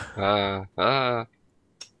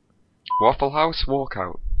 Waffle House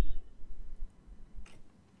walkout.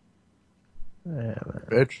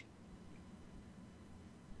 Bitch.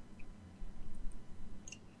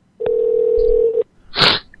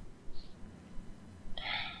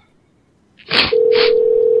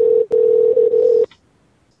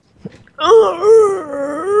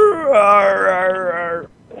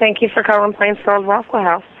 Thank you for calling Plainsfield Waffle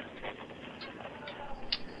House.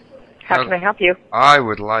 How can I help you? I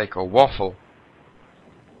would like a waffle.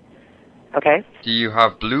 Okay. Do you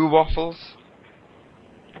have blue waffles?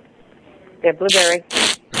 Yeah, blueberry.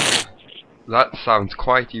 That sounds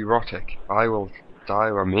quite erotic.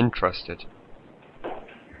 I'm interested.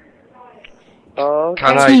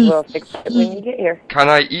 Okay, we'll fix it when you get here. Can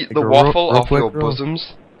I eat the a waffle real off quick your roll.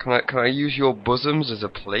 bosoms? Can I use your bosoms as a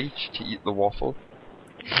plate to eat the waffle?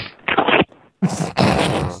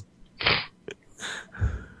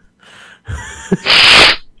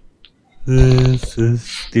 This is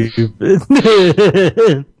stupid.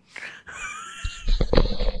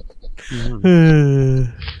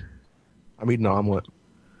 I'm eating an omelet.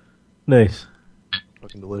 Nice.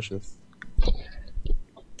 Fucking delicious.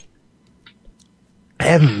 I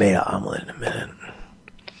haven't made an omelet in a minute.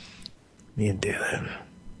 Need to do that.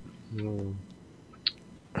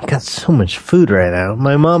 I've got so much food right now.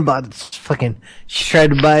 My mom bought this she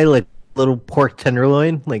tried to buy like little pork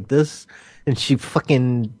tenderloin like this, and she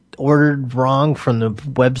fucking ordered wrong from the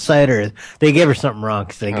website, or they gave her something wrong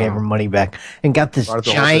because they gave her money back, and got this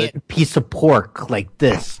giant piece of pork like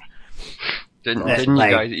this. Didn't you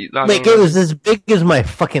guys eat that? Like, it was as big as my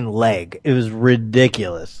fucking leg. It was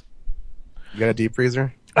ridiculous. You got a deep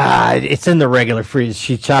freezer? It's in the regular freezer.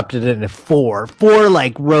 She chopped it into four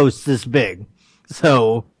like roasts this big.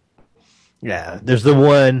 So, yeah, there's the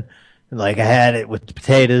one, like I had it with the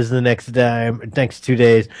potatoes the next 2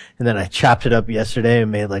 days, and then I chopped it up yesterday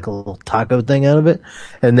and made like a little taco thing out of it.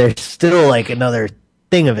 And there's still like another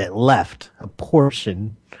thing of it left, a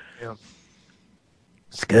portion. Yeah.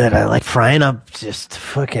 It's good. I like frying up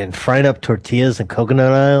tortillas and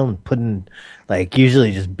coconut oil and putting like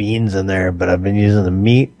usually just beans in there, but I've been using the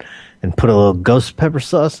meat and put a little ghost pepper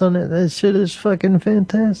sauce on it. That shit is fucking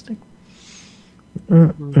fantastic.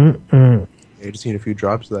 You just need a few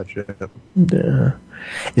drops of that shit. Yeah.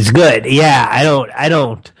 It's good. Yeah, I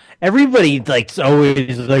don't. Everybody like's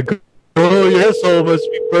always like, oh, your asshole must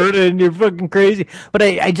be burning. You're fucking crazy. But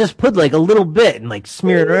I just put like a little bit and like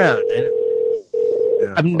smear it around.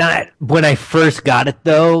 I'm not. When I first got it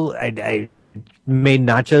though, I made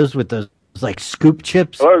nachos with those like scoop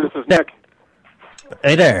chips. Hello, this is Nick.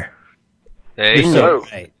 Hey there. Hey, You're so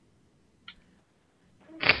right.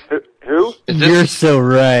 Who? You're so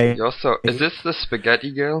right. Is this the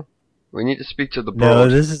spaghetti girl? We need to speak to the No, broad.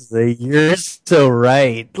 this is the. You're so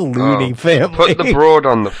right, loony family. Put the broad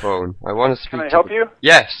on the phone. I want to speak. Can I help you?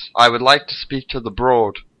 Yes, I would like to speak to the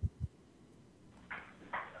broad.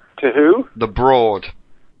 To who? The broad.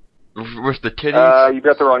 With the titties. You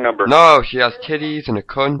got the wrong number. No, she has titties and a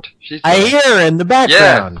cunt. I hear her in the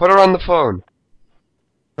background. Yeah, put her on the phone.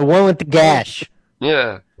 The one with the gash.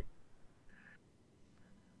 Yeah.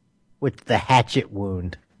 With the hatchet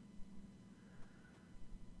wound.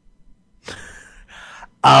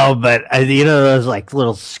 Oh, but you know those like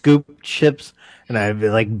little scoop chips, and I'd be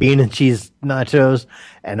like bean and cheese nachos,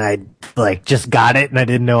 and I like just got it, and I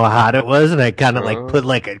didn't know how hot it was, and I kind of like put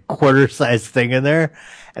like a quarter size thing in there,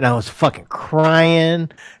 and I was fucking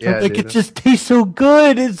crying. Yeah, like it just tastes so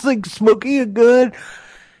good. It's like smoky and good.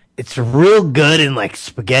 It's real good in like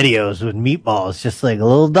SpaghettiOs with meatballs, just like a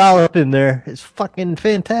little dollop in there. It's fucking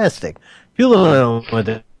fantastic. People don't know what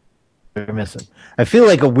they're missing. I feel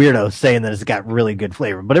like a weirdo saying that it's got really good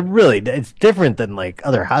flavor, but it's different than like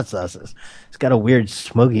other hot sauces. It's got a weird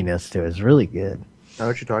smokiness to it. It's really good. I know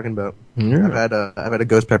what you're talking about. Yeah. I've had a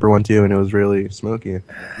ghost pepper one too, and it was really smoky.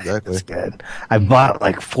 Exactly. It's good. I bought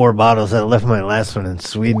like 4 bottles. I left my last one in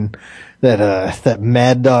Sweden. That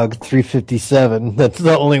Mad Dog 357. That's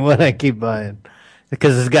the only one I keep buying.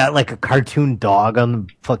 Because it's got like a cartoon dog on the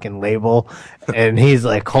fucking label, and he's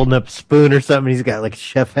like holding up a spoon or something. He's got like a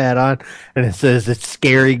chef hat on, and it says it's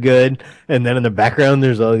scary good. And then in the background,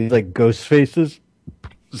 there's all these like ghost faces.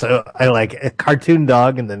 So I like a cartoon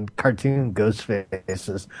dog and then cartoon ghost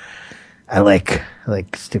faces. I like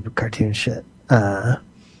stupid cartoon shit. What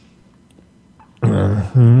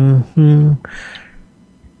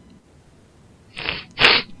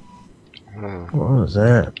was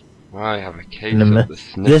that? I have a case of the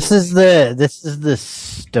sniffles. This is the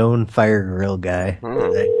Stonefire Grill guy.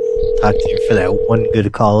 I talked to you for that one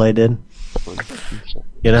good call I did.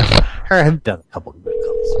 You know, I've done a couple of good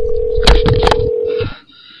calls.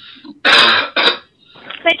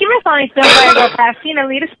 Thank you for calling Stonefire Grill Taxi.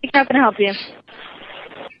 Alita speaking. How can I help you?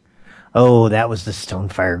 Oh, that was the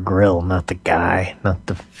Stonefire Grill, not the guy, not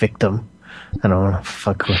the victim. I don't want to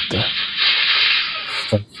fuck with the.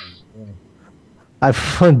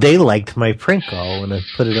 They liked my prank call when I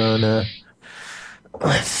put it on.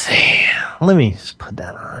 Let's see. Let me just put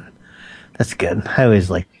that on. That's good. I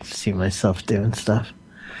always like to see myself doing stuff.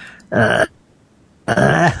 Oh,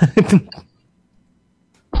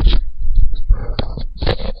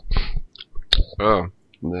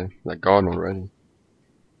 they're gone already.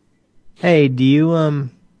 Hey, do you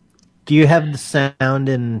have the sound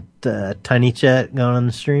in Tiny Chat going on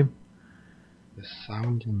the stream? The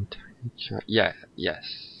sound in Tiny Chat? Yeah, yes.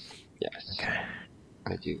 Okay.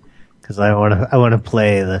 I do. Because I want to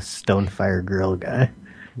play the Stonefire Grill guy.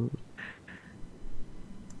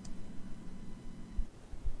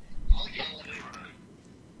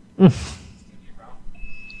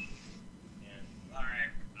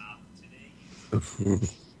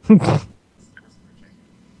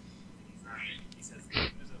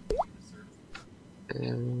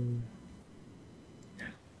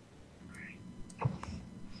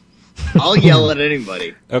 I'll yell at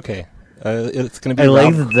anybody. Okay. It's going to be I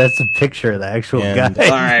like Rob. that that's a picture of the actual And,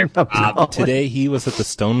 guy. Today he was at the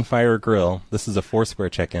Stonefire Grill. This is a Foursquare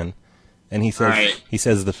check-in. And he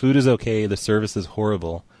says the food is okay, the service is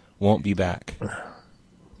horrible, won't be back.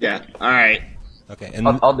 Yeah, alright. Okay, and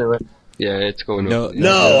I'll do it. Yeah, it's going No, up.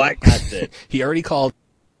 No, I got it. He already called.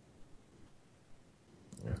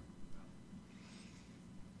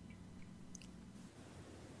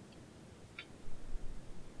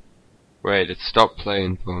 Wait, it stopped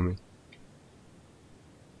playing for me.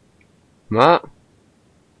 Matt?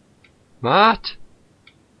 Matt?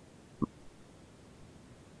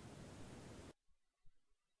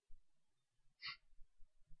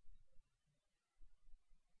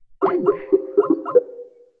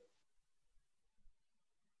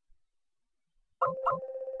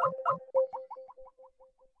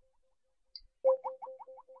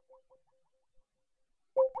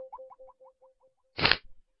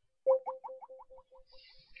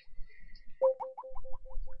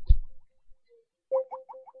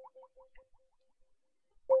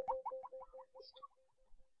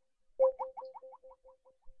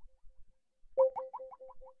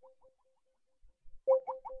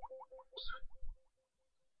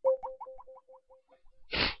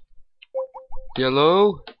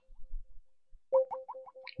 Yellow?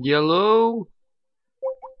 Yellow?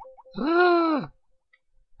 Ah!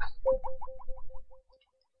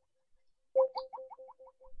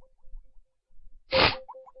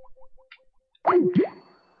 I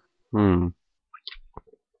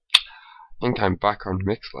think I'm back on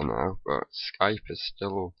Mixler now, but Skype is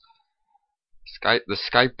still... The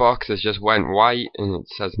Skype box has just went white and it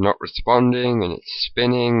says not responding and it's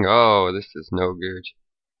spinning. Oh, this is no good.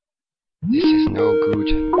 This is no good.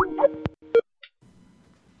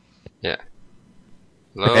 Yeah.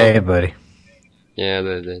 Hello? Hey, buddy. Yeah,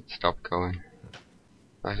 it stopped going.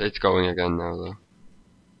 It's going again now, though.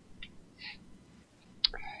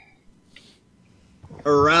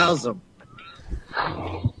 Arouse them.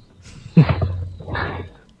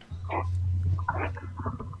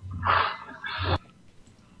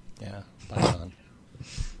 Yeah, that's on.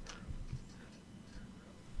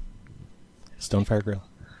 Stonefire Grill.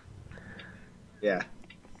 Yeah.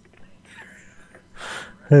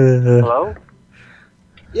 Hello?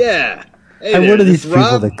 Yeah. Hey I'm there, one of these this people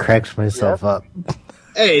Rob? that cracks myself up.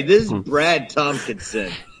 Hey, this is Brad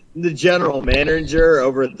Tompkinson, the general manager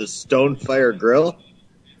over at the Stonefire Grill.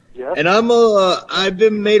 Yes. And I've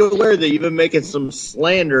been made aware that you've been making some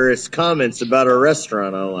slanderous comments about our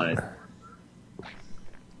restaurant online.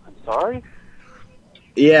 I'm sorry?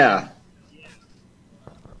 Yeah.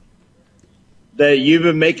 That you've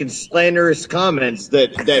been making slanderous comments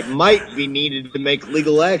that might be needed to make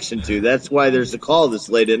legal action to. That's why there's a call this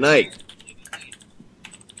late at night.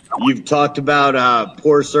 You've talked about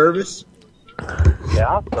poor service.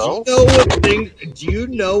 Yeah, so? Do you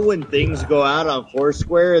know when things go out on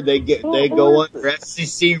Foursquare, they go under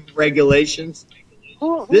FCC regulations?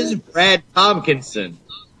 This is Brad Tompkinson,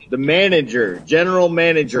 the manager, general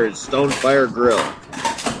manager at Stonefire Grill.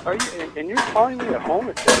 Are you? And you're calling me at home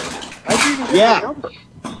at this? I didn't even get Yeah. your number.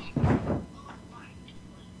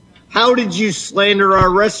 How did you slander our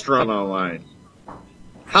restaurant online?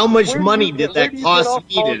 How much money did that cost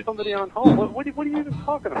me to? Somebody on hold. What are you even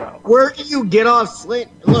talking about? Where do you get off Look,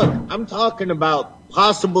 I'm talking about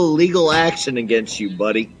possible legal action against you,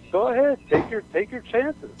 buddy. Go ahead, take your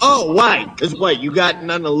chances. Oh, why? Because what? You got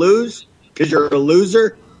nothing to lose? Because you're a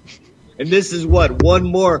loser? And this is what? One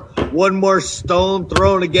more stone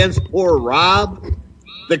thrown against poor Rob,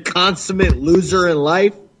 the consummate loser in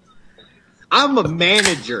life. I'm a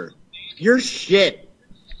manager. You're shit.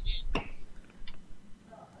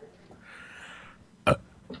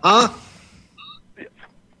 Huh?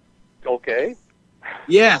 Okay.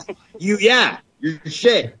 Yeah. You're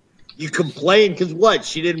shit. You complain because what?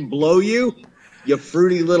 She didn't blow you? You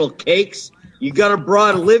fruity little cakes? You got a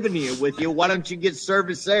broad living here with you. Why don't you get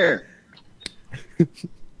service there?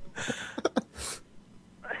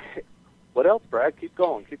 What else, Brad? Keep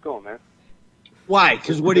going, man. Why?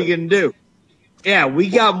 Because what are you going to do? Yeah, we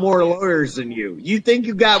got more lawyers than you. You think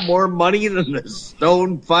you got more money than the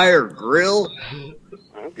Stonefire Grill? I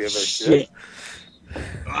don't give a shit.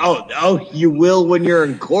 Oh, you will when you're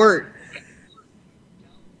in court.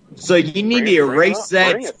 So you need to erase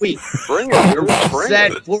that tweet. Bring it. Erase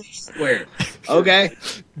that Foursquare. Okay?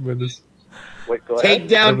 Wait, go ahead. Take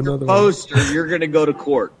down your post or you're going to go to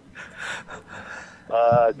court.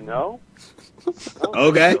 No.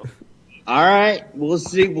 Okay. All right. We'll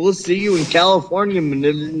see you in California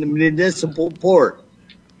Municipal Court.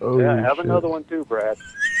 Oh, yeah, have another one too, Brad.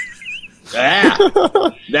 Yeah.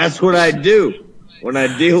 That's what I do when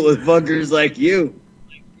I deal with fuckers like you.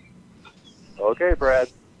 Okay, Brad.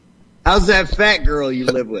 How's that fat girl you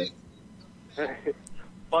live with?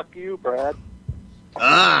 Fuck you, Brad.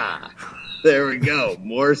 Ah, there we go.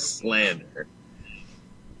 More slander.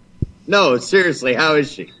 No, seriously, how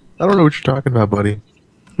is she? I don't know what you're talking about, buddy.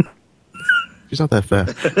 She's not that fat.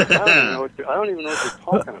 I don't even know what you're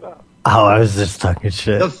talking about. Oh, I was just talking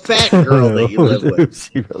shit. The fat girl that you live with. Who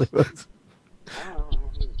she really was.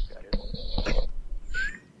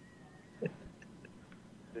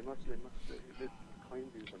 They claim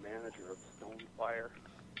he was the manager of Stonefire.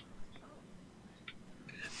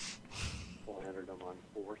 Landed him on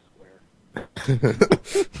Foursquare.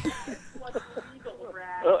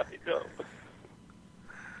 I know.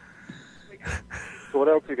 So what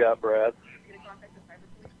else you got, Brad?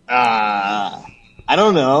 I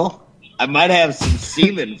don't know. I might have some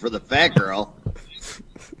semen for the fat girl.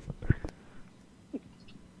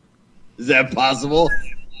 Is that possible?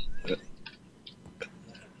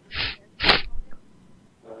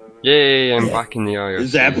 Yay, I'm back in the IRC.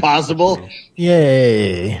 Is that possible?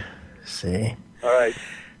 Yay. See? All right.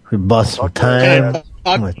 We bust some time.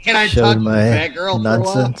 Can I Showed talk to the my fat girl for a while?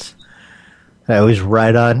 nonsense. I always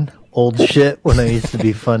ride on old shit when I used to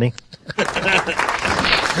be funny.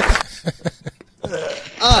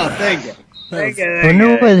 Oh, thank you. Thank you. I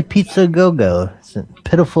wonder where the Pizza Go-Go. It's a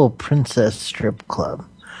Pitiful Princess Strip Club.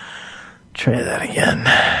 Try that again.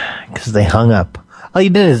 Because they hung up. All you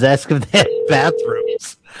did is ask if they had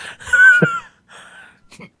bathrooms.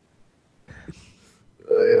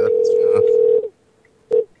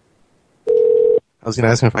 I was going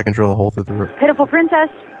to ask him if I can drill a hole through the roof. Pitiful Princess.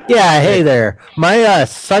 Yeah, hey there. My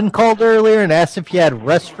son called earlier and asked if you had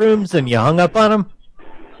restrooms and you hung up on him.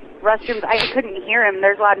 Restrooms. I couldn't hear him.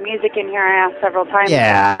 There's a lot of music in here. I asked several times.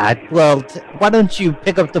 Yeah, well, why don't you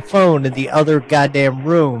pick up the phone in the other goddamn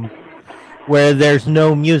room where there's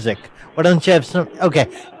no music? Why don't you have some... Okay,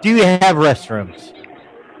 do you have restrooms?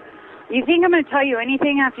 You think I'm going to tell you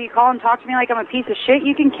anything after you call and talk to me like I'm a piece of shit?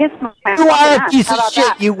 You can kiss my You are ass. a piece How of about shit.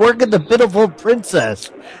 that? You work at the Pitiful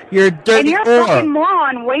Princess. You're a dirty And you're a whore. fucking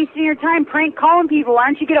moron wasting your time prank calling people. Why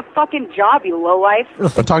don't you get a fucking job, you lowlife?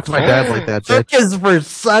 Don't talk to my dad like that, bitch. Work is for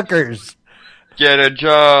suckers. Get a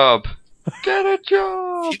job. Get a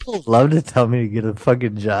job. People love to tell me to get a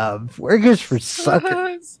fucking job. Work is for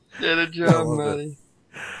suckers. Get a job, Maddie.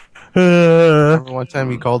 Remember one time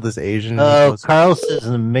he called this Asian. Oh, Carl says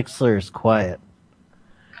the Mixler is quiet.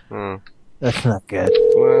 Hmm. That's not good.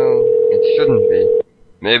 Well, it shouldn't be.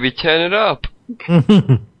 Maybe turn it up.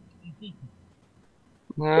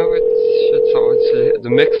 No, the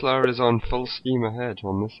Mixler is on full steam ahead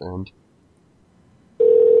on this end.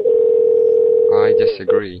 I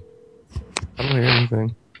disagree. I don't hear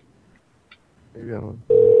anything. Maybe I don't.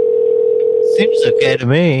 Seems okay to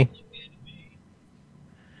me.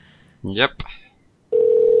 Yep.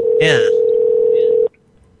 Yeah.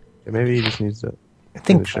 Maybe he just needs to. I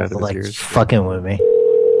think shit out of people his like ears. fucking with me.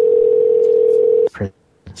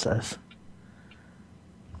 Princess.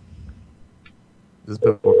 This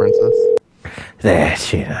Pitiful Princess. Yeah,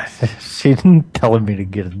 she didn't telling me to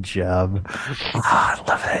get a job. Oh, I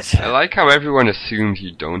love that shit. I like how everyone assumes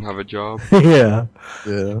you don't have a job. Yeah.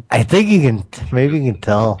 Yeah. I think you can, maybe you can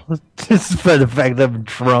tell just by the fact that I'm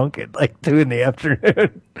drunk at like 2 in the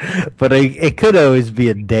afternoon. But it could always be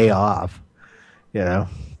a day off, you know?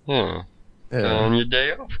 Yeah. On your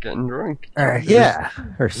day off, getting drunk. Yeah.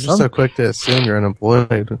 Or You're just something. so quick to assume you're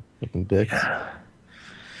unemployed. Fucking dicks.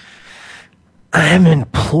 I'm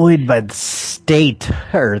employed by the state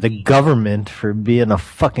or the government for being a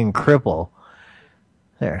fucking cripple.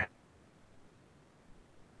 There.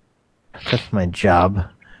 That's my job.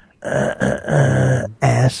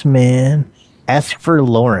 Ass man. Ask for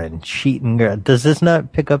Lauren. Cheating girl. Does this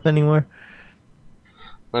not pick up anymore?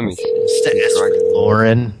 Let me see. Ask for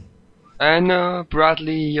Lauren. And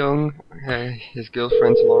Bradley Young, his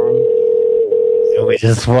girlfriend's Lauren. We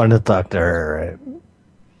just want to talk to her, right?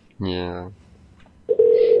 Yeah.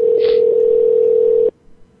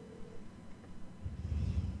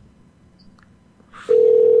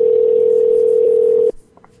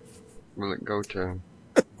 Will it go to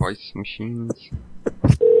voice machines?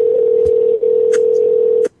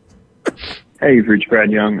 Hey, you've reached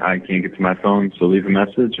Brad Young. I can't get to my phone, so leave a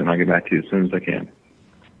message and I'll get back to you as soon as I can.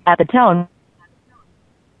 At the tone,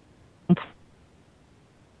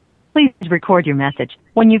 please record your message.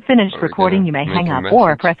 When you've finished recording, you may hang up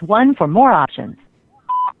or press 1 for more options.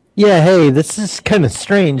 Yeah, hey, this is kind of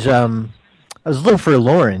strange. I was looking for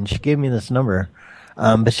Lauren. She gave me this number,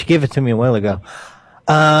 but she gave it to me a while ago.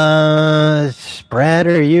 Brad,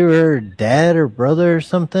 are you her dad or brother or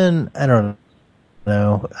something? I don't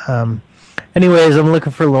know. Anyways, I'm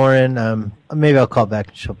looking for Lauren. Maybe I'll call back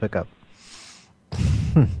and she'll pick up.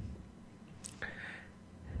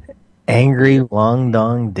 Angry Long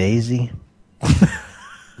Dong Daisy.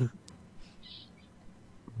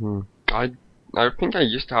 I think I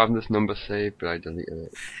used to have this number saved, but I deleted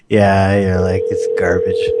it. Yeah, you're like, it's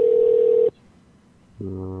garbage.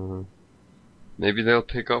 Maybe they'll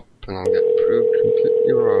pick up and I'll get proved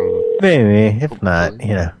completely wrong. Maybe, if not,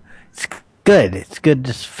 it's good. It's good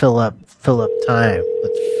to just fill up time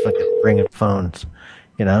with fucking ringing phones.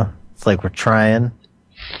 It's like we're trying.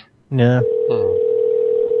 Yeah.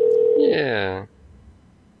 Yeah.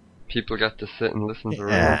 People get to sit and listen to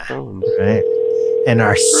ringing phones. Right. And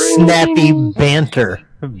our snappy banter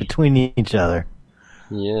between each other.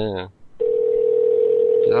 Yeah.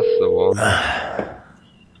 That's the one.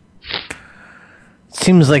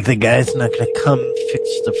 Seems like the guy's not gonna come fix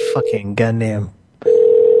the fucking goddamn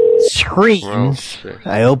screens.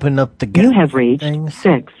 I opened up the You have reached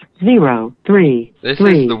 603 This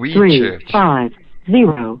is the weed church.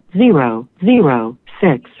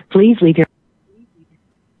 50006. Please leave your...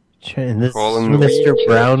 And this Call is him the Mr. weed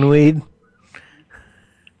Brownweed.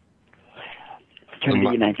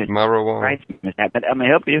 Marijuana. Right, Miss Abbott, how may I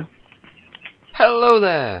help you? Hello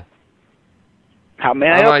there. How may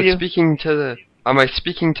I help you? Am I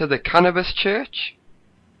speaking to the Cannabis Church?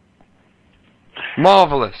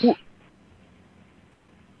 Marvelous.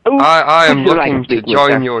 I am who would you like looking to to speak with,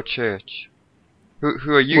 join sir? your church.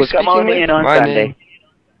 Who are you Well, speaking come on with? in on My Sunday. name.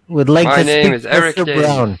 Would like My to name speak is to Eric Mr. Davis.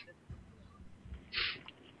 Brown.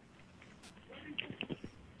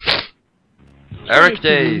 Eric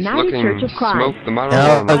Days United looking Church to of Christ. smoke the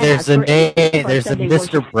marijuana. No, there's a name. There's a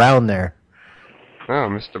Mr. Brown there. Oh,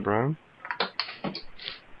 Mr. Brown.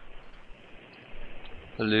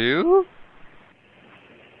 Hello?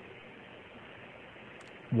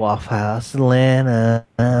 Waffle House, Atlanta.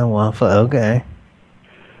 Waffle, okay.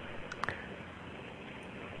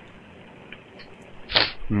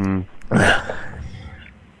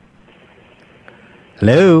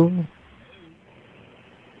 Hello?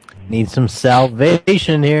 Need some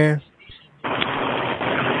salvation here.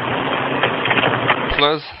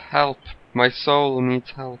 Plus help. My soul needs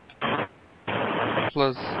help.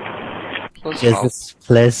 Plus help. Jesus,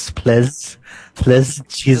 please,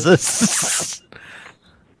 Jesus.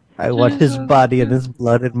 I want his body and his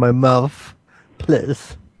blood in my mouth.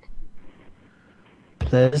 Please.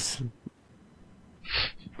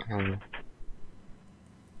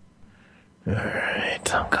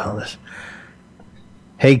 Alright, I'm calling this.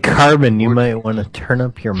 Hey, Carbon, you might want to turn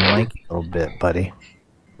up your mic a little bit, buddy.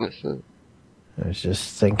 Listen. I was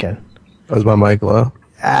just thinking. Was my mic low?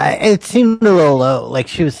 It seemed a little low. Like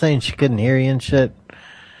she was saying she couldn't hear you and shit.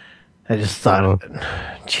 I just thought of it.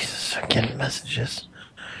 Jesus, I'm getting messages.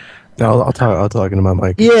 No, I'll talk into my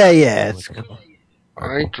mic. Yeah, it's cool.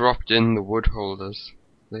 I dropped in the wood holders.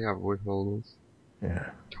 They have wood holders.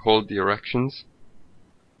 Yeah. To hold the erections.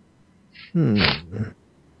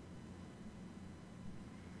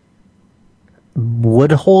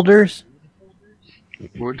 Wood holders?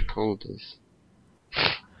 Wood holders.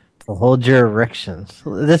 To hold your erections.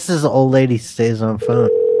 This is old lady stays on phone.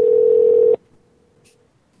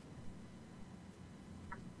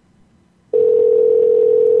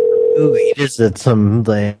 Ooh, he just at some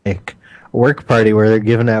like work party where they're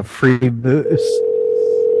giving out free booze.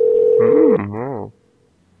 Wow.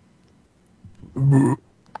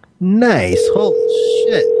 Nice. Holy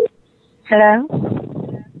shit.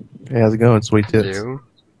 Hello? Hey, how's it going, sweet tits? Hello?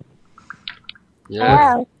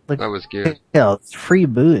 Yeah, Hello? that was good. Yeah, it's free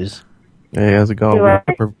booze. Hey, how's it going?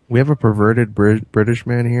 You We have a perverted British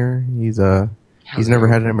man here. He's never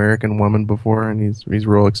had an American woman before, and he's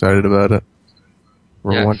real excited about it.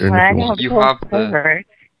 We're Yes. wondering Well, I if you don't want.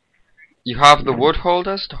 You have the wood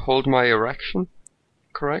holders to hold my erection,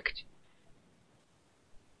 correct?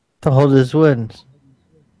 To hold his wood.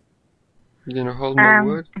 You're gonna hold my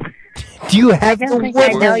wood? Do you have I don't the think wood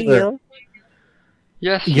I know holder? you.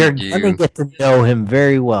 Yes, You're you gonna do. get to know him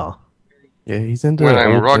very well. Yeah, he's into When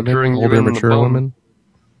I'm old rogering women, you older, in the mature bum. women.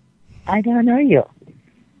 I don't know you.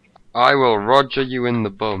 I will roger you in the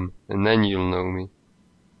bum, and then you'll know me.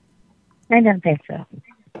 I don't think so.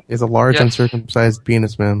 He has a large, Yes. uncircumcised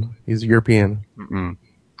penis, man. He's European. Mm-mm.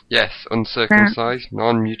 Yes, uncircumcised,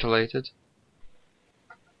 non-mutilated.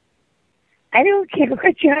 I don't care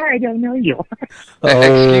what you are. I don't know you.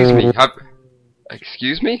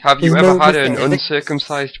 Excuse me? Have you His ever name had is an Eric.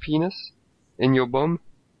 uncircumcised penis in your bum?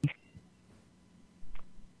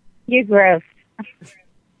 You're gross.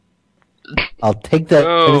 I'll take that.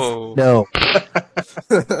 No. No.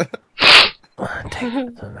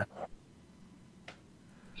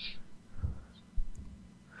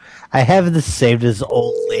 I have this saved as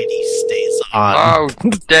old lady stays on. How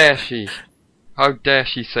dare she? How dare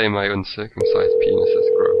she say my uncircumcised penis is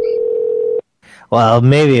gross? Well,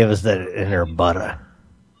 maybe it was that in her butter.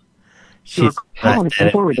 She's Call has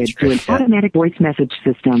been forwarded to an automatic voice message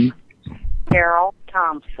system. Carol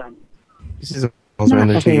Thompson. This is also when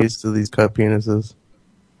they're used to these cut penises.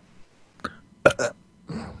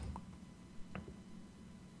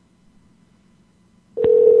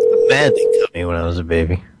 Bad they cut me when I was a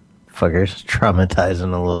baby. Fuckers,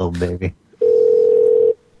 traumatizing a little baby.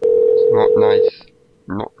 Not nice.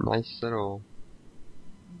 Not nice at all.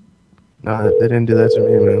 No, they didn't do that to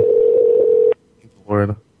me, man. In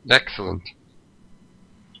Florida. Excellent.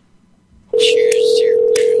 Cheers to your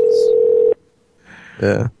parents.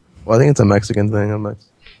 Yeah. Well, I think it's a Mexican thing. I'm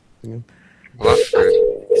Mexican. Well, that's good.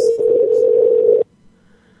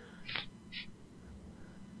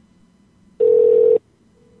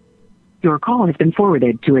 Your call has been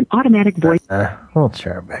forwarded to an automatic voice. We'll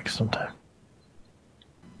try it back sometime.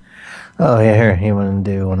 Oh, yeah, here. You want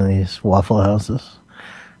to do one of these Waffle Houses?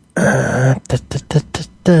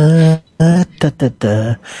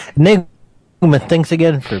 Enigma, thanks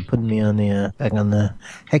again for putting me on the back on the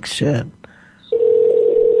Hex chat.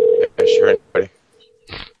 Yeah, sure, buddy.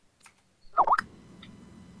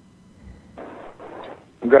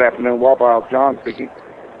 Good afternoon, Waffle House. John speaking.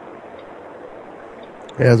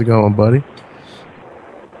 Hey, how's it going, buddy?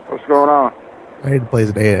 What's going on? I need to place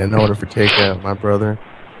an order for takeout, my brother.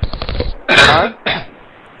 Huh?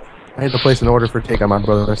 I need to place an order for takeout, my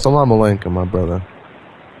brother. Salam alaikum, my brother.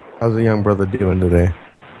 How's the young brother doing today?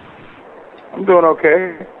 I'm doing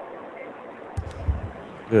okay.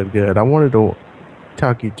 Good, good. I wanted to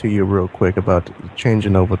talk to you real quick about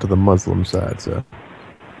changing over to the Muslim side, sir.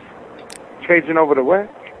 Changing over to what?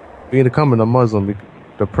 We need to come in a Muslim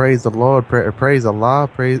to praise the Lord, praise Allah,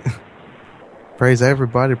 praise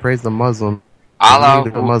everybody, praise the Muslim. Allah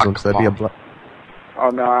the Muslim said be a black. Oh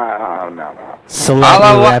no.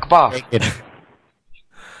 Salami wrapped bacon.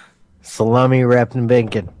 Salami wrapped in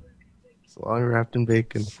bacon. Salami wrapped in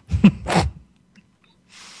bacon.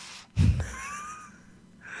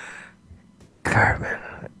 Carmen,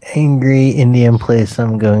 angry Indian place.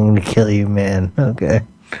 I'm going to kill you, man. Okay.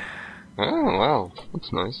 Oh wow,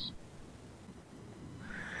 that's nice.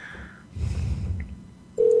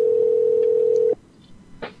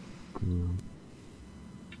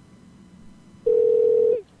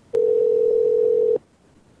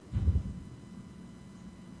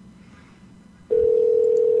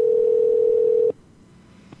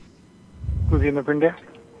 Who's in the print there?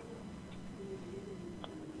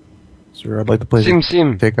 Sir, I'd like to place a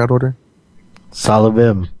takeout order.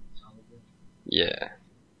 Salabim. Yeah.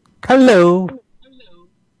 Hello.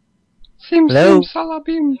 Hello.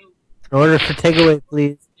 Salabim. An order for takeaway,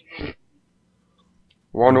 please.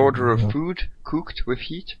 One order of food cooked with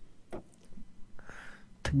heat.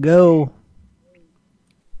 To go.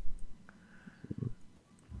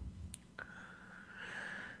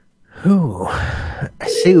 Ooh, I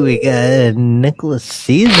see we got Nicholas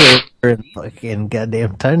Caesar in fucking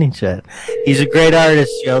goddamn Tiny Chat. He's a great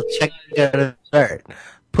artist, yo. Check out his art.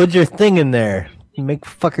 Put your thing in there. Make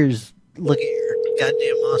fuckers look at your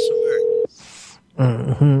goddamn awesome art.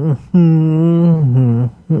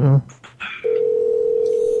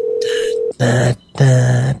 Da,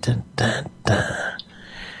 da, da, da, da.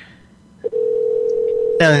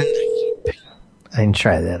 I can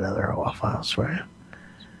try that other Waffle House for you.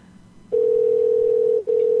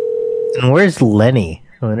 And where's Lenny?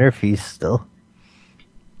 I wonder if he's still.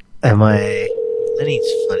 Lenny's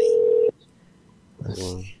funny.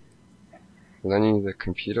 Lenny, the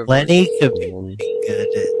computer. Lenny could be good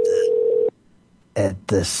at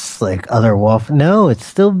this like other Waffle. No, it's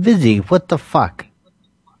still busy. What the fuck?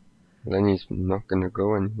 Lenny's not gonna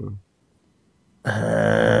go anywhere.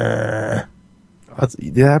 That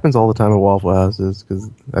happens all the time at Waffle Houses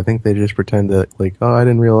because I think they just pretend that like, oh, I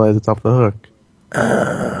didn't realize it's off the hook.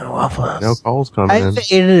 Waffle House. No calls coming in. I've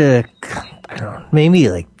ate maybe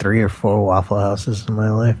like 3 or 4 Waffle Houses in my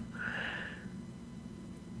life.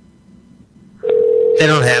 They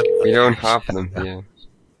don't have. We don't have them here.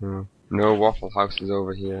 No Waffle Houses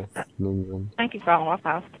over here in England. Thank you for calling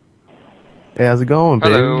Waffle House. Hey, how's it going,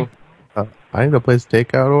 baby? Hello. I need to place a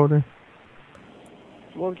takeout order.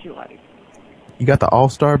 What would you like? You got the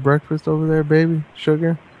All-Star breakfast over there, baby?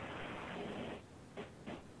 Sugar?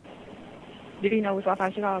 Do you know which Waffle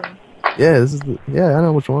House you're calling? Yeah, I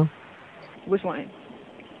know which one. Which one?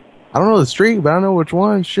 I don't know the street, but I know which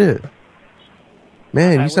one. Shit.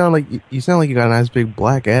 Man, Okay, you sound like you got a nice big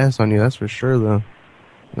black ass on you, that's for sure though.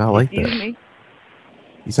 And I like that. Excuse me?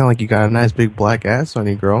 You sound like you got a nice big black ass on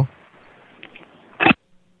you, girl.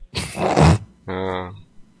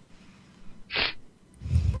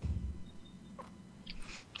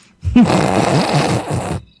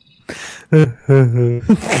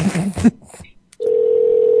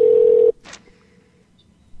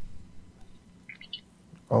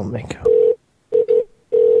 Call Mako.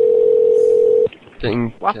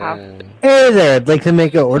 Hey there, I'd like to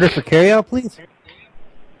make an order for carryout, please.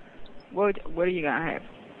 What are you gonna have?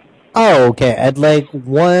 Oh, okay. I'd like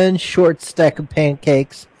 1 short stack of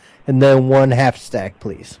pancakes and then 1 half stack,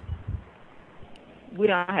 please. We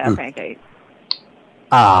don't have pancakes.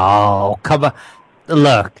 Oh, come on.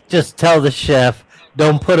 Look, just tell the chef,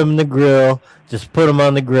 don't put them in the grill, just put them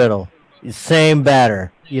on the griddle. Same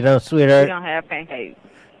batter. You know, We sweetheart? don't have pancakes.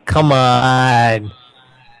 Come on.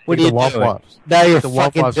 What are you the doing? Waffles. Now you're The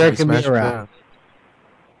fucking Waffles should be jerking me smashed around. down.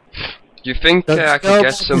 Do you think I could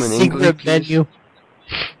get some in England, please? menu.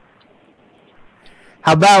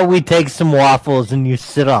 How about we take some waffles and you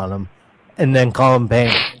sit on them, and then call them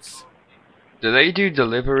pancakes? Do they do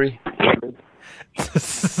delivery?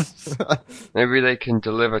 Maybe they can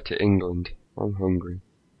deliver to England. I'm hungry.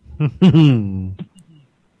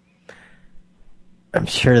 I'm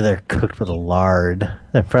sure they're cooked with a lard.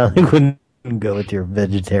 That probably wouldn't go with your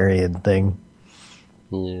vegetarian thing.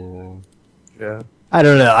 Yeah. Yeah. I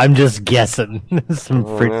don't know. I'm just guessing. Some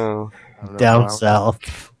Oh, freak no. down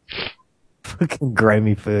south. Fucking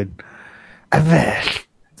grimy food. In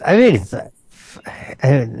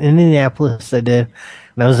Indianapolis, I did.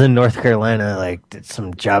 When I was in North Carolina, I did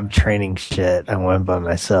some job training shit. I went by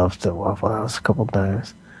myself to Waffle House a couple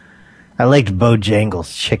times. I liked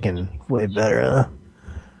Bojangles chicken way better, though.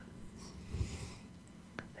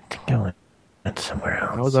 I think I went somewhere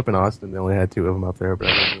else. I was up in Austin. They only had 2 of them up there, but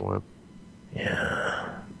I never went.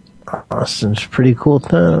 Yeah. Austin's a pretty cool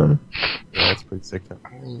town. Yeah, it's pretty sick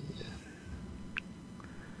town.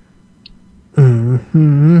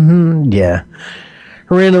 Mm-hmm. Yeah.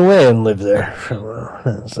 I ran away and lived there for a while.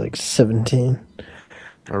 I was 17.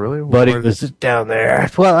 Oh, really? Buddy was down there.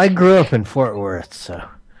 Well, I grew up in Fort Worth, so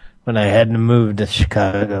when I had to move to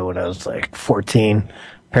Chicago when I was 14,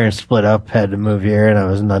 parents split up, had to move here, and I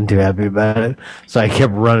was none too happy about it. So I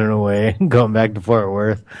kept running away, going back to Fort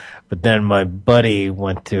Worth. But then my buddy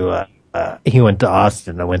went to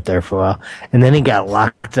Austin. I went there for a while. And then he got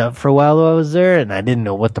locked up for a while while I was there, and I didn't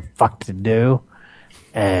know what the fuck to do.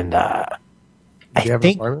 And I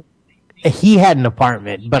think he had an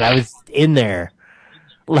apartment, but I was in there.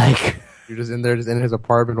 You're just in there, just in his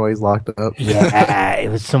apartment while he's locked up. Yeah, it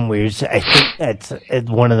was some weird shit. I think it's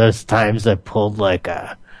one of those times I pulled called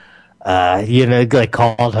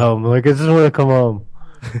home. I just want to come home.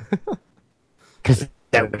 Because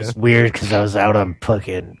that was weird, because I was out on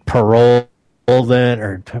fucking parole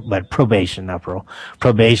then, but probation, not parole.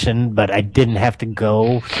 Probation, but I didn't have to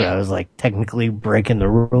go, so I was technically breaking the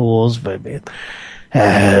rules, but weird.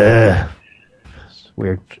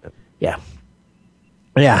 Yeah.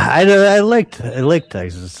 Yeah, I liked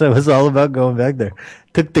Texas. So it was all about going back there.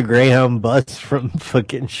 Took the Greyhound bus from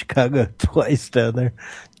fucking Chicago twice down there.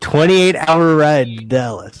 28-hour ride to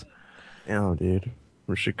Dallas. Oh, dude.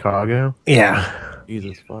 From Chicago? Yeah.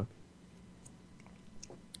 Jesus fuck.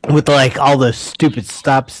 With all those stupid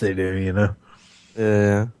stops they do, you know?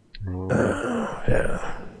 Yeah.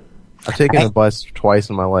 Yeah. I've taken a bus twice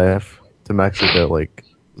in my life to Mexico,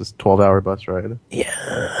 this 12-hour bus ride.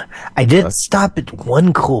 Yeah. I did stop at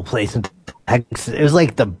one cool place in Texas. It was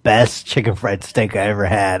the best chicken fried steak I ever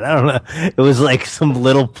had. I don't know. It was some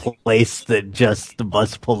little place that just the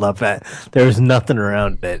bus pulled up at. There was nothing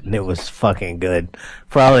around it, and it was fucking good.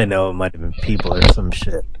 For all I know, it might have been people or some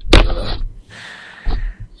shit. I don't know.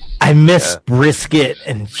 I miss brisket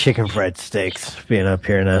and chicken fried steaks being up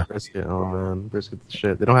here now. Brisket, oh man, brisket's the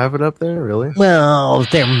shit. They don't have it up there, really? Well,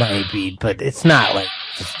 there might be, but it's not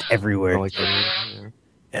just everywhere.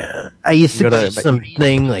 Yeah. I used to go to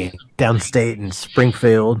something downstate in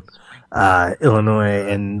Springfield, Illinois,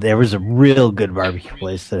 and there was a real good barbecue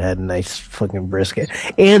place that had a nice fucking brisket.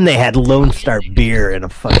 And they had Lone Star beer in a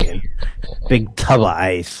fucking big tub of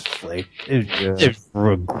ice. It was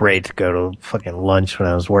real great to go to fucking lunch when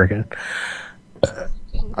I was working.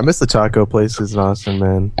 I miss the taco places in Austin,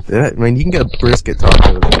 man. You can get brisket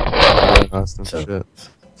tacos in Austin. Shit.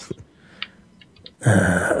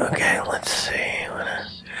 Okay, let's see.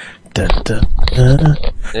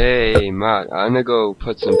 Hey, Matt, I'm gonna go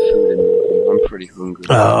put some food in me. I'm pretty hungry.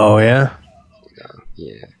 Oh, yeah?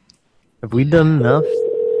 Yeah. Have we done enough?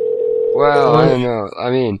 Well, I don't know. I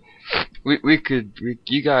mean,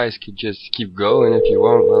 you guys could just keep going if you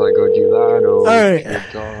want while I go do that,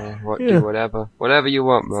 or do whatever. Whatever you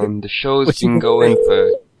want, man. The show's been going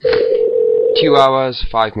for 2 hours,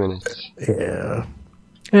 5 minutes. Yeah.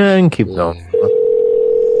 Yeah, I can keep going.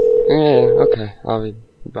 Yeah, okay. I'll be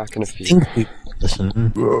back in a few.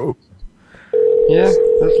 Listen. Yeah,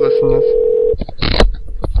 there's listeners.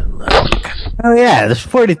 Oh yeah, there's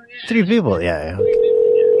 43 people. Yeah.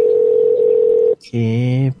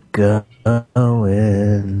 keep going.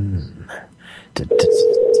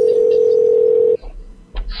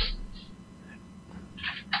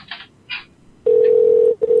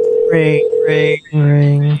 Ring, ring,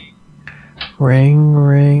 ring. Ring,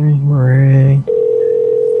 ring, ring.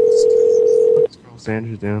 What's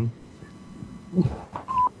Sanders doing?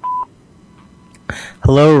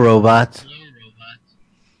 Hello, robots.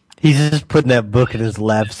 He's just putting that book in his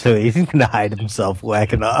lap so he's gonna hide himself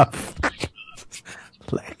whacking off.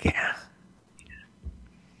 Like, yeah.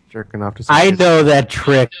 Jerking off to I know that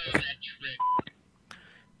trick.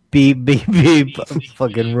 Beep, beep, beep.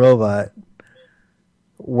 Fucking robot.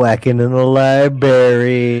 Whacking in the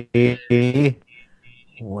library.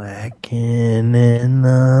 Whacking in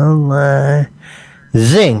the library.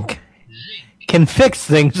 Zinc can fix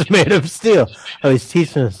things made of steel. Oh, he's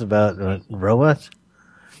teaching us about robots?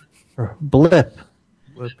 Or Blip.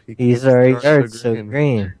 He's our yard so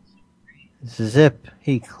green. Zip.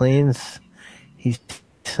 He cleans. He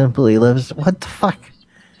simply lives. What the fuck?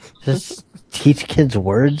 Just teach kids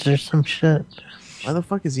words or some shit? Why the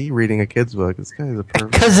fuck is he reading a kid's book? This guy is a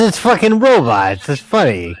pervert. Because it's fucking robots. It's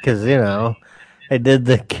funny. Because, you know, I did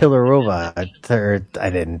the Killer Robot. Or I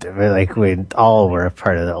didn't. Like, we all were a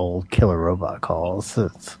part of the old Killer Robot calls.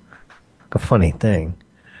 It's a funny thing.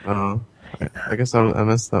 Oh. I guess I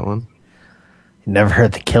missed that one. You never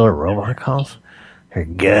heard the Killer Robot calls? They're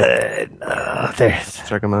good.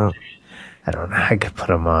 Check them out. I don't know. I could put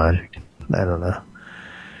them on. I don't know.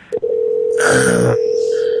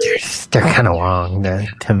 They're kind of long. They're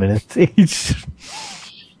 10 minutes each.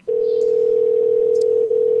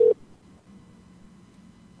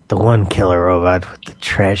 The one Killer Robot with the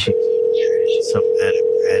trashy, so bad at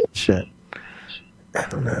red shit. I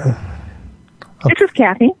don't know. This is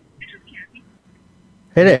Kathy.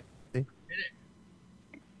 Hit it.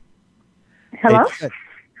 Hello? Hey,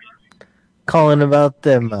 calling about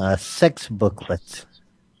them sex booklets.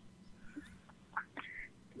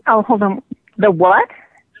 Oh, hold on. The what?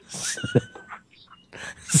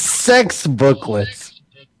 Sex booklets.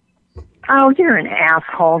 Oh, you're an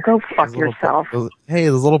asshole. Go fuck yourself. Hey,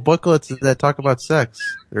 those little booklets that talk about sex.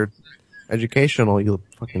 They're educational, you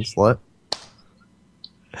fucking slut.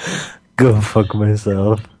 Go fuck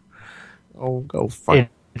myself. Oh, go fuck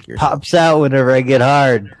yourself. Pops out whenever I get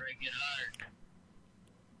hard.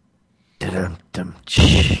 I'm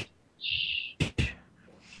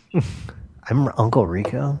Uncle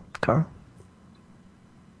Rico, Carl.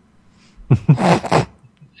 Uncle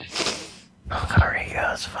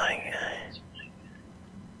Rico's a funny guy.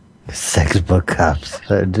 Sex book cops.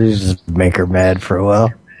 They just make her mad for a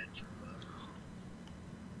while.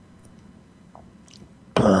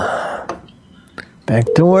 Back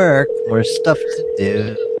to work. More stuff to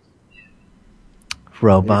do.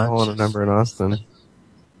 Robots. Calling a number in Austin.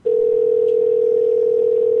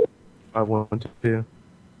 512.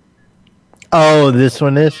 Oh, this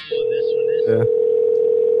one is? Yeah.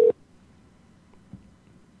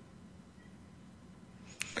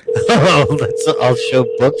 Oh, I'll show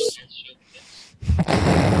books.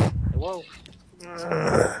 Hello?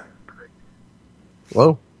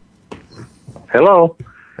 Hello? Hello?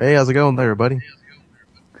 Hey, how's it going there, buddy?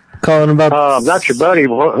 Calling about... I'm not your buddy.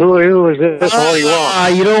 Who is this? What do you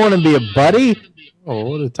want? You don't want to be a buddy? Oh,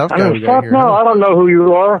 what a tough guy I we mean, got fuck here. no, I don't know who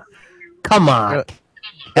you are. Come on.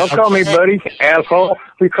 Don't call me buddy, asshole.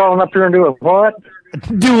 You calling up here and doing what?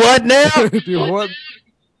 Do what now? Do what?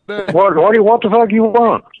 What the fuck you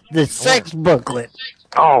want? The sex booklet.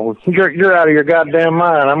 Oh, you're out of your goddamn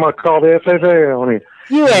mind. I'm gonna call the FFA on you.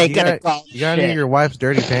 You ain't gonna call You got any of your wife's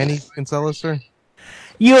dirty panties you can sell us, sir?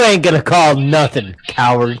 You ain't gonna call nothing,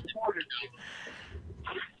 coward.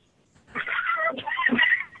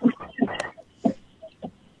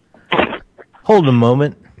 Hold a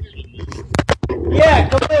moment. Yeah,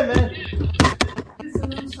 come in, man.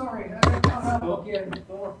 Listen, I'm sorry. I got caught up again.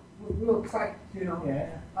 We're real tight, you know. Yeah.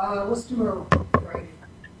 Let's do it Friday.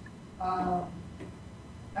 I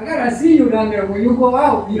gotta see you down there when you go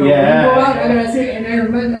out. You know, when you go out, I gotta see, and I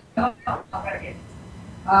remember, I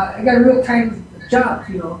got a real tight job,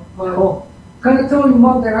 you know. But kind of tell your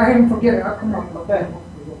mom that I haven't forget it. I'll come up. Okay.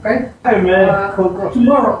 Hey, man. Cool.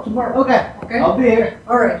 Tomorrow. Okay. I'll be here.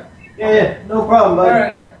 All right. Yeah, no problem, buddy. All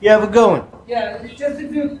right. You have a good one. Yeah, it's just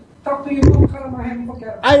if you talk to your mom, tell them I haven't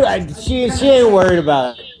forget it. She ain't worried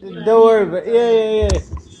about it. Don't worry about it. Yeah.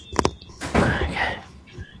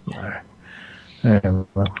 Okay. Alright,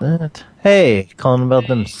 about that. Hey, calling about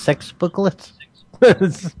them sex booklets?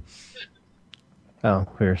 Oh,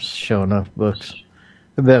 we're showing off books.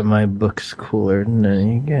 I bet my book's cooler than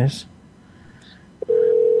any of you guys.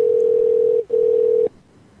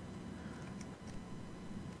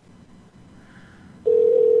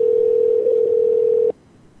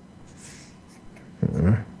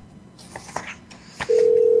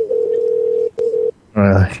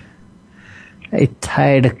 I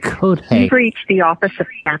tied a coat You've hanger. reached the office of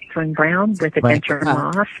Catherine Brown with Adventure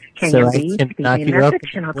God. Moss. Can So you I leave can me knock a you up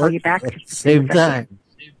message and I'll call you back at as the same soon as I time. can.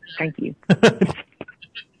 Thank you.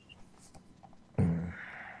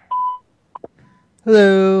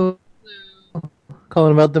 Hello.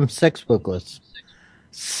 Calling about them sex booklets.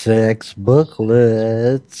 Sex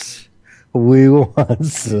booklets. We want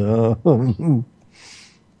some.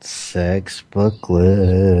 Sex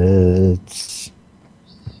booklets.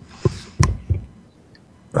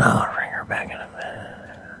 I'll ring her back in a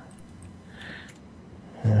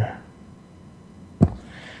minute.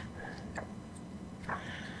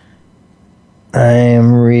 I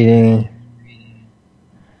am reading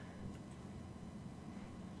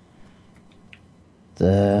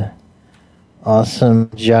the awesome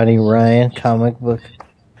Johnny Ryan comic book.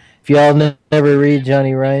 If y'all never read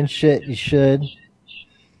Johnny Ryan shit, you should. I'm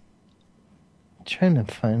trying to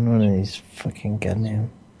find one of these fucking goddamn.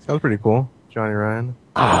 Sounds pretty cool, Johnny Ryan.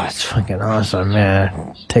 Oh, it's fucking awesome,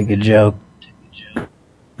 man. Take a joke.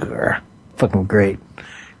 Grr. Fucking great.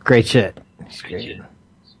 Great shit. It's great.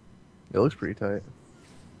 It looks pretty tight.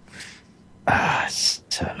 Ah, it's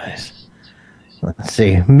so nice. Let's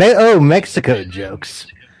see. Mexico jokes.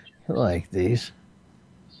 I like these.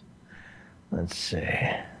 Let's see.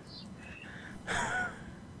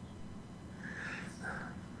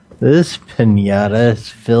 This piñata is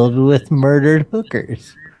filled with murdered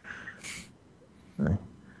hookers. I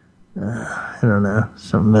don't know.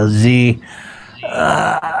 Something about Z.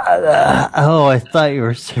 I thought you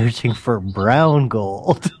were searching for brown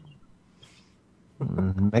gold.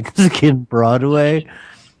 Mexican Broadway.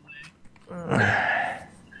 I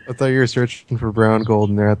thought you were searching for brown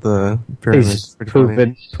gold and they're at the pyramid. He's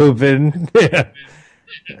pooping. Yeah.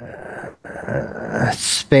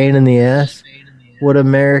 Spain in the ass. What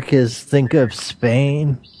Americans think of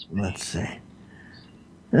Spain? Let's see.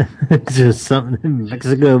 It's just something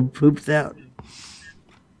Mexico poops out.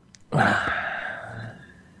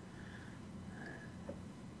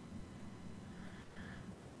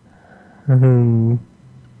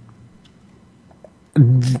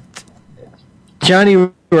 Johnny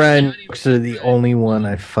Ryan jokes are the only one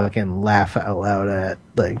I fucking laugh out loud at.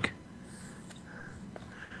 Like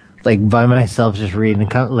by myself, just reading.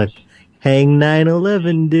 Like, hang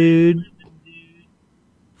 9/11, dude.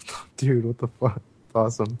 Dude, what the fuck? It's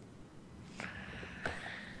awesome.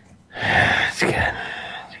 It's good.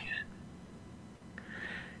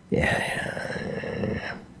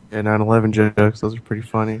 Yeah. Yeah, 9/11 jokes. Those are pretty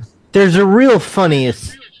funny. There's a real funny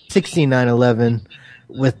 69/11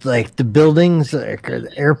 with like the buildings like, or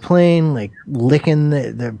the airplane like licking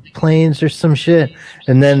the planes or some shit,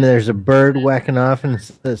 and then there's a bird whacking off and it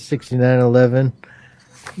says 69/11.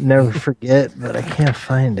 Never forget, but I can't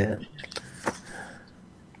find it.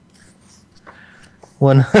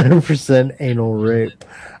 100% anal rape.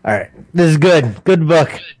 All right, this is good. Good book.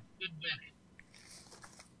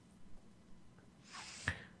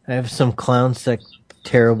 I have some clown sect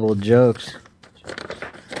terrible jokes.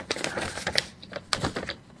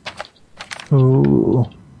 Ooh.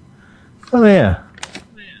 Oh yeah.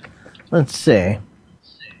 Let's see.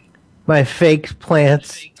 My fake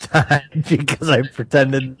plants died because I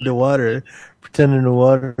pretended to water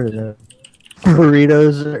them.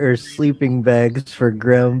 Burritos are sleeping bags for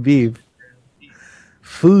ground beef.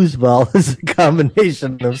 Foosball is a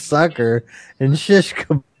combination of soccer and shish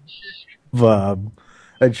kebab.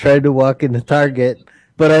 I tried to walk into Target,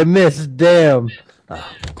 but I missed. Damn.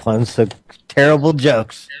 Oh, clowns took terrible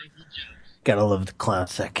jokes. Gotta love the clown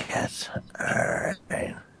set cats.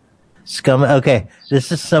 Alright. Scum. Okay,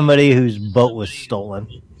 this is somebody whose boat was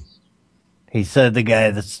stolen. He said the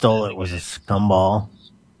guy that stole it was a scumball.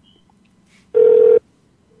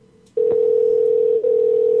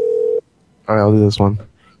 Alright, I'll do this one.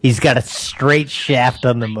 He's got a straight shaft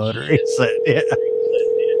on the motor. He said, yeah.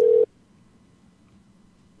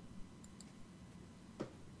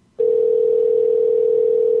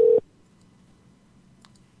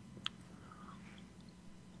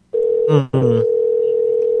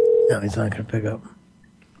 No, he's not going to pick up.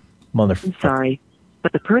 Motherfucker. I'm sorry,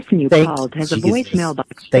 but the person you called has a voicemail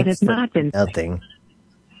box that has not been... Nothing.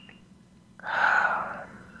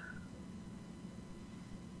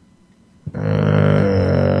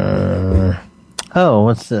 Oh,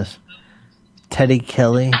 what's this? Teddy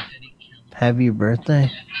Kelly, happy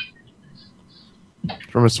birthday.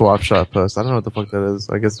 From a swap shop post. I don't know what the fuck that is.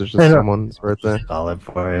 I guess it's just someone's birthday. Solid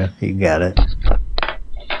for you. You got it.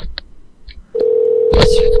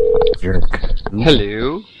 Jerk.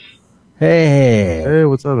 Hello. Hey. Hey,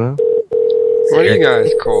 what's up, man? What are you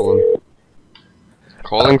guys calling?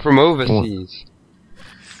 Calling from overseas.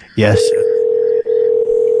 Yes.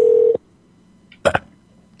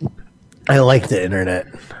 I like the internet.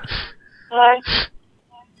 Hello?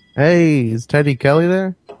 Hey, is Teddy Kelly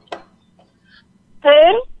there?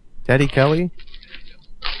 Who? Teddy Kelly?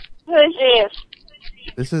 Who's this?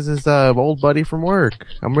 This is his old buddy from work.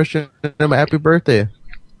 I'm wishing him a happy birthday.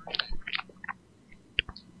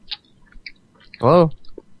 Hello?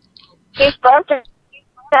 His birthday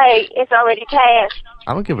is already passed.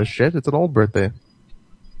 I don't give a shit. It's an old birthday.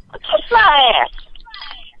 Kiss my ass.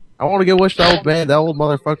 I want to get wish the old man, that old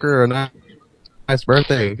motherfucker, a nice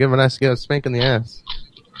birthday. Give him a nice spank in the ass.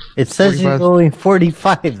 It says 45. he's only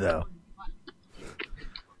 45, though.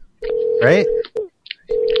 Right?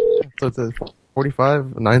 So it's a 45,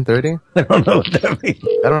 9:30? I don't know what that means.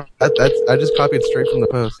 I just copied straight from the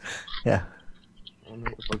post. Yeah. I don't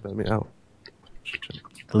know what the fuck that means. Oh.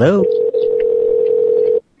 Hello?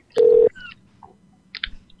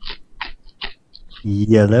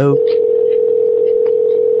 Hello?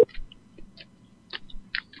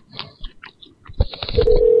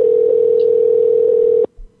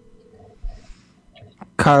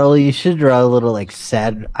 Carl, you should draw a little, like,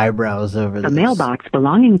 sad eyebrows over A this. mailbox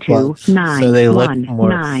belonging to Well, so they look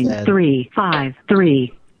more sad.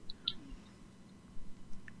 91353.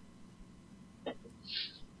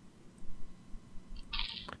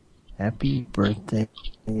 Happy birthday,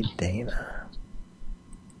 Dana.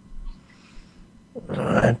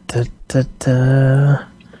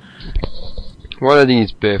 What are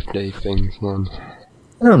these birthday things, man?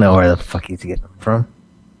 I don't know where the fuck he's getting them from.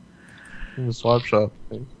 The swap shop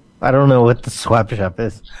thing. I don't know what the swap shop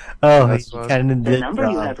is. Oh, he kind of The did. number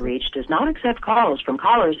you have reached does not accept calls from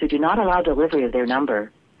callers who do not allow delivery of their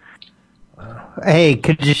number. Hey,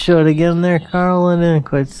 could you show it again there, Carl? I didn't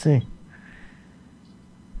quite see.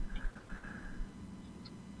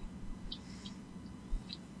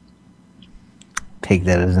 Take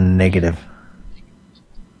that as a negative.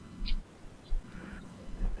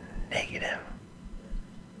 Negative.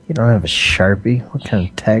 You don't have a Sharpie? What kind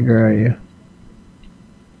of tagger are you?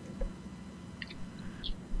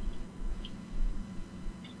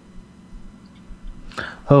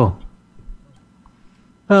 Oh.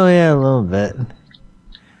 Oh yeah, a little bit.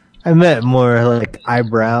 I meant more like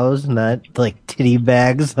eyebrows, not like titty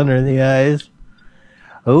bags under the eyes.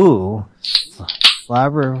 Ooh.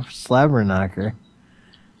 Slabber knocker.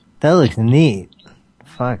 That looks neat.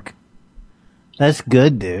 Fuck. That's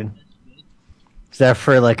good, dude. Is that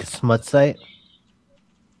for like a smut site?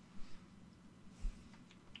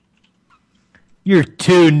 You're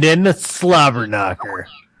tuned in to Slobber Knocker.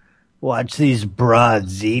 Watch these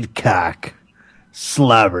broads eat cock.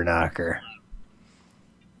 Slobber Knocker.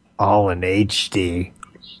 All in HD.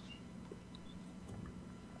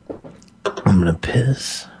 I'm gonna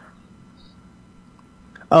piss.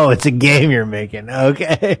 Oh, it's a game you're making.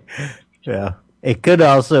 Okay. Yeah. It could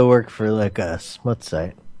also work for like a smut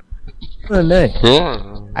site. Oh, nice.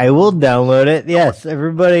 Yeah. I will download it. Yes,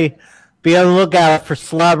 everybody be on the lookout for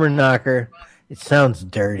Slobber Knocker. It sounds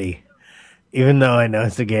dirty. Even though I know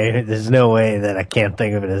it's a game, there's no way that I can't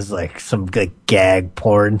think of it as like some like gag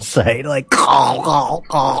porn site. Like, call.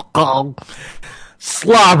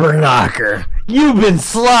 Slobber Knocker. You've been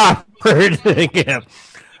slobbered.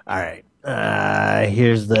 Alright.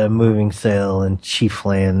 Here's the moving sale in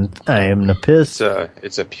Chiefland. I am the piss.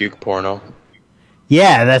 It's a puke porno.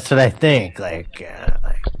 Yeah, that's what I think. Like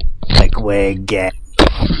wig, gag,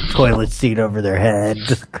 toilet seat over their head,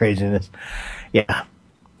 just craziness. Yeah.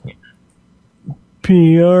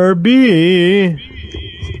 PRB.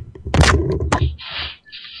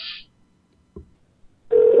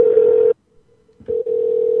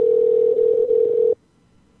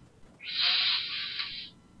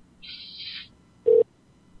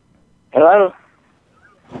 Hello?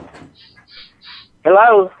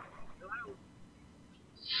 Hello?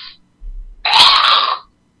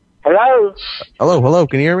 Hello? Hello,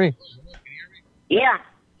 can you hear me? Yeah,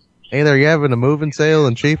 Hey there, you having a moving sale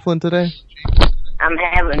in Chiefland today? I'm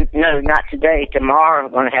having, no, not today. Tomorrow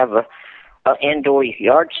I'm going to have a indoor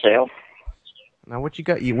yard sale. Now what you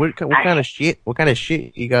got? What kind of shit? What kind of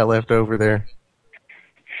shit you got left over there?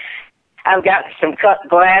 I've got some cut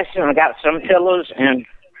glass and I've got some pillows and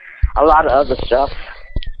a lot of other stuff.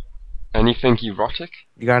 Anything erotic?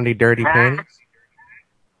 You got any dirty panties?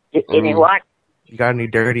 Any what? You got any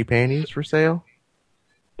dirty panties for sale?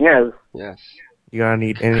 No. Yes. You got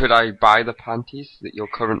any? Could I buy the panties that you're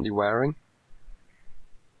currently wearing?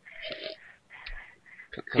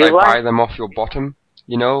 Could I buy them off your bottom?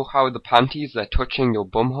 You know how the panties, they're touching your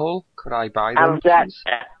bumhole? Could I buy them, please?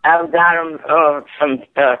 I've got them from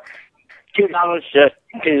 $2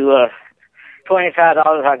 to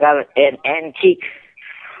 $25. I got an antique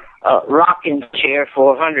rocking chair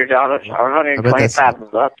for $100 or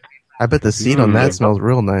 $125. I bet the seat on that smells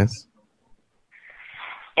real nice.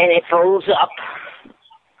 And it folds up.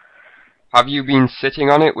 Have you been sitting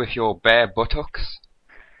on it with your bare buttocks?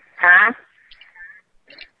 Huh?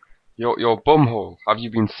 Your bumhole. Have you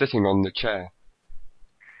been sitting on the chair?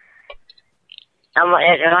 I'm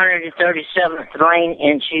at 137th Lane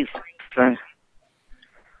in Chieftain.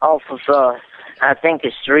 Off of, I think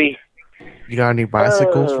it's 3. You got any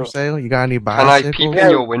bicycles for sale? You got any Can bicycles? I peek in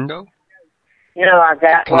your window? No, I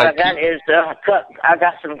got Can what I I got is I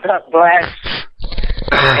got some cut glass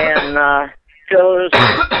and pillows,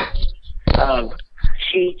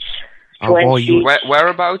 sheets, twin sheets.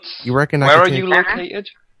 Whereabouts? You reckon? Where are you located?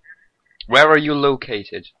 Where are you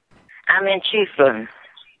located? I'm in Chieftain.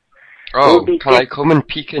 Oh, can I come and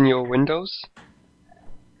peek in your windows?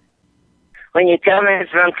 When you come in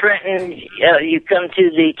from Trenton, you come to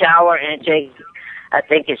the tower and take, I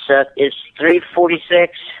think it's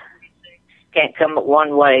 346. Can't come but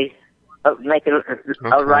one way. Make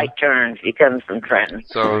a right turn if you come from Trenton.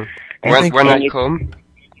 So when I come,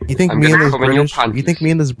 you think I'm me gonna and this come in your British? panties. You think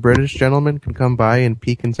me and this British gentleman can come by and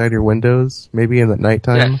peek inside your windows, maybe in the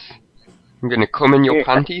nighttime? Yes. I'm gonna come in your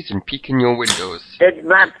panties and peek in your windows. The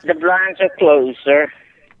blinds are closed, sir.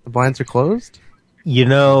 The blinds are closed? You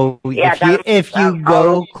know, Yeah, if you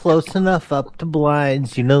go close enough up to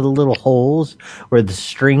blinds, you know the little holes where the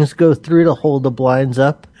strings go through to hold the blinds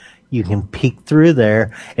up? You can peek through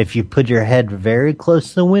there if you put your head very close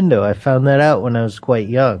to the window. I found that out when I was quite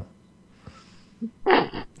young.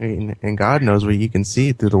 And God knows what you can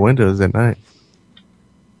see through the windows at night.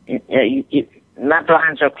 My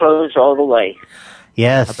blinds are closed all the way.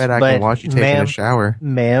 Yes, I bet I can watch you taking a shower.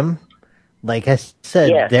 Ma'am, like I said,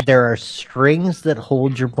 Yes. there are strings that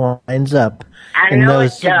hold your blinds up. I and know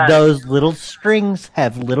it does. those little strings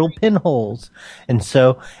have little pinholes. And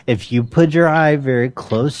so if you put your eye very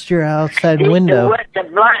close to your outside window...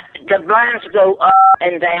 The blinds go up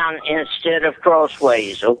and down instead of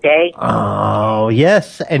crossways, okay? Oh,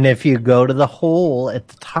 yes. And if you go to the hole at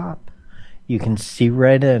the top, you can see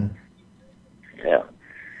right in. Yeah.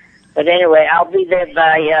 But anyway, I'll be there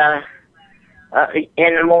by,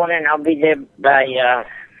 in the morning, I'll be there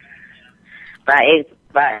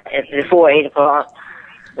before 8 o'clock.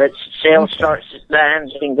 But sale starts at 9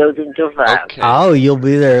 and goes until 5. Okay. Oh, you'll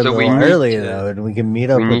be there a So we little need early, to- though, and we can meet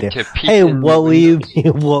up we with need you. to peek Hey, in what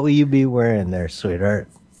will you be wearing there, sweetheart?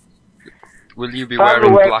 Will you be Probably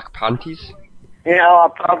wearing wear- black panties? You know, I'll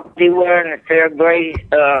probably be wearing a pair of gray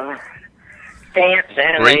pants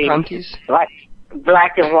and Gray a panties?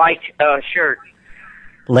 black and white shirt.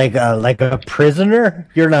 Like a prisoner?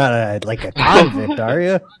 You're not like a convict, are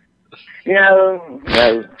you? No.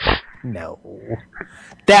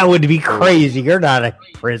 That would be crazy. You're not a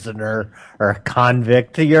prisoner or a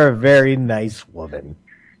convict. You're a very nice woman.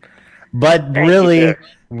 But really,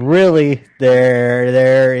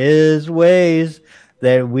 there is ways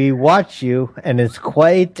that we watch you, and it's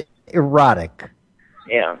quite erotic.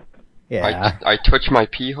 Yeah. Yeah. I touch my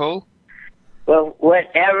pee hole? Well,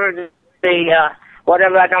 whatever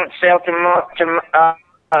whatever I don't sell tomorrow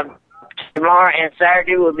and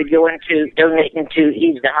Saturday, we'll be donating to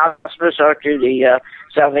either the hospice or to the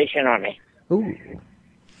Salvation Army. Ooh.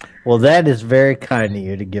 Well, that is very kind of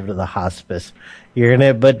you to give to the hospice.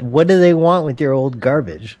 But what do they want with your old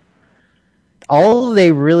garbage? All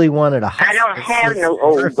they really wanted a hospice. I don't have no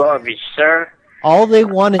old garbage, sir. All they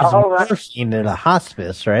want is All right. morphine at a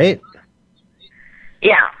hospice, right?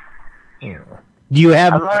 Yeah. Do you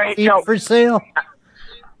have I've already morphine told- for sale?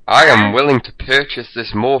 I am willing to purchase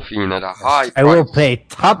this morphine at a high price. I will pay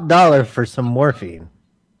top dollar for some morphine.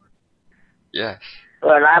 Yes.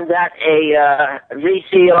 Well, I've got a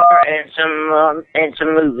VCR and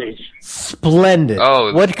some movies. Splendid.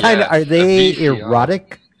 Oh, what kind yes, of are they? a VCR.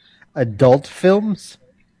 Erotic adult films?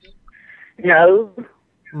 No.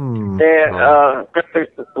 They're I How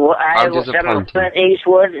have some of disappointing. Clint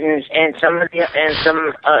Eastwood and some of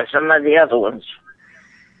the other ones.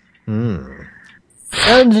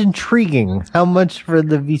 Sounds intriguing. How much for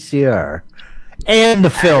the VCR and the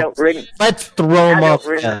film? Let's throw them off.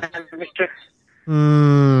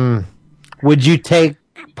 Would you take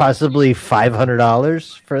possibly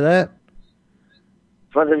 $500 for that?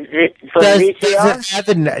 For the Does VCR? it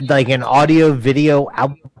have an audio video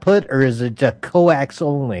output, or is it just coax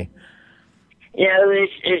only? You know,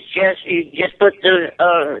 it's just you just put the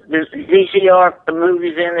VCR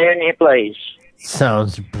movies in there and it plays.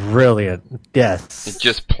 Sounds brilliant. Yes. It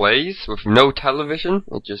just plays with no television?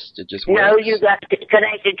 It just No, works? you got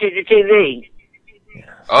connected to the TV.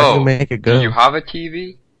 Oh, make it do go? you have a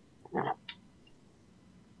TV?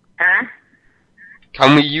 Huh?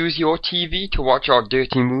 Can we use your TV to watch our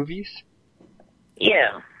dirty movies?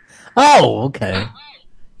 Yeah. Oh, okay.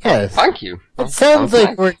 Yes. Thank you. It sounds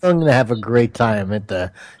like we're going to have a great time at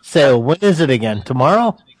the sale. When is it again?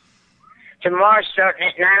 Tomorrow? Tomorrow's starting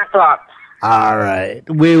at 9 o'clock. All right.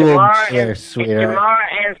 We will be there, It's sweetheart. tomorrow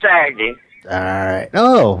and Saturday. All right.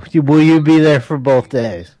 Oh, will you be there for both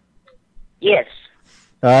days? Yes.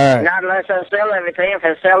 All right. Not unless I sell everything. If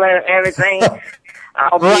I sell everything,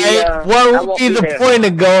 I'll be. Right. I What would won't be the there. point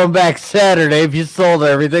of going back Saturday if you sold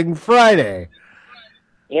everything Friday?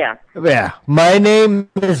 Yeah. Yeah. My name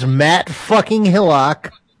is Matt fucking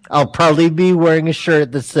Hillock. I'll probably be wearing a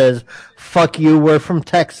shirt that says, "Fuck you, we're from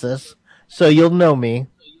Texas," so you'll know me.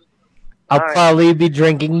 I'll probably be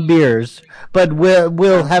drinking beers, but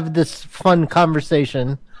we'll have this fun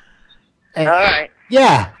conversation. And, All right.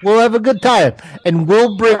 Yeah, we'll have a good time, and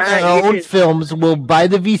we'll bring right, our you own too. films. We'll buy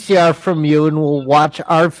the VCR from you, and we'll watch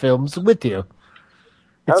our films with you.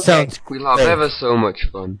 It sounds We'll have great. ever so much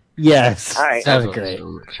fun. Yes, All right. sounds Ever great. so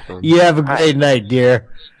much fun. You have a great night, dear.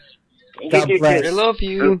 You God do bless. too. I love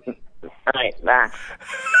you. All right. Bye.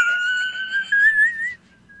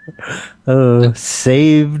 Oh,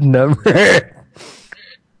 save number.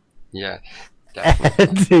 Yes.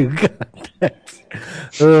 Add to contacts.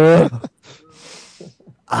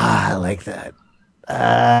 I like that.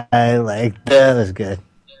 I like that. Was good.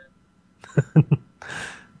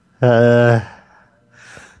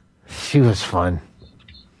 She was fun.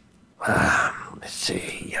 Let's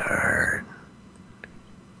see. Yard.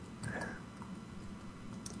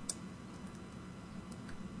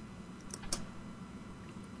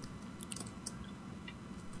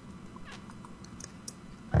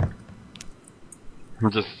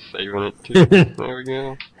 I'm just saving it too. There we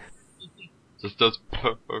go. Just does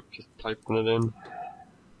pop-up, just typing it in.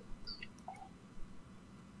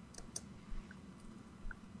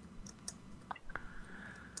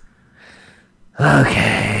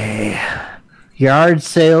 Okay. Yard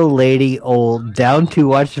sale lady old down to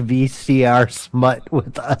watch VCR smut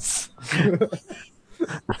with us.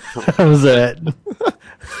 How was that?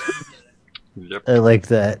 Yep. I like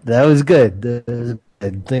that. That was good. That was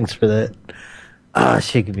good. Thanks for that. Ah,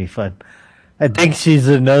 she could be fun. I think she's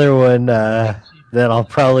another one that I'll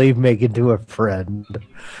probably make into a friend.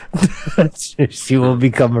 She will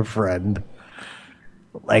become a friend.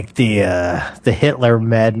 Like the Hitler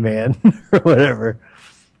madman or whatever.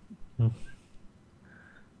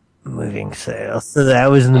 Moving sale. So that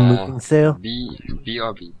was in the moving sale?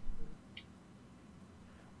 BRB.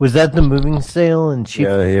 Was that the moving sale and cheap?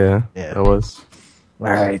 Yeah, that was. All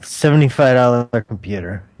right, $75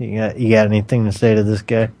 computer. You got anything to say to this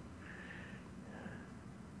guy?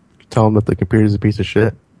 Tell him that the computer's a piece of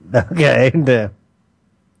shit. Okay, that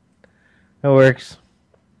works.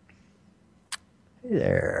 Hey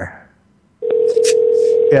there.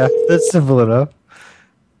 Yeah, that's simple enough.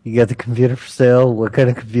 You got the computer for sale. What kind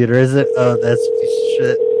of computer is it? Oh, that's a piece of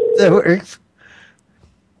shit. That works.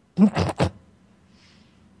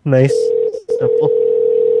 Nice. Simple.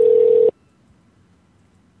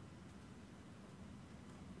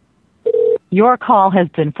 Your call has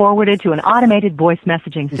been forwarded to an automated voice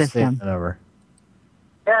messaging system. Over.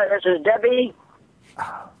 Yeah, this is Debbie.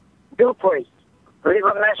 Go for it. Leave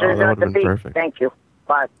a message that at the would've been beep. perfect. Thank you.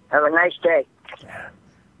 Bye. Have a nice day.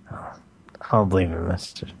 I'll leave a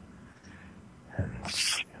message.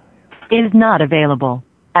 Is not available.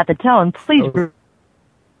 At the tone, please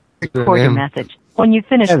record your message. When you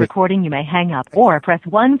finish recording, you may hang up or press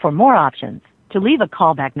 1 for more options. To leave a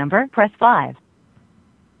callback number, press 5.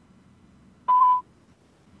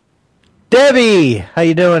 Debbie, how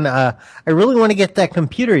you doing? I really want to get that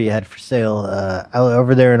computer you had for sale out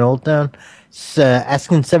over there in Old Town. It's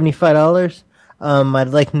asking $75. I'd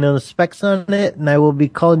like to know the specs on it, and I will be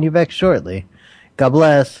calling you back shortly. God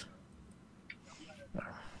bless.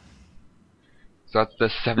 So that's the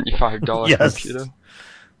 $75 Yes. computer?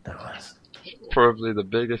 That was probably the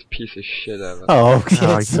biggest piece of shit ever. Oh, okay.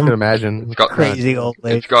 Oh, you can imagine. It's got crazy old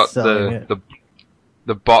lady It's got selling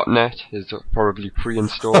the botnet is probably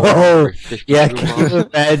pre-installed. Oh, with 50 yeah, toolbars. can you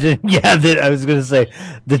imagine? Yeah, I was going to say,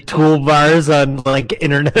 the toolbars on, like,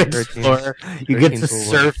 Internet Explorer. You get 13 to toolbars.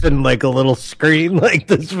 surf in, like, a little screen like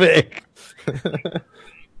this big.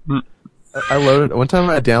 I loaded one time.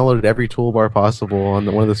 I downloaded every toolbar possible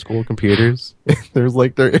on one of the school computers. There's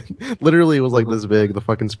like literally it was like this big, the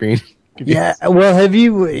fucking screen. Yeah, well, have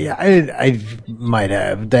you? I might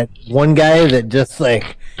have that one guy that just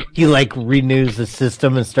like he like renews the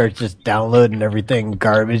system and starts just downloading everything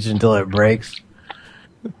garbage until it breaks.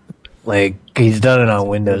 Like he's done it on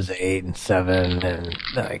Windows 8 and 7, and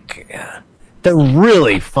like they're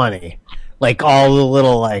really funny. like all the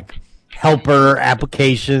little like helper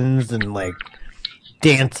applications and like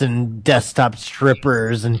dancing desktop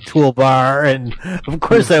strippers and toolbar, and of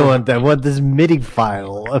course I want that. I want this MIDI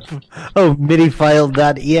file of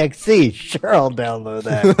MIDI-file.exe. Sure, I'll download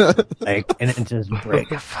that. Like, and it just break.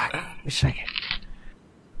 Fuck, I wish I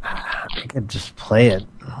could just play it.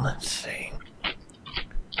 Let's see.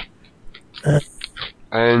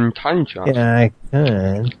 And Tiny Chat. Yeah, I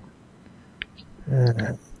could.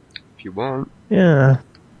 If you want. Yeah.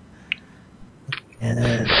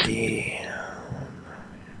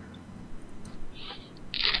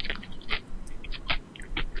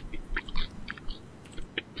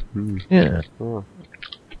 Yeah. Oh.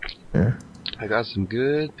 Yeah. I got some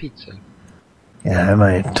good pizza. Yeah, I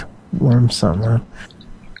might warm some up.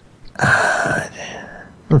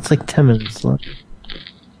 It's like 10 minutes left.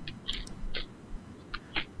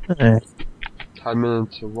 Alright. 10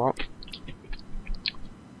 minutes of what?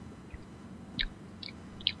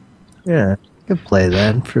 Yeah, I could play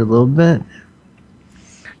that for a little bit.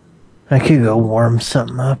 I could go warm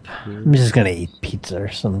something up. I'm just gonna eat pizza or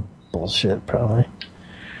some bullshit, probably.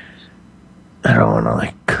 I don't want to,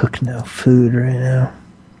 like, cook no food right now.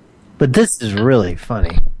 But this is really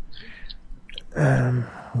funny.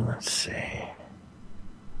 Let's see.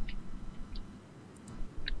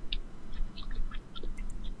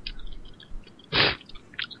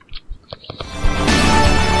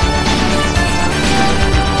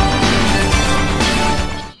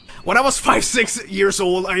 When I was 5-6 years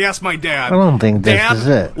old, I asked my dad, I don't think this Dad, is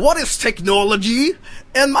it. what is technology?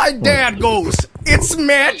 And my dad goes, it's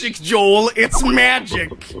magic, Joel, it's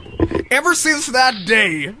magic. Ever since that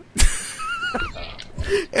day,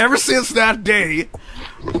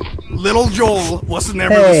 little Joel was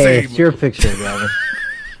never the same. It's your picture, Gavin.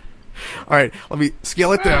 Alright, let me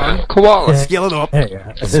scale it down. Koala. Scale it up.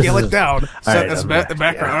 Yeah. Scale it down. Set Alright, this I'm the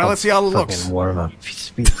background. yeah, Alright, let's see how it looks. Fucking warm up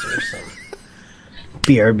pizza or something.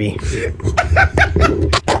 BRB.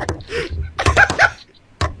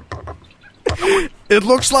 It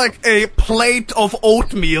looks like a plate of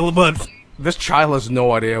oatmeal, but this child has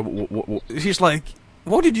no idea. She's like,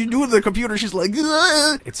 what did you do to the computer? She's like,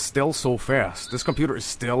 ugh. It's still so fast. This computer is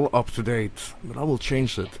still up to date, but I will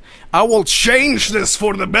change it. I will change this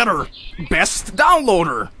for the better. Best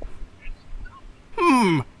downloader.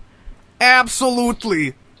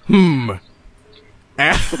 Absolutely.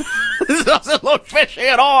 This doesn't look fishy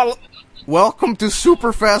at all. Welcome to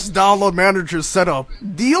Superfast Download Manager Setup.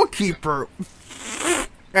 Dealkeeper.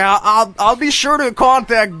 I'll be sure to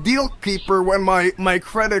contact Dealkeeper when my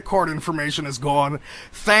credit card information is gone.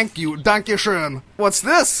 Thank you. Dankeschön. What's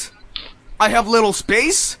this? I have little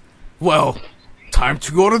space? Well, time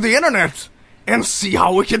to go to the internet and see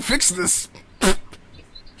how we can fix this.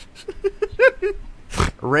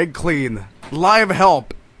 Reg clean. Live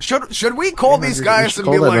help. Should we call these guys and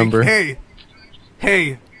be like,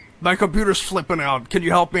 hey, my computer's flipping out. Can you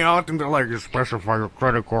help me out? And they're like, you specify your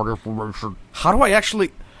credit card information. How do I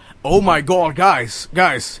actually... Oh my god, guys.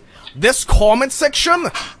 This comment section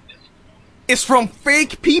is from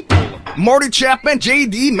fake people. Marty Chapman,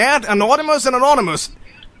 JD, Matt, Anonymous, and Anonymous.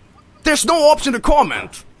 There's no option to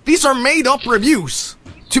comment. These are made up reviews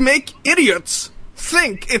to make idiots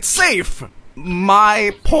think it's safe.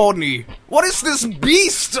 My pony. What is this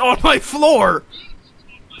beast on my floor?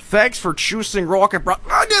 Thanks for choosing Rocket Bro.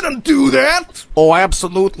 I didn't do that! Oh,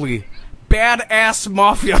 absolutely. Badass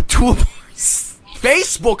Mafia Toolbox.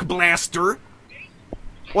 Facebook Blaster?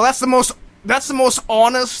 Well, that's the most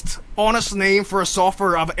honest name for a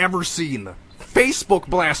software I've ever seen. Facebook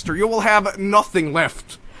Blaster. You will have nothing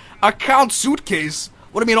left. Account Suitcase.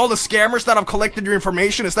 What do you mean, all the scammers that have collected your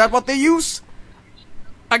information, is that what they use?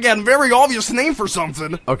 Again, very obvious name for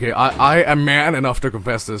something. Okay, I am man enough to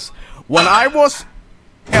confess this. When I was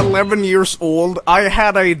 11 years old, I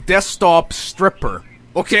had a desktop stripper.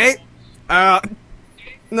 Okay? Now,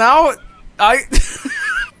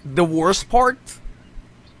 the worst part,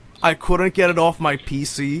 I couldn't get it off my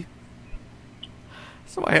PC.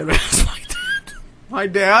 So I had to ask my dad. My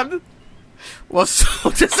dad was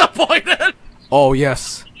so disappointed. Oh,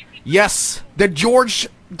 yes. Yes, the George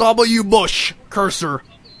W. Bush cursor.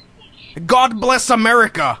 God bless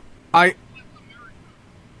America. I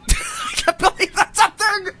can't believe that's a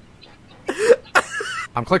thing.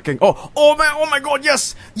 I'm clicking. Oh my god,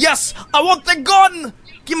 yes, I want the gun.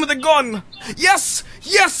 Give me the gun. Yes.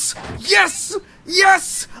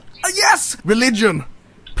 Religion.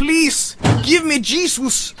 Please, give me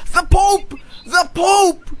Jesus. The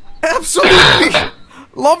Pope. Absolutely.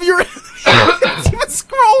 Love your even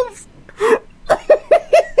scrolls.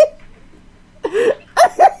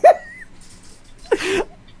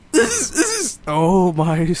 This is Oh,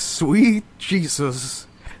 my sweet Jesus.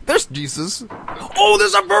 There's Jesus. Oh,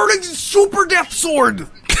 there's a burning super death sword!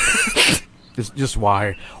 just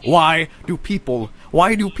why? Why do people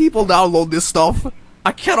download this stuff?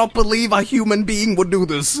 I cannot believe a human being would do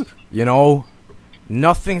this. You know,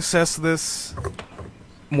 nothing says this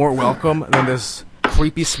more welcome than this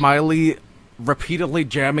creepy smiley repeatedly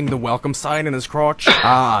jamming the welcome sign in his crotch.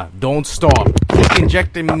 Ah, don't stop. Keep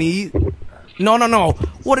injecting me. No.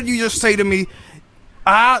 What did you just say to me?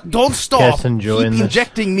 Ah, don't stop. Keep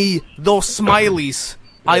injecting me those smileys.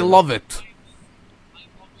 I love it.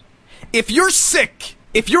 If you're sick,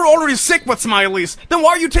 if you're already sick with smileys, then why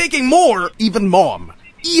are you taking more? Even mom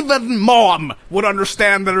would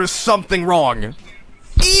understand that there's something wrong.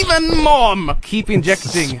 Even mom! Keep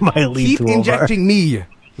injecting me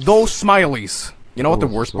those smileys. You know what the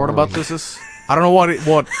worst part about this is? I don't know what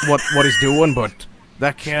he's doing, but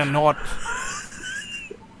that cannot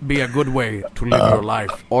be a good way to live your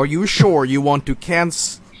life. Are you sure you want to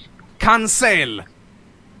cancel?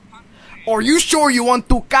 Are you sure you want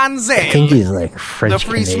to cancel? I think he's like French the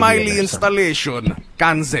free Canadian smiley installation.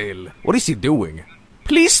 Cancel. What is he doing?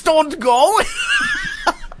 Please don't go.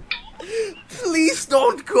 Please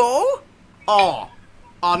don't go. Oh,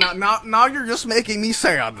 now you're just making me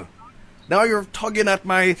sad. Now you're tugging at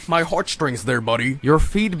my heartstrings there, buddy. Your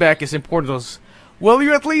feedback is important to us. Will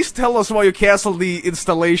you at least tell us why you canceled the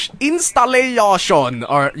installation?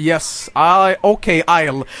 Or yes, I'll. Oh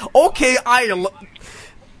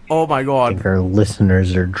my god. I think our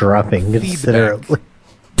listeners are dropping considerably.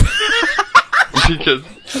 Because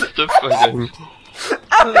the fucking...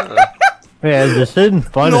 Yeah, this isn't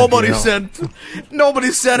fun. Nobody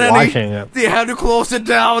said any. They had to close it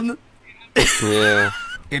down. Yeah.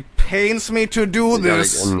 It pains me to do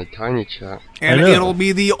this. In the tiny chat. And it'll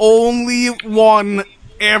be the only one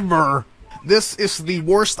ever. This is the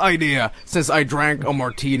worst idea since I drank a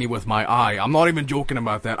martini with my eye. I'm not even joking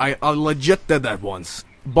about that. I legit did that once.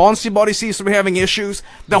 Bonzi Body seems to be having issues.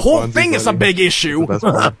 The whole thing is a big issue.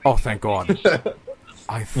 Oh, thank God.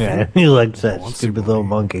 I think he likes that stupid little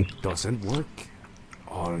monkey. Doesn't work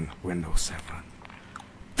on Windows 7.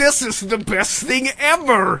 This is the best thing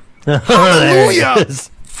ever! Hallelujah!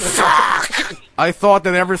 Fuck! I thought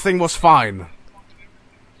that everything was fine.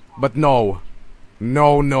 But no.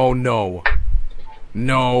 No.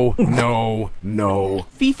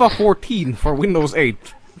 FIFA 14 for Windows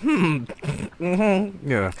 8.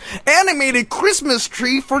 Yeah. Animated Christmas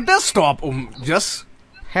tree for desktop. Just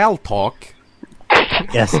hell talk.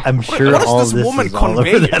 Yes, I'm sure what all is this this woman is all over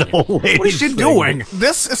conveying? that old lady. What is she doing?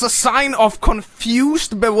 This is a sign of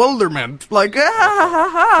confused bewilderment. Like,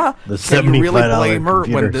 The can you really $75 blame her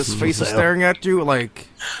when computer this face is sale. staring at you? Like,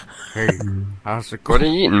 hey, how's it What are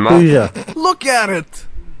going? you eating, Mom? Look at it.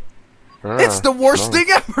 Ah, It's the worst no. thing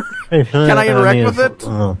ever. Can I interact with it?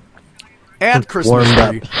 Add Christmas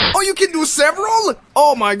warmed tree. Oh, you can do several?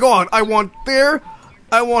 Oh my god, I want there,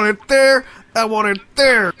 I want it there, I want it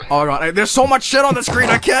there. Oh god, there's so much shit on the screen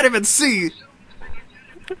I can't even see.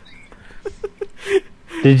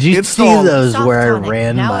 Did you see Installed. those where I Softonic,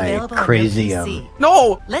 ran now my available on crazy your PC.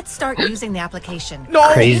 No! Let's start using the application. No!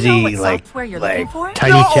 Do crazy you know what like software you're looking for?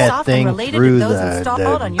 tiny chat Software thing related through to those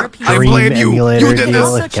installed on your the PC. I Dream blame you. emulator You did deal. this.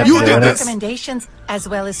 Also It check kept You out did doing this. recommendations as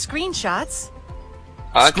well as screenshots.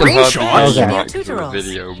 I can Screenshot? hardly use Okay. Mac for the Tutorials.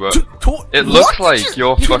 video, but it looks like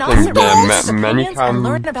your You can also fucking post many opinions and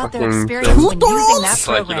learn about their fucking experience when using that It's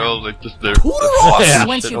like, you know, program. like just the And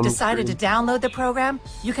once you've decided to download the program,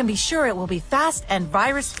 you can be sure it will be fast and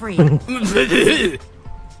virus-free.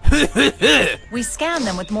 We scan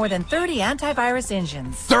them with more than 30 antivirus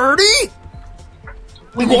engines. 30?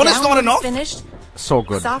 When What the is not download enough? finished, So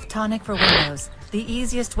good. Softonic for Windows, the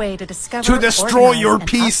easiest way to discover, To destroy organize, your and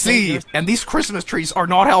update PC. your And these Christmas trees are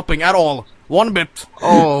not helping at all. One bit.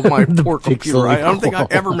 Oh, my poor computer. I don't think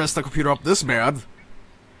I've ever messed a computer up this bad.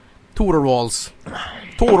 Tutorials.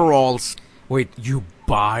 Wait, you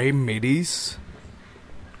buy MIDIs?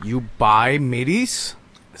 You buy MIDIs?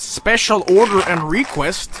 Special order and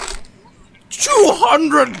request?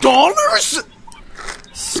 $200?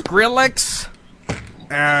 Skrillex,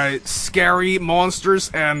 scary monsters,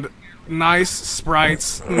 and nice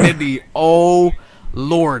sprites MIDI. Oh,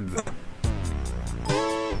 Lord.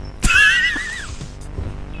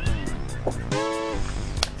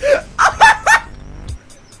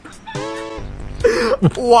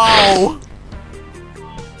 Wow.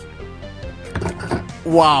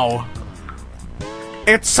 Wow.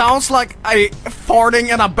 It sounds like a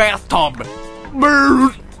farting in a bathtub. Brr.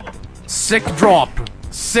 Sick drop.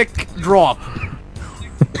 Sick drop.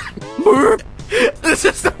 Brr. This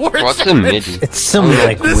is the worst. What's a MIDI? It's some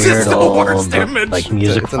like This weird is the old worst image. like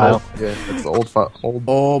music It's an file. old, yeah, it's the old file. Old,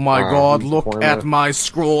 Oh my god, look format. at my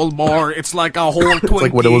scroll bar. It's like a whole Twinkie. It's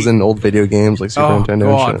like what it was in old video games, like Super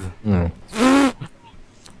Nintendo God. and shit.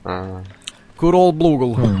 Good old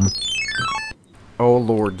Bloogle. Oh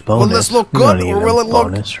lord. Bonus. Will this look We good don't need or will a it look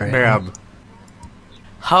bonus right bad? now.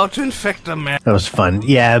 How to infect a man. That was fun.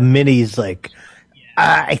 Yeah, MIDI's like.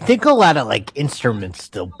 I think a lot of like instruments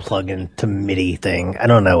still plug into MIDI thing. I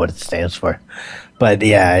don't know what it stands for, but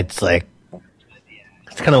yeah, it's like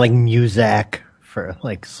it's kind of like Muzak for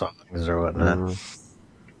like songs or whatnot.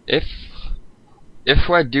 If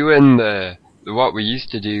we're doing the what we used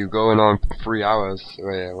to do, going on for 3 hours,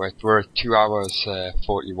 we're at 2 hours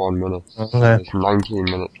 41 minutes. So there's 19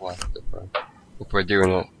 minutes left if we're doing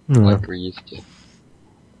it like we used to.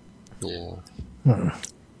 Yeah.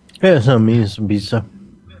 Yeah, it's not me, it's some pizza.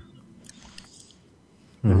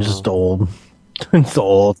 I'm just old. It's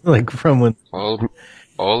old, like from when old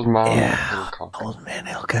man. Yeah, old man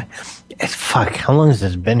Ilka. It's fuck. How long has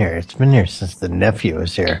this been here? It's been here since the nephew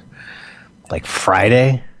was here. Like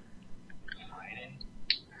Friday.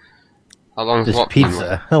 How long's This what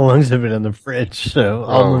pizza? How long's it been in the fridge? So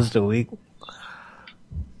almost a week.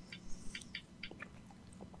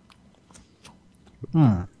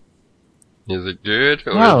 Is it good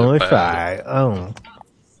or No, is it's it bad? alright.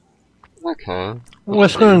 Oh. Okay. Well,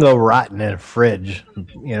 it's going to go rotten in a fridge,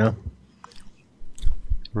 you know?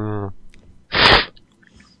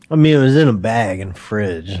 I mean, it was in a bag in the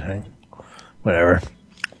fridge. Right? Whatever.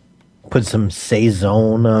 Put some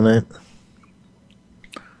Saison on it.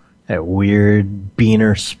 That weird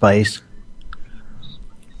beaner spice.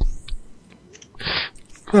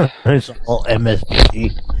 It's all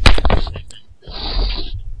MSG.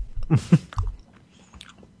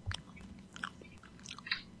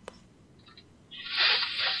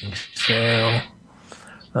 So,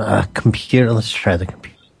 computer. Let's try the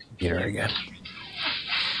computer again.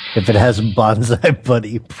 If it has Bonsai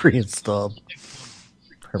Buddy pre-installed,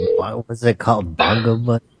 or what's it called? Bongo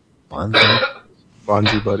Buddy,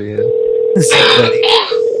 Bonzi Buddy. Yeah.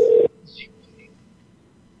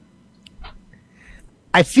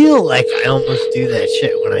 I feel like I almost do that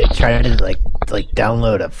shit when I try to like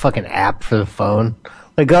download a fucking app for the phone.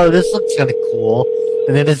 Like, oh, this looks kind of cool,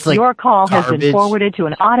 and then it's like Your call has been garbage. forwarded to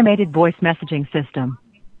an automated voice messaging system.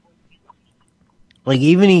 Like,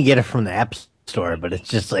 even you get it from the App Store, but it's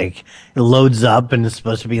just like it loads up and it's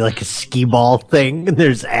supposed to be like a skee ball thing, and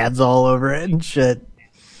there's ads all over it and shit.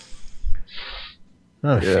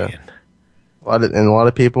 Oh, Yeah. shit. A lot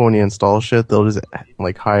of people, when you install shit, they'll just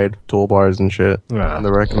like hide toolbars and shit. Yeah. And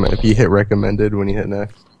if you hit recommended when you hit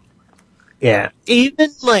next. Yeah,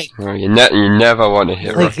 even like Well, you never want to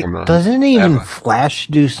hit like recommend. doesn't even ever. Flash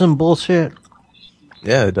do some bullshit?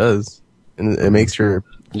 Yeah, it does. And it makes your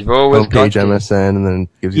You've always got homepage to. MSN and then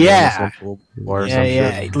gives you Yeah. MSN toolbar or Yeah, some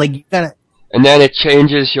yeah. shit. Like you gotta. And then it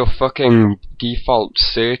changes your fucking default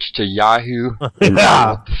search to Yahoo.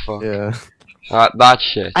 Yeah. What the fuck? Yeah. That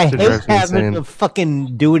shit. I It hate drives me having insane. to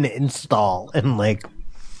fucking do an install and like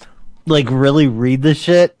really read the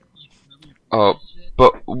shit. Oh,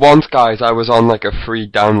 but once, guys, I was on like a free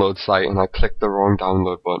download site and I clicked the wrong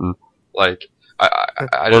download button. Like,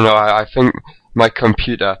 I don't know. I think my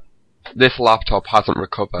computer, this laptop hasn't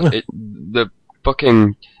recovered. The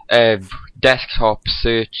fucking desktop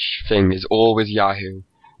search thing is always Yahoo.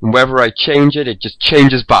 And whenever I change it, it just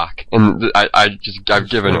changes back, and I've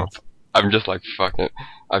given up. I'm just like, fuck it.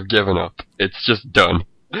 I've given up. It's just done.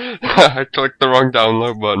 I clicked the wrong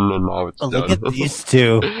download button and now it's done. Look at these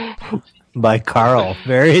two by Carl.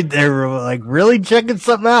 They're like really checking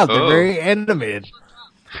something out. They're very animated.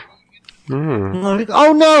 Like,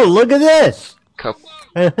 oh no, look at this.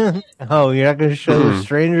 Oh, you're not going to show the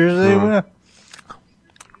strangers anymore?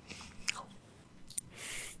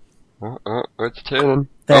 It's turning.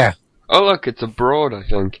 There. Oh, look, it's a broad, I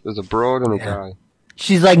think. There's a broad and a guy.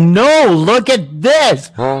 She's like, no, look at this.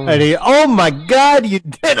 And he, oh my God, you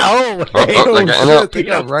did. Oh, they're getting up. shit,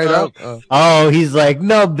 Yeah, right up. Oh, he's like,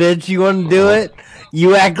 no, bitch, you want to do it?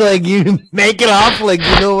 You act like you make it off like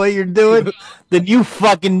you know what you're doing? Then you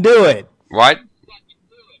fucking do it.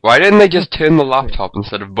 Why didn't they just turn the laptop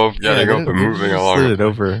instead of both getting up and moving along? Slid it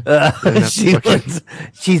over.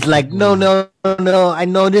 She's like, no, I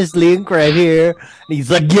know this link right here. And he's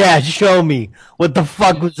like, yeah, show me. What the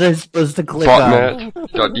fuck was I supposed to click on?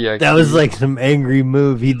 Botnet.exe. That was like some angry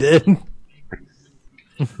move he did.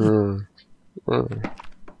 It's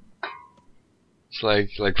like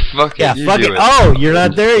fuck it. Yeah, you fuck do it. Oh, you're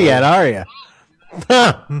not there yet, are you?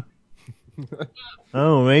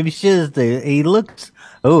 Oh, maybe she is. He looks.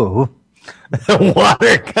 Oh,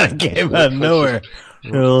 Water kind of came out of nowhere. A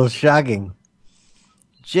little shocking.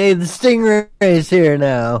 Jay the Stingray's here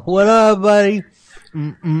now. What up, buddy?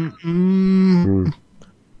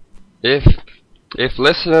 If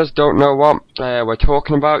listeners don't know what we're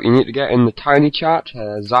talking about, you need to get in the tiny chat.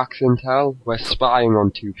 Zach's Intel. We're spying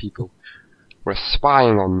on two people. We're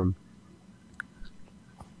spying on them.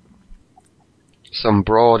 Some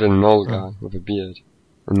broad and an old guy with a beard.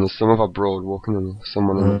 And there's some other broad walking and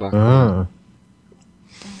someone in the back.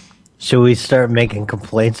 Should we start making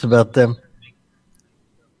complaints about them?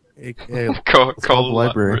 Call the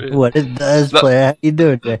library. What it does, play. How you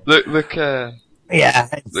doing, Jay? Look, yeah,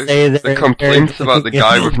 the complaints about the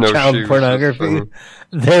guy with no child shoes. pornography.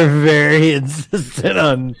 They're very insistent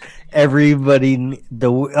on everybody.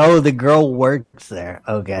 The girl works there.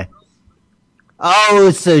 Okay.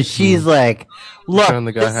 Oh, so she's like, look, Showing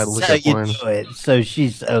the guy how to look this at is how porn. you do it. So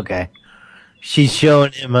she's okay. She's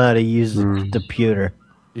showing him how to use the computer.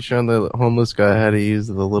 He's showing the homeless guy how to use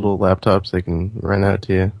the little laptops they can rent out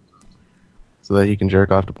to you, so that he can jerk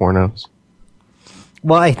off to pornos.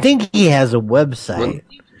 Well, I think he has a website,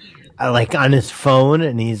 like on his phone,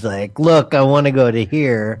 and he's like, "Look, I want to go to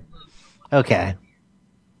here." Okay.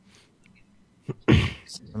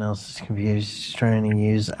 Someone else's computer is trying to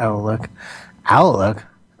use Outlook. Outlook?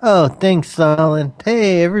 Oh, thanks, Solid.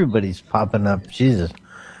 Hey, everybody's popping up. Jesus.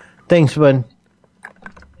 Thanks, bud.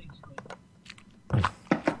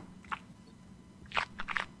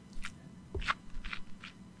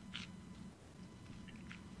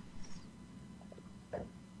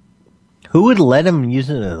 Who would let him use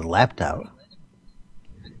it as a laptop?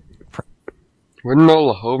 Wouldn't all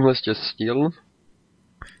the homeless just steal them?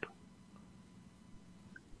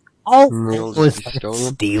 All homeless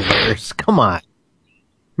stealers. Come on.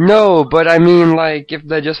 No, but I mean, like, if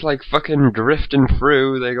they're just, like, fucking drifting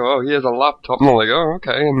through, they go, oh, here's a laptop, and they're like, oh,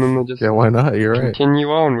 okay, and then they just... Yeah, why not? You're right. Continue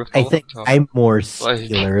on with the I think laptop. I'm more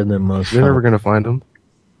stealer than most. You're never gonna find them.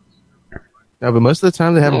 Yeah, but most of the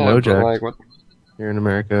time they have them Yeah, low but, jacked. like, what? Here in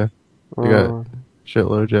America, they got shit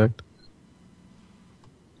low jacked.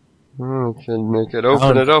 They could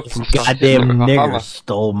open it up and start Goddamn hitting it with a nigger hammer.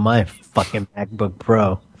 stole my fucking MacBook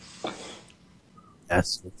Pro.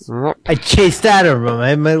 Yes. I chased out of him. I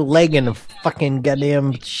had my leg in a fucking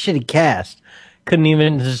goddamn shitty cast. Couldn't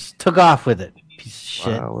even, just took off with it. Piece of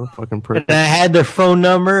shit. Wow, what a fucking prick. And I had their phone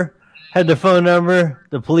number.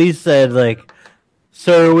 The police said, like,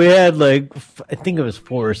 sir, we had, like, I think it was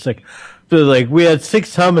 4 or 6. They're like, we had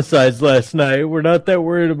 6 homicides last night. We're not that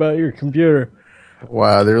worried about your computer.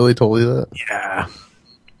 Wow, they really told you that? Yeah.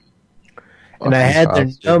 And I had their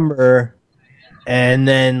number, and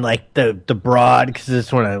then, like, the broad, because this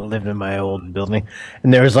is when I lived in my old building,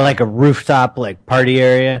 and there was, like, a rooftop, like, party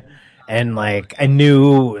area, and, like, I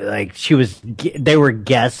knew, like, they were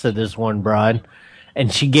guests of this one broad,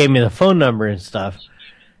 and she gave me the phone number and stuff,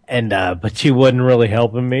 and, but she wasn't really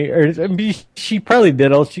helping me, or I mean, she probably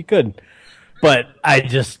did all she could. But I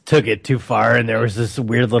just took it too far, and there was this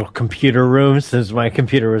weird little computer room. Since my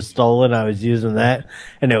computer was stolen, I was using that,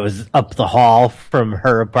 and it was up the hall from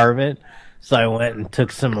her apartment. So I went and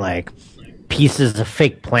took some, like, pieces of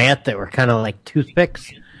fake plant that were kind of like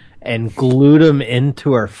toothpicks and glued them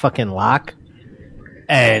into her fucking lock.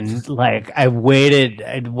 And, like, I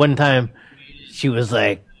waited. One time, she was,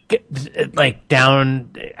 like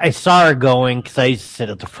down. I saw her going, because I used to sit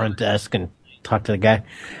at the front desk and talk to the guy,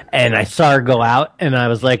 and I saw her go out, and I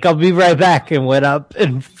was like, I'll be right back, and went up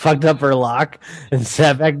and fucked up her lock and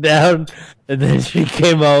sat back down, and then she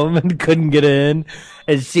came home and couldn't get in,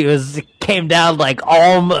 and she came down like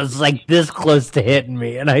almost like this close to hitting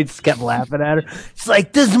me, and I just kept laughing at her. She's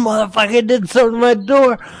like, this motherfucker did something to my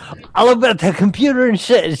door, all about the computer and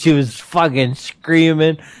shit, and she was fucking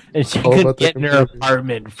screaming, and she couldn't get in her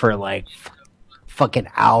apartment for like fucking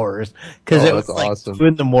hours, because it was like awesome. 2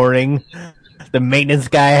 a.m. The maintenance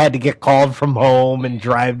guy had to get called from home and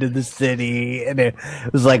drive to the city, and it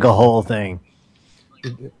was like a whole thing.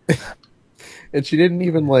 And she didn't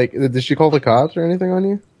even, like, did she call the cops or anything on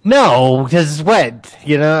you? No, because what?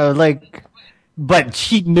 You know, like, but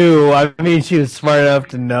she knew. I mean, she was smart enough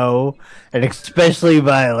to know, and especially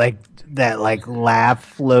by, like, that, like,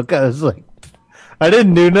 laugh look, I was like, I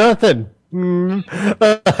didn't do nothing.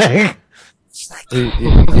 Like,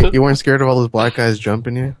 you weren't scared of all those black guys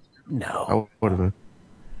jumping you? No. I would have been.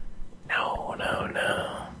 No.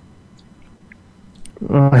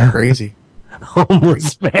 Crazy.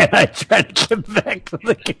 Homeless man, I tried to get back to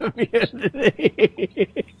the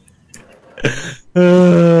community.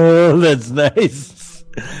 Oh, that's nice.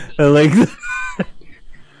 I like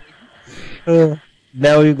that.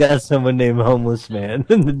 Now we've got someone named Homeless Man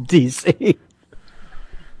in the DC.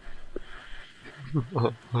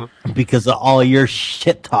 Because of all your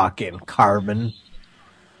shit talking, Carbon.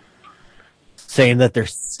 Saying that they're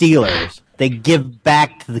stealers. They give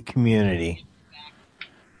back to the community.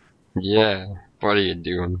 Yeah. What are you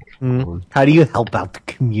doing? How do you help out the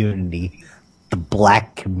community? The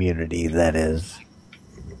black community, that is.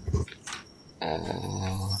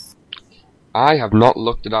 I have not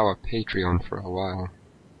looked at our Patreon for a while.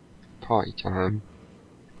 Party time.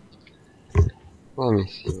 Let me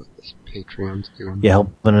see what this Patreon's doing. You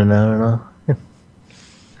helping it out or not?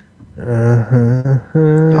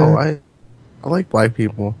 No, I like black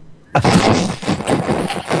people.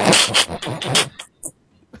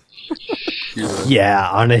 Yeah,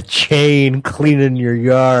 on a chain, cleaning your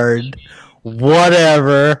yard.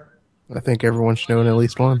 Whatever. I think everyone should own at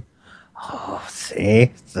least one. Oh,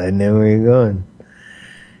 see? So I know where you're going.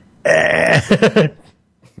 That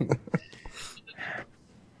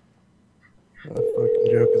fucking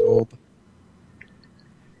joke is old.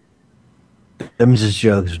 Them just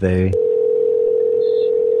jokes, baby.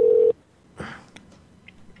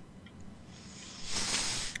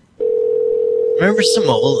 Remember some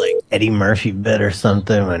old, like, Eddie Murphy bit or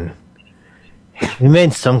something when he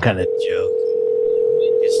made some kind of joke.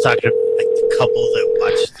 He was talking about, like, the couple that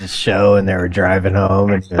watched the show and they were driving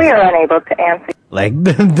home. And We are unable to answer. like,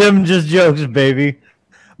 them just jokes, baby.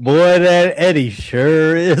 Boy, that Eddie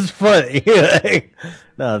sure is funny. Like,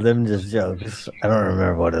 no, them just jokes. I don't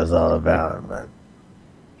remember what it was all about, but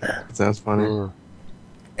It sounds funny.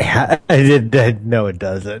 yeah, I know it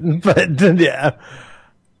doesn't, but yeah.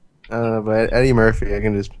 But Eddie Murphy,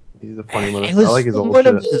 he's a funny It motherfucker. was I like his old one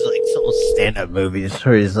shit. of his like old stand-up movies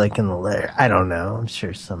where he's like in the letter. I don't know. I'm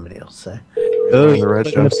sure somebody will say. Oh, the you're red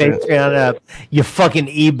putting the jumpsuit. Patreon up. You fucking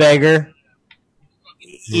e-beggar.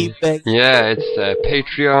 E-beggar. Yeah, it's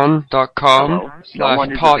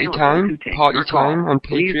patreon.com/partytime. Partytime on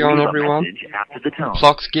Patreon, everyone.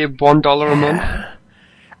 Clocks give $1 a month.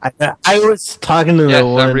 I was talking to Yes, the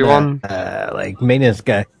one everyone. like maintenance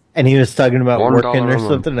guy, and he was talking about $1 working or a month.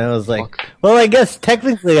 something. And I was like, well, I guess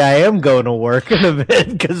technically I am going to work in a bit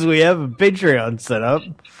because we have a Patreon set up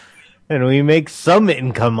and we make some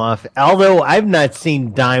income off. Although I've not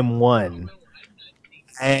seen dime one.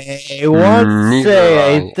 I want to neither say have I. I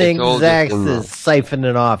It's think all just Zax in the- is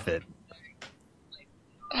siphoning off it.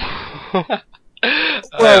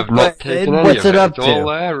 I have not taken any what's of it up It's all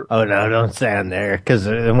to? there. Oh no, don't say on there, because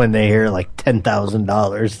when they hear like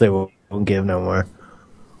 $10,000, they won't give no more.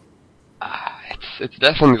 It's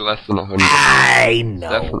definitely less than 100. I know.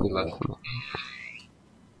 Definitely less than 100.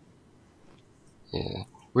 Yeah.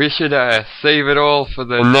 We should save it all for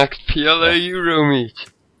the next PLA Euro meet.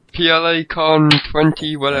 PLA Con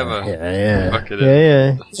 20, whatever. Yeah. Fuck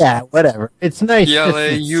it Yeah, whatever. It's nice. PLA just to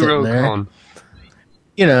sit Euro there. Con.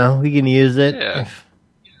 You know, we can use it. Yeah.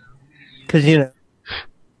 Because, you know,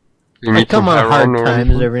 You I need come some on heroin hard or times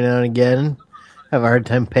anything? every now and again. Have a hard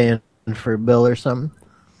time paying for a bill or something.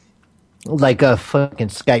 Like a fucking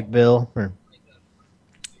Skype bill. Or...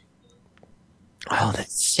 Oh,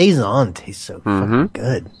 that Saison tastes so fucking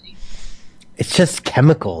good. It's just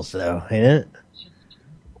chemicals, though, ain't it?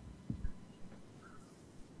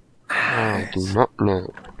 I do not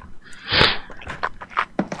know.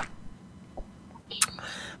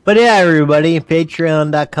 But yeah, everybody,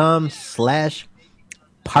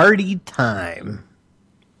 patreon.com/partytime.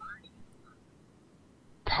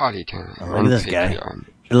 Party time. Oh, look on at this guy. Patreon.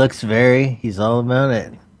 He looks he's all about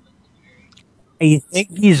it. You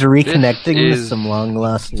think he's reconnecting This with is- some long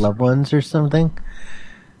lost loved ones or something?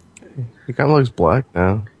 He kind of looks black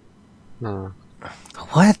now. No.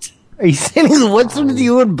 What? Are you saying what's with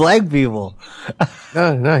you and black people?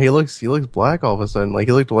 No, he looks black all of a sudden. Like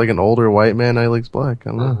he looked like an older white man. Now he looks black.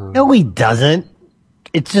 I don't know. No, he doesn't.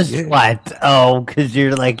 It's just what? Oh, because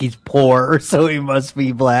you're like he's poor, so he must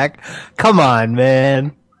be black. Come on,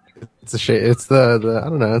 man. It's a shade. It's the I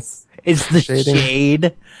don't know. It's the shading.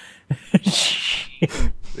 shade.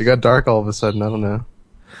 It got dark all of a sudden. I don't know.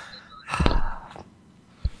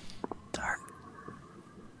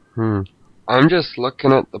 I'm just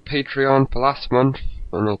looking at the Patreon for last month,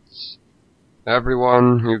 and it's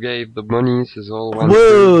everyone who gave the monies is all went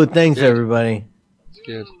Woo! through. Thanks, Good. everybody. It's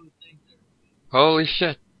good. Holy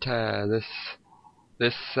shit! This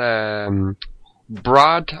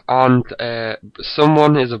Brad and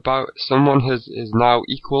someone is now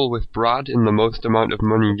equal with Brad in the most amount of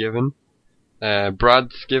money given.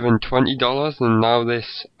 Brad's given $20, and now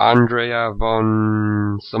this Andrea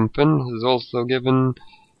von something has also given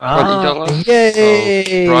 $20.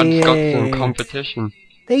 Yay! So Brad's got some competition.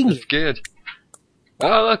 Thank Good.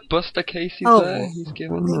 Oh look, Buster Casey's Oh, there. He's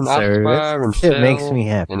given, and sir, Aspar, and shit Phil, makes me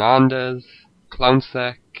happy. and Anders,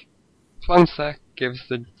 Clownsec, gives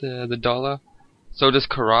the dollar. So does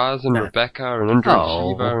Karaz and Rebecca and Andre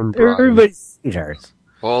Shiva and Brian. Everybody's sweethearts.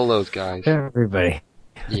 All those guys. Everybody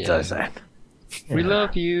does that. We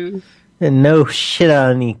love you. And no shit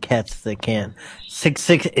on any cats that can't.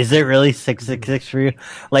 666, is it really 666 for you?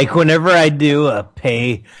 Like, whenever I do a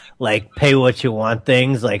pay what you want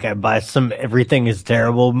things, like I buy some Everything is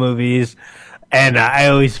Terrible movies, and I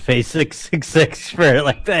always pay 666 for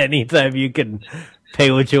like anytime you can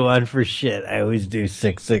pay what you want for shit. I always do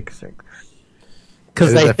 666.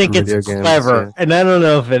 Because I think it's clever, and I don't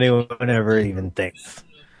know if anyone ever even thinks.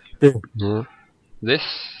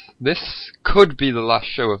 This could be the last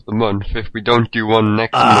show of the month if we don't do one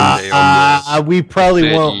next Monday on the we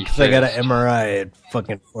probably won't, because I got an MRI at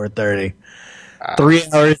fucking 4:30. 3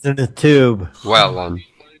 hours in the tube. Well then.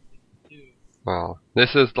 Well,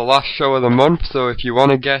 this is the last show of the month, so if you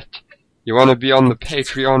want to be on the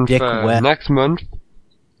Patreon for next month,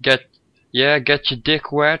 get your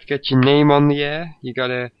dick wet, get your name on the air. You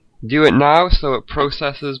gotta do it now so it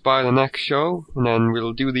processes by the next show, and then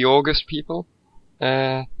we'll do the August people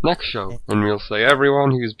next show, and we'll say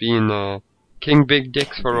everyone who's been King Big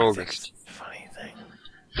Dicks for August. Funny thing.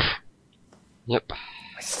 Yep.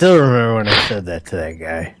 I still remember when I said that to that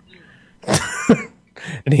guy.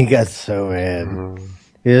 And he got so mad.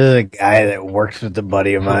 He was a guy that works with a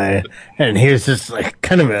buddy of mine, and he was just like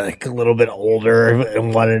kind of like a little bit older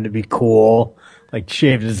and wanted to be cool, like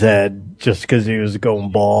shaved his head just because he was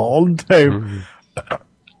going bald type,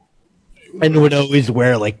 and would always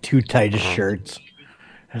wear like too tight shirts.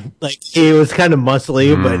 Like he was kind of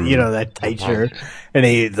muscly, but you know that tight shirt, and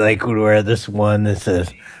he like would wear this one that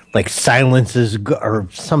says like silence is or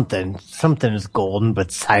something is golden,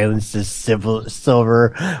 but silence is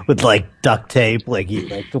silver with like duct tape. Like he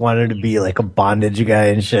like wanted to be like a bondage guy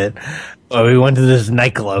and shit. Well, we went to this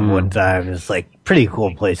nightclub one time. It's like pretty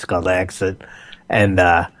cool place called Exit, and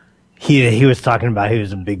he was talking about he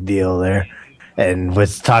was a big deal there. And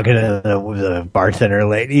was talking to the bartender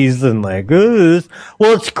ladies and like, well,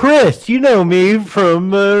 it's Chris. You know me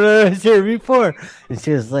from I was here before. And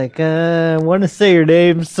she was like, I want to say your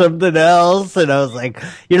name, something else. And I was like,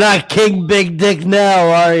 you're not King Big Dick now,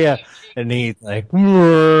 are you? And he like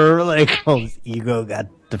all his ego got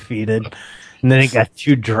defeated. And then he got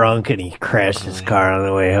too drunk and he crashed his car on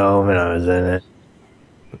the way home, and I was in it.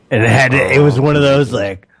 And it was one of those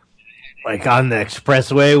like on the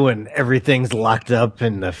expressway when everything's locked up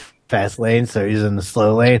in the fast lane, so he's in the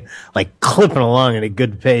slow lane, like clipping along at a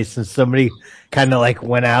good pace, and somebody kind of like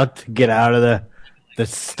went out to get out of the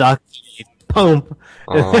stuck pump,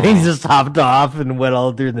 and he just hopped off and went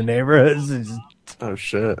all through the neighborhoods. And just, oh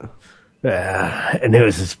shit! Yeah, and it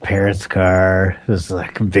was his parents' car. It was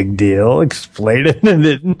like a big deal. Explain it, and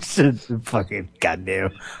then fucking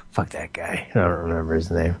goddamn, fuck that guy. I don't remember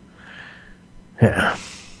his name. Yeah.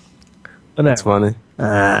 That's funny.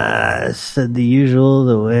 Said the usual,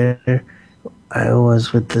 the way I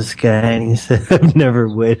was with this guy, and he said, I've never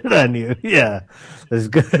waited on you. Yeah, that's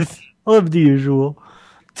good. I love the usual.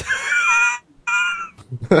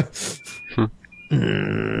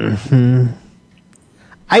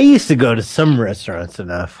 I used to go to some restaurants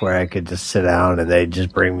enough where I could just sit down and they'd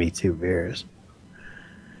just bring me 2 beers.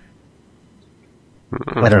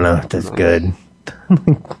 I don't know if that's good.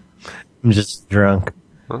 I'm just drunk.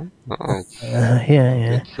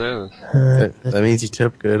 Yeah. That means you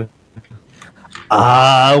tip good.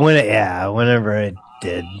 Whenever I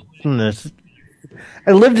did.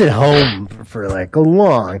 I lived at home for like a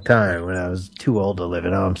long time when I was too old to live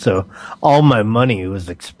at home, so all my money was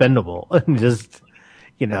expendable. And just,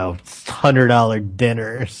 $100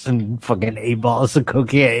 dinners and fucking 8 balls of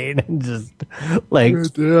cocaine and just like.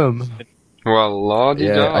 Damn. Well, lordy,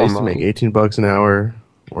 I used to make $18 an hour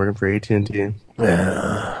working for AT&T.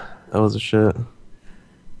 That was a shit.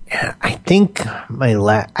 Yeah, I think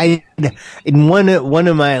in one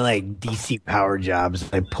of my like DC Power jobs,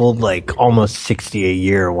 I pulled like almost $60 a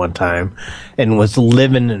year one time, and was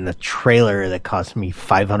living in a trailer that cost me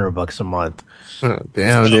 $500 a month.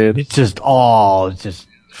 Damn, dude! It's just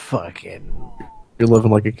fucking. You're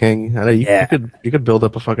living like a king. I know you could build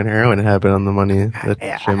up a fucking heroin habit on the money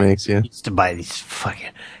that shit makes you. I used to buy these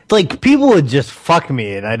fucking people would just fuck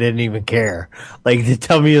me and I didn't even care. Like they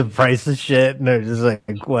tell me the price of shit and they're just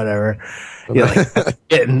like whatever.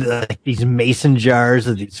 Getting like these mason jars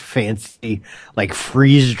of these fancy like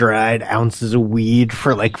freeze dried ounces of weed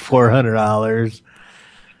for like $400,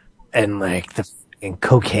 and like the fucking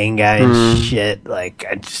cocaine guy and shit. Like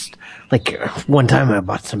I just. Like, one time I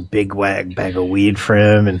bought some big bag of weed for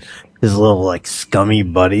him and his little, like, scummy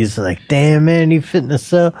buddies. Like, damn, man, you fit in the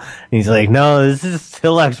cell? And he's like, no, this is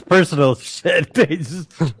Hillock's personal shit. It's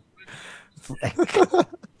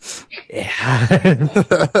Yeah.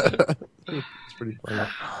 It's pretty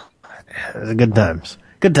funny. Good times.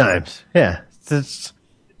 Good times. Yeah.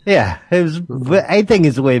 Yeah. It was. I think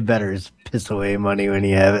it's way better to piss away money when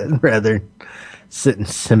you have it rather than sit in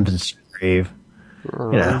Simpson's grave.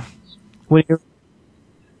 You know. When you're.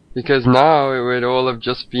 Because now it would all have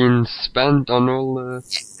just been spent on all the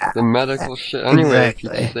medical shit anyway.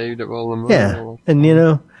 Exactly. If you saved up all the money. Yeah. And you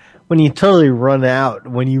know, when you totally run out,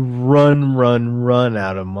 when you run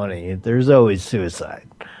out of money, there's always suicide.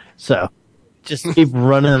 So just keep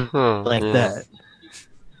running like that.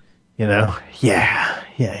 You know? Yeah.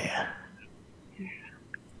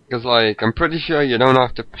 Because, like, I'm pretty sure you don't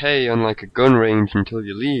have to pay on, like, a gun range until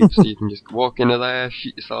you leave, so you can just walk into there,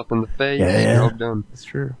 shoot yourself in the face, job done. That's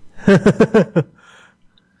true.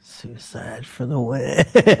 Suicide for the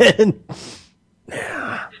win.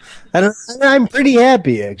 I'm pretty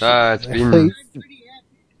happy, actually.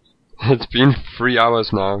 It's been 3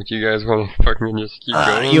 hours now. Do you guys want to fucking just keep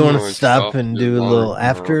going? You want to stop and do a little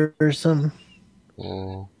after or something?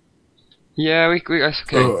 Yeah, that's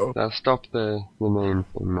okay. I'll stop the main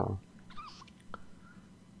thing now.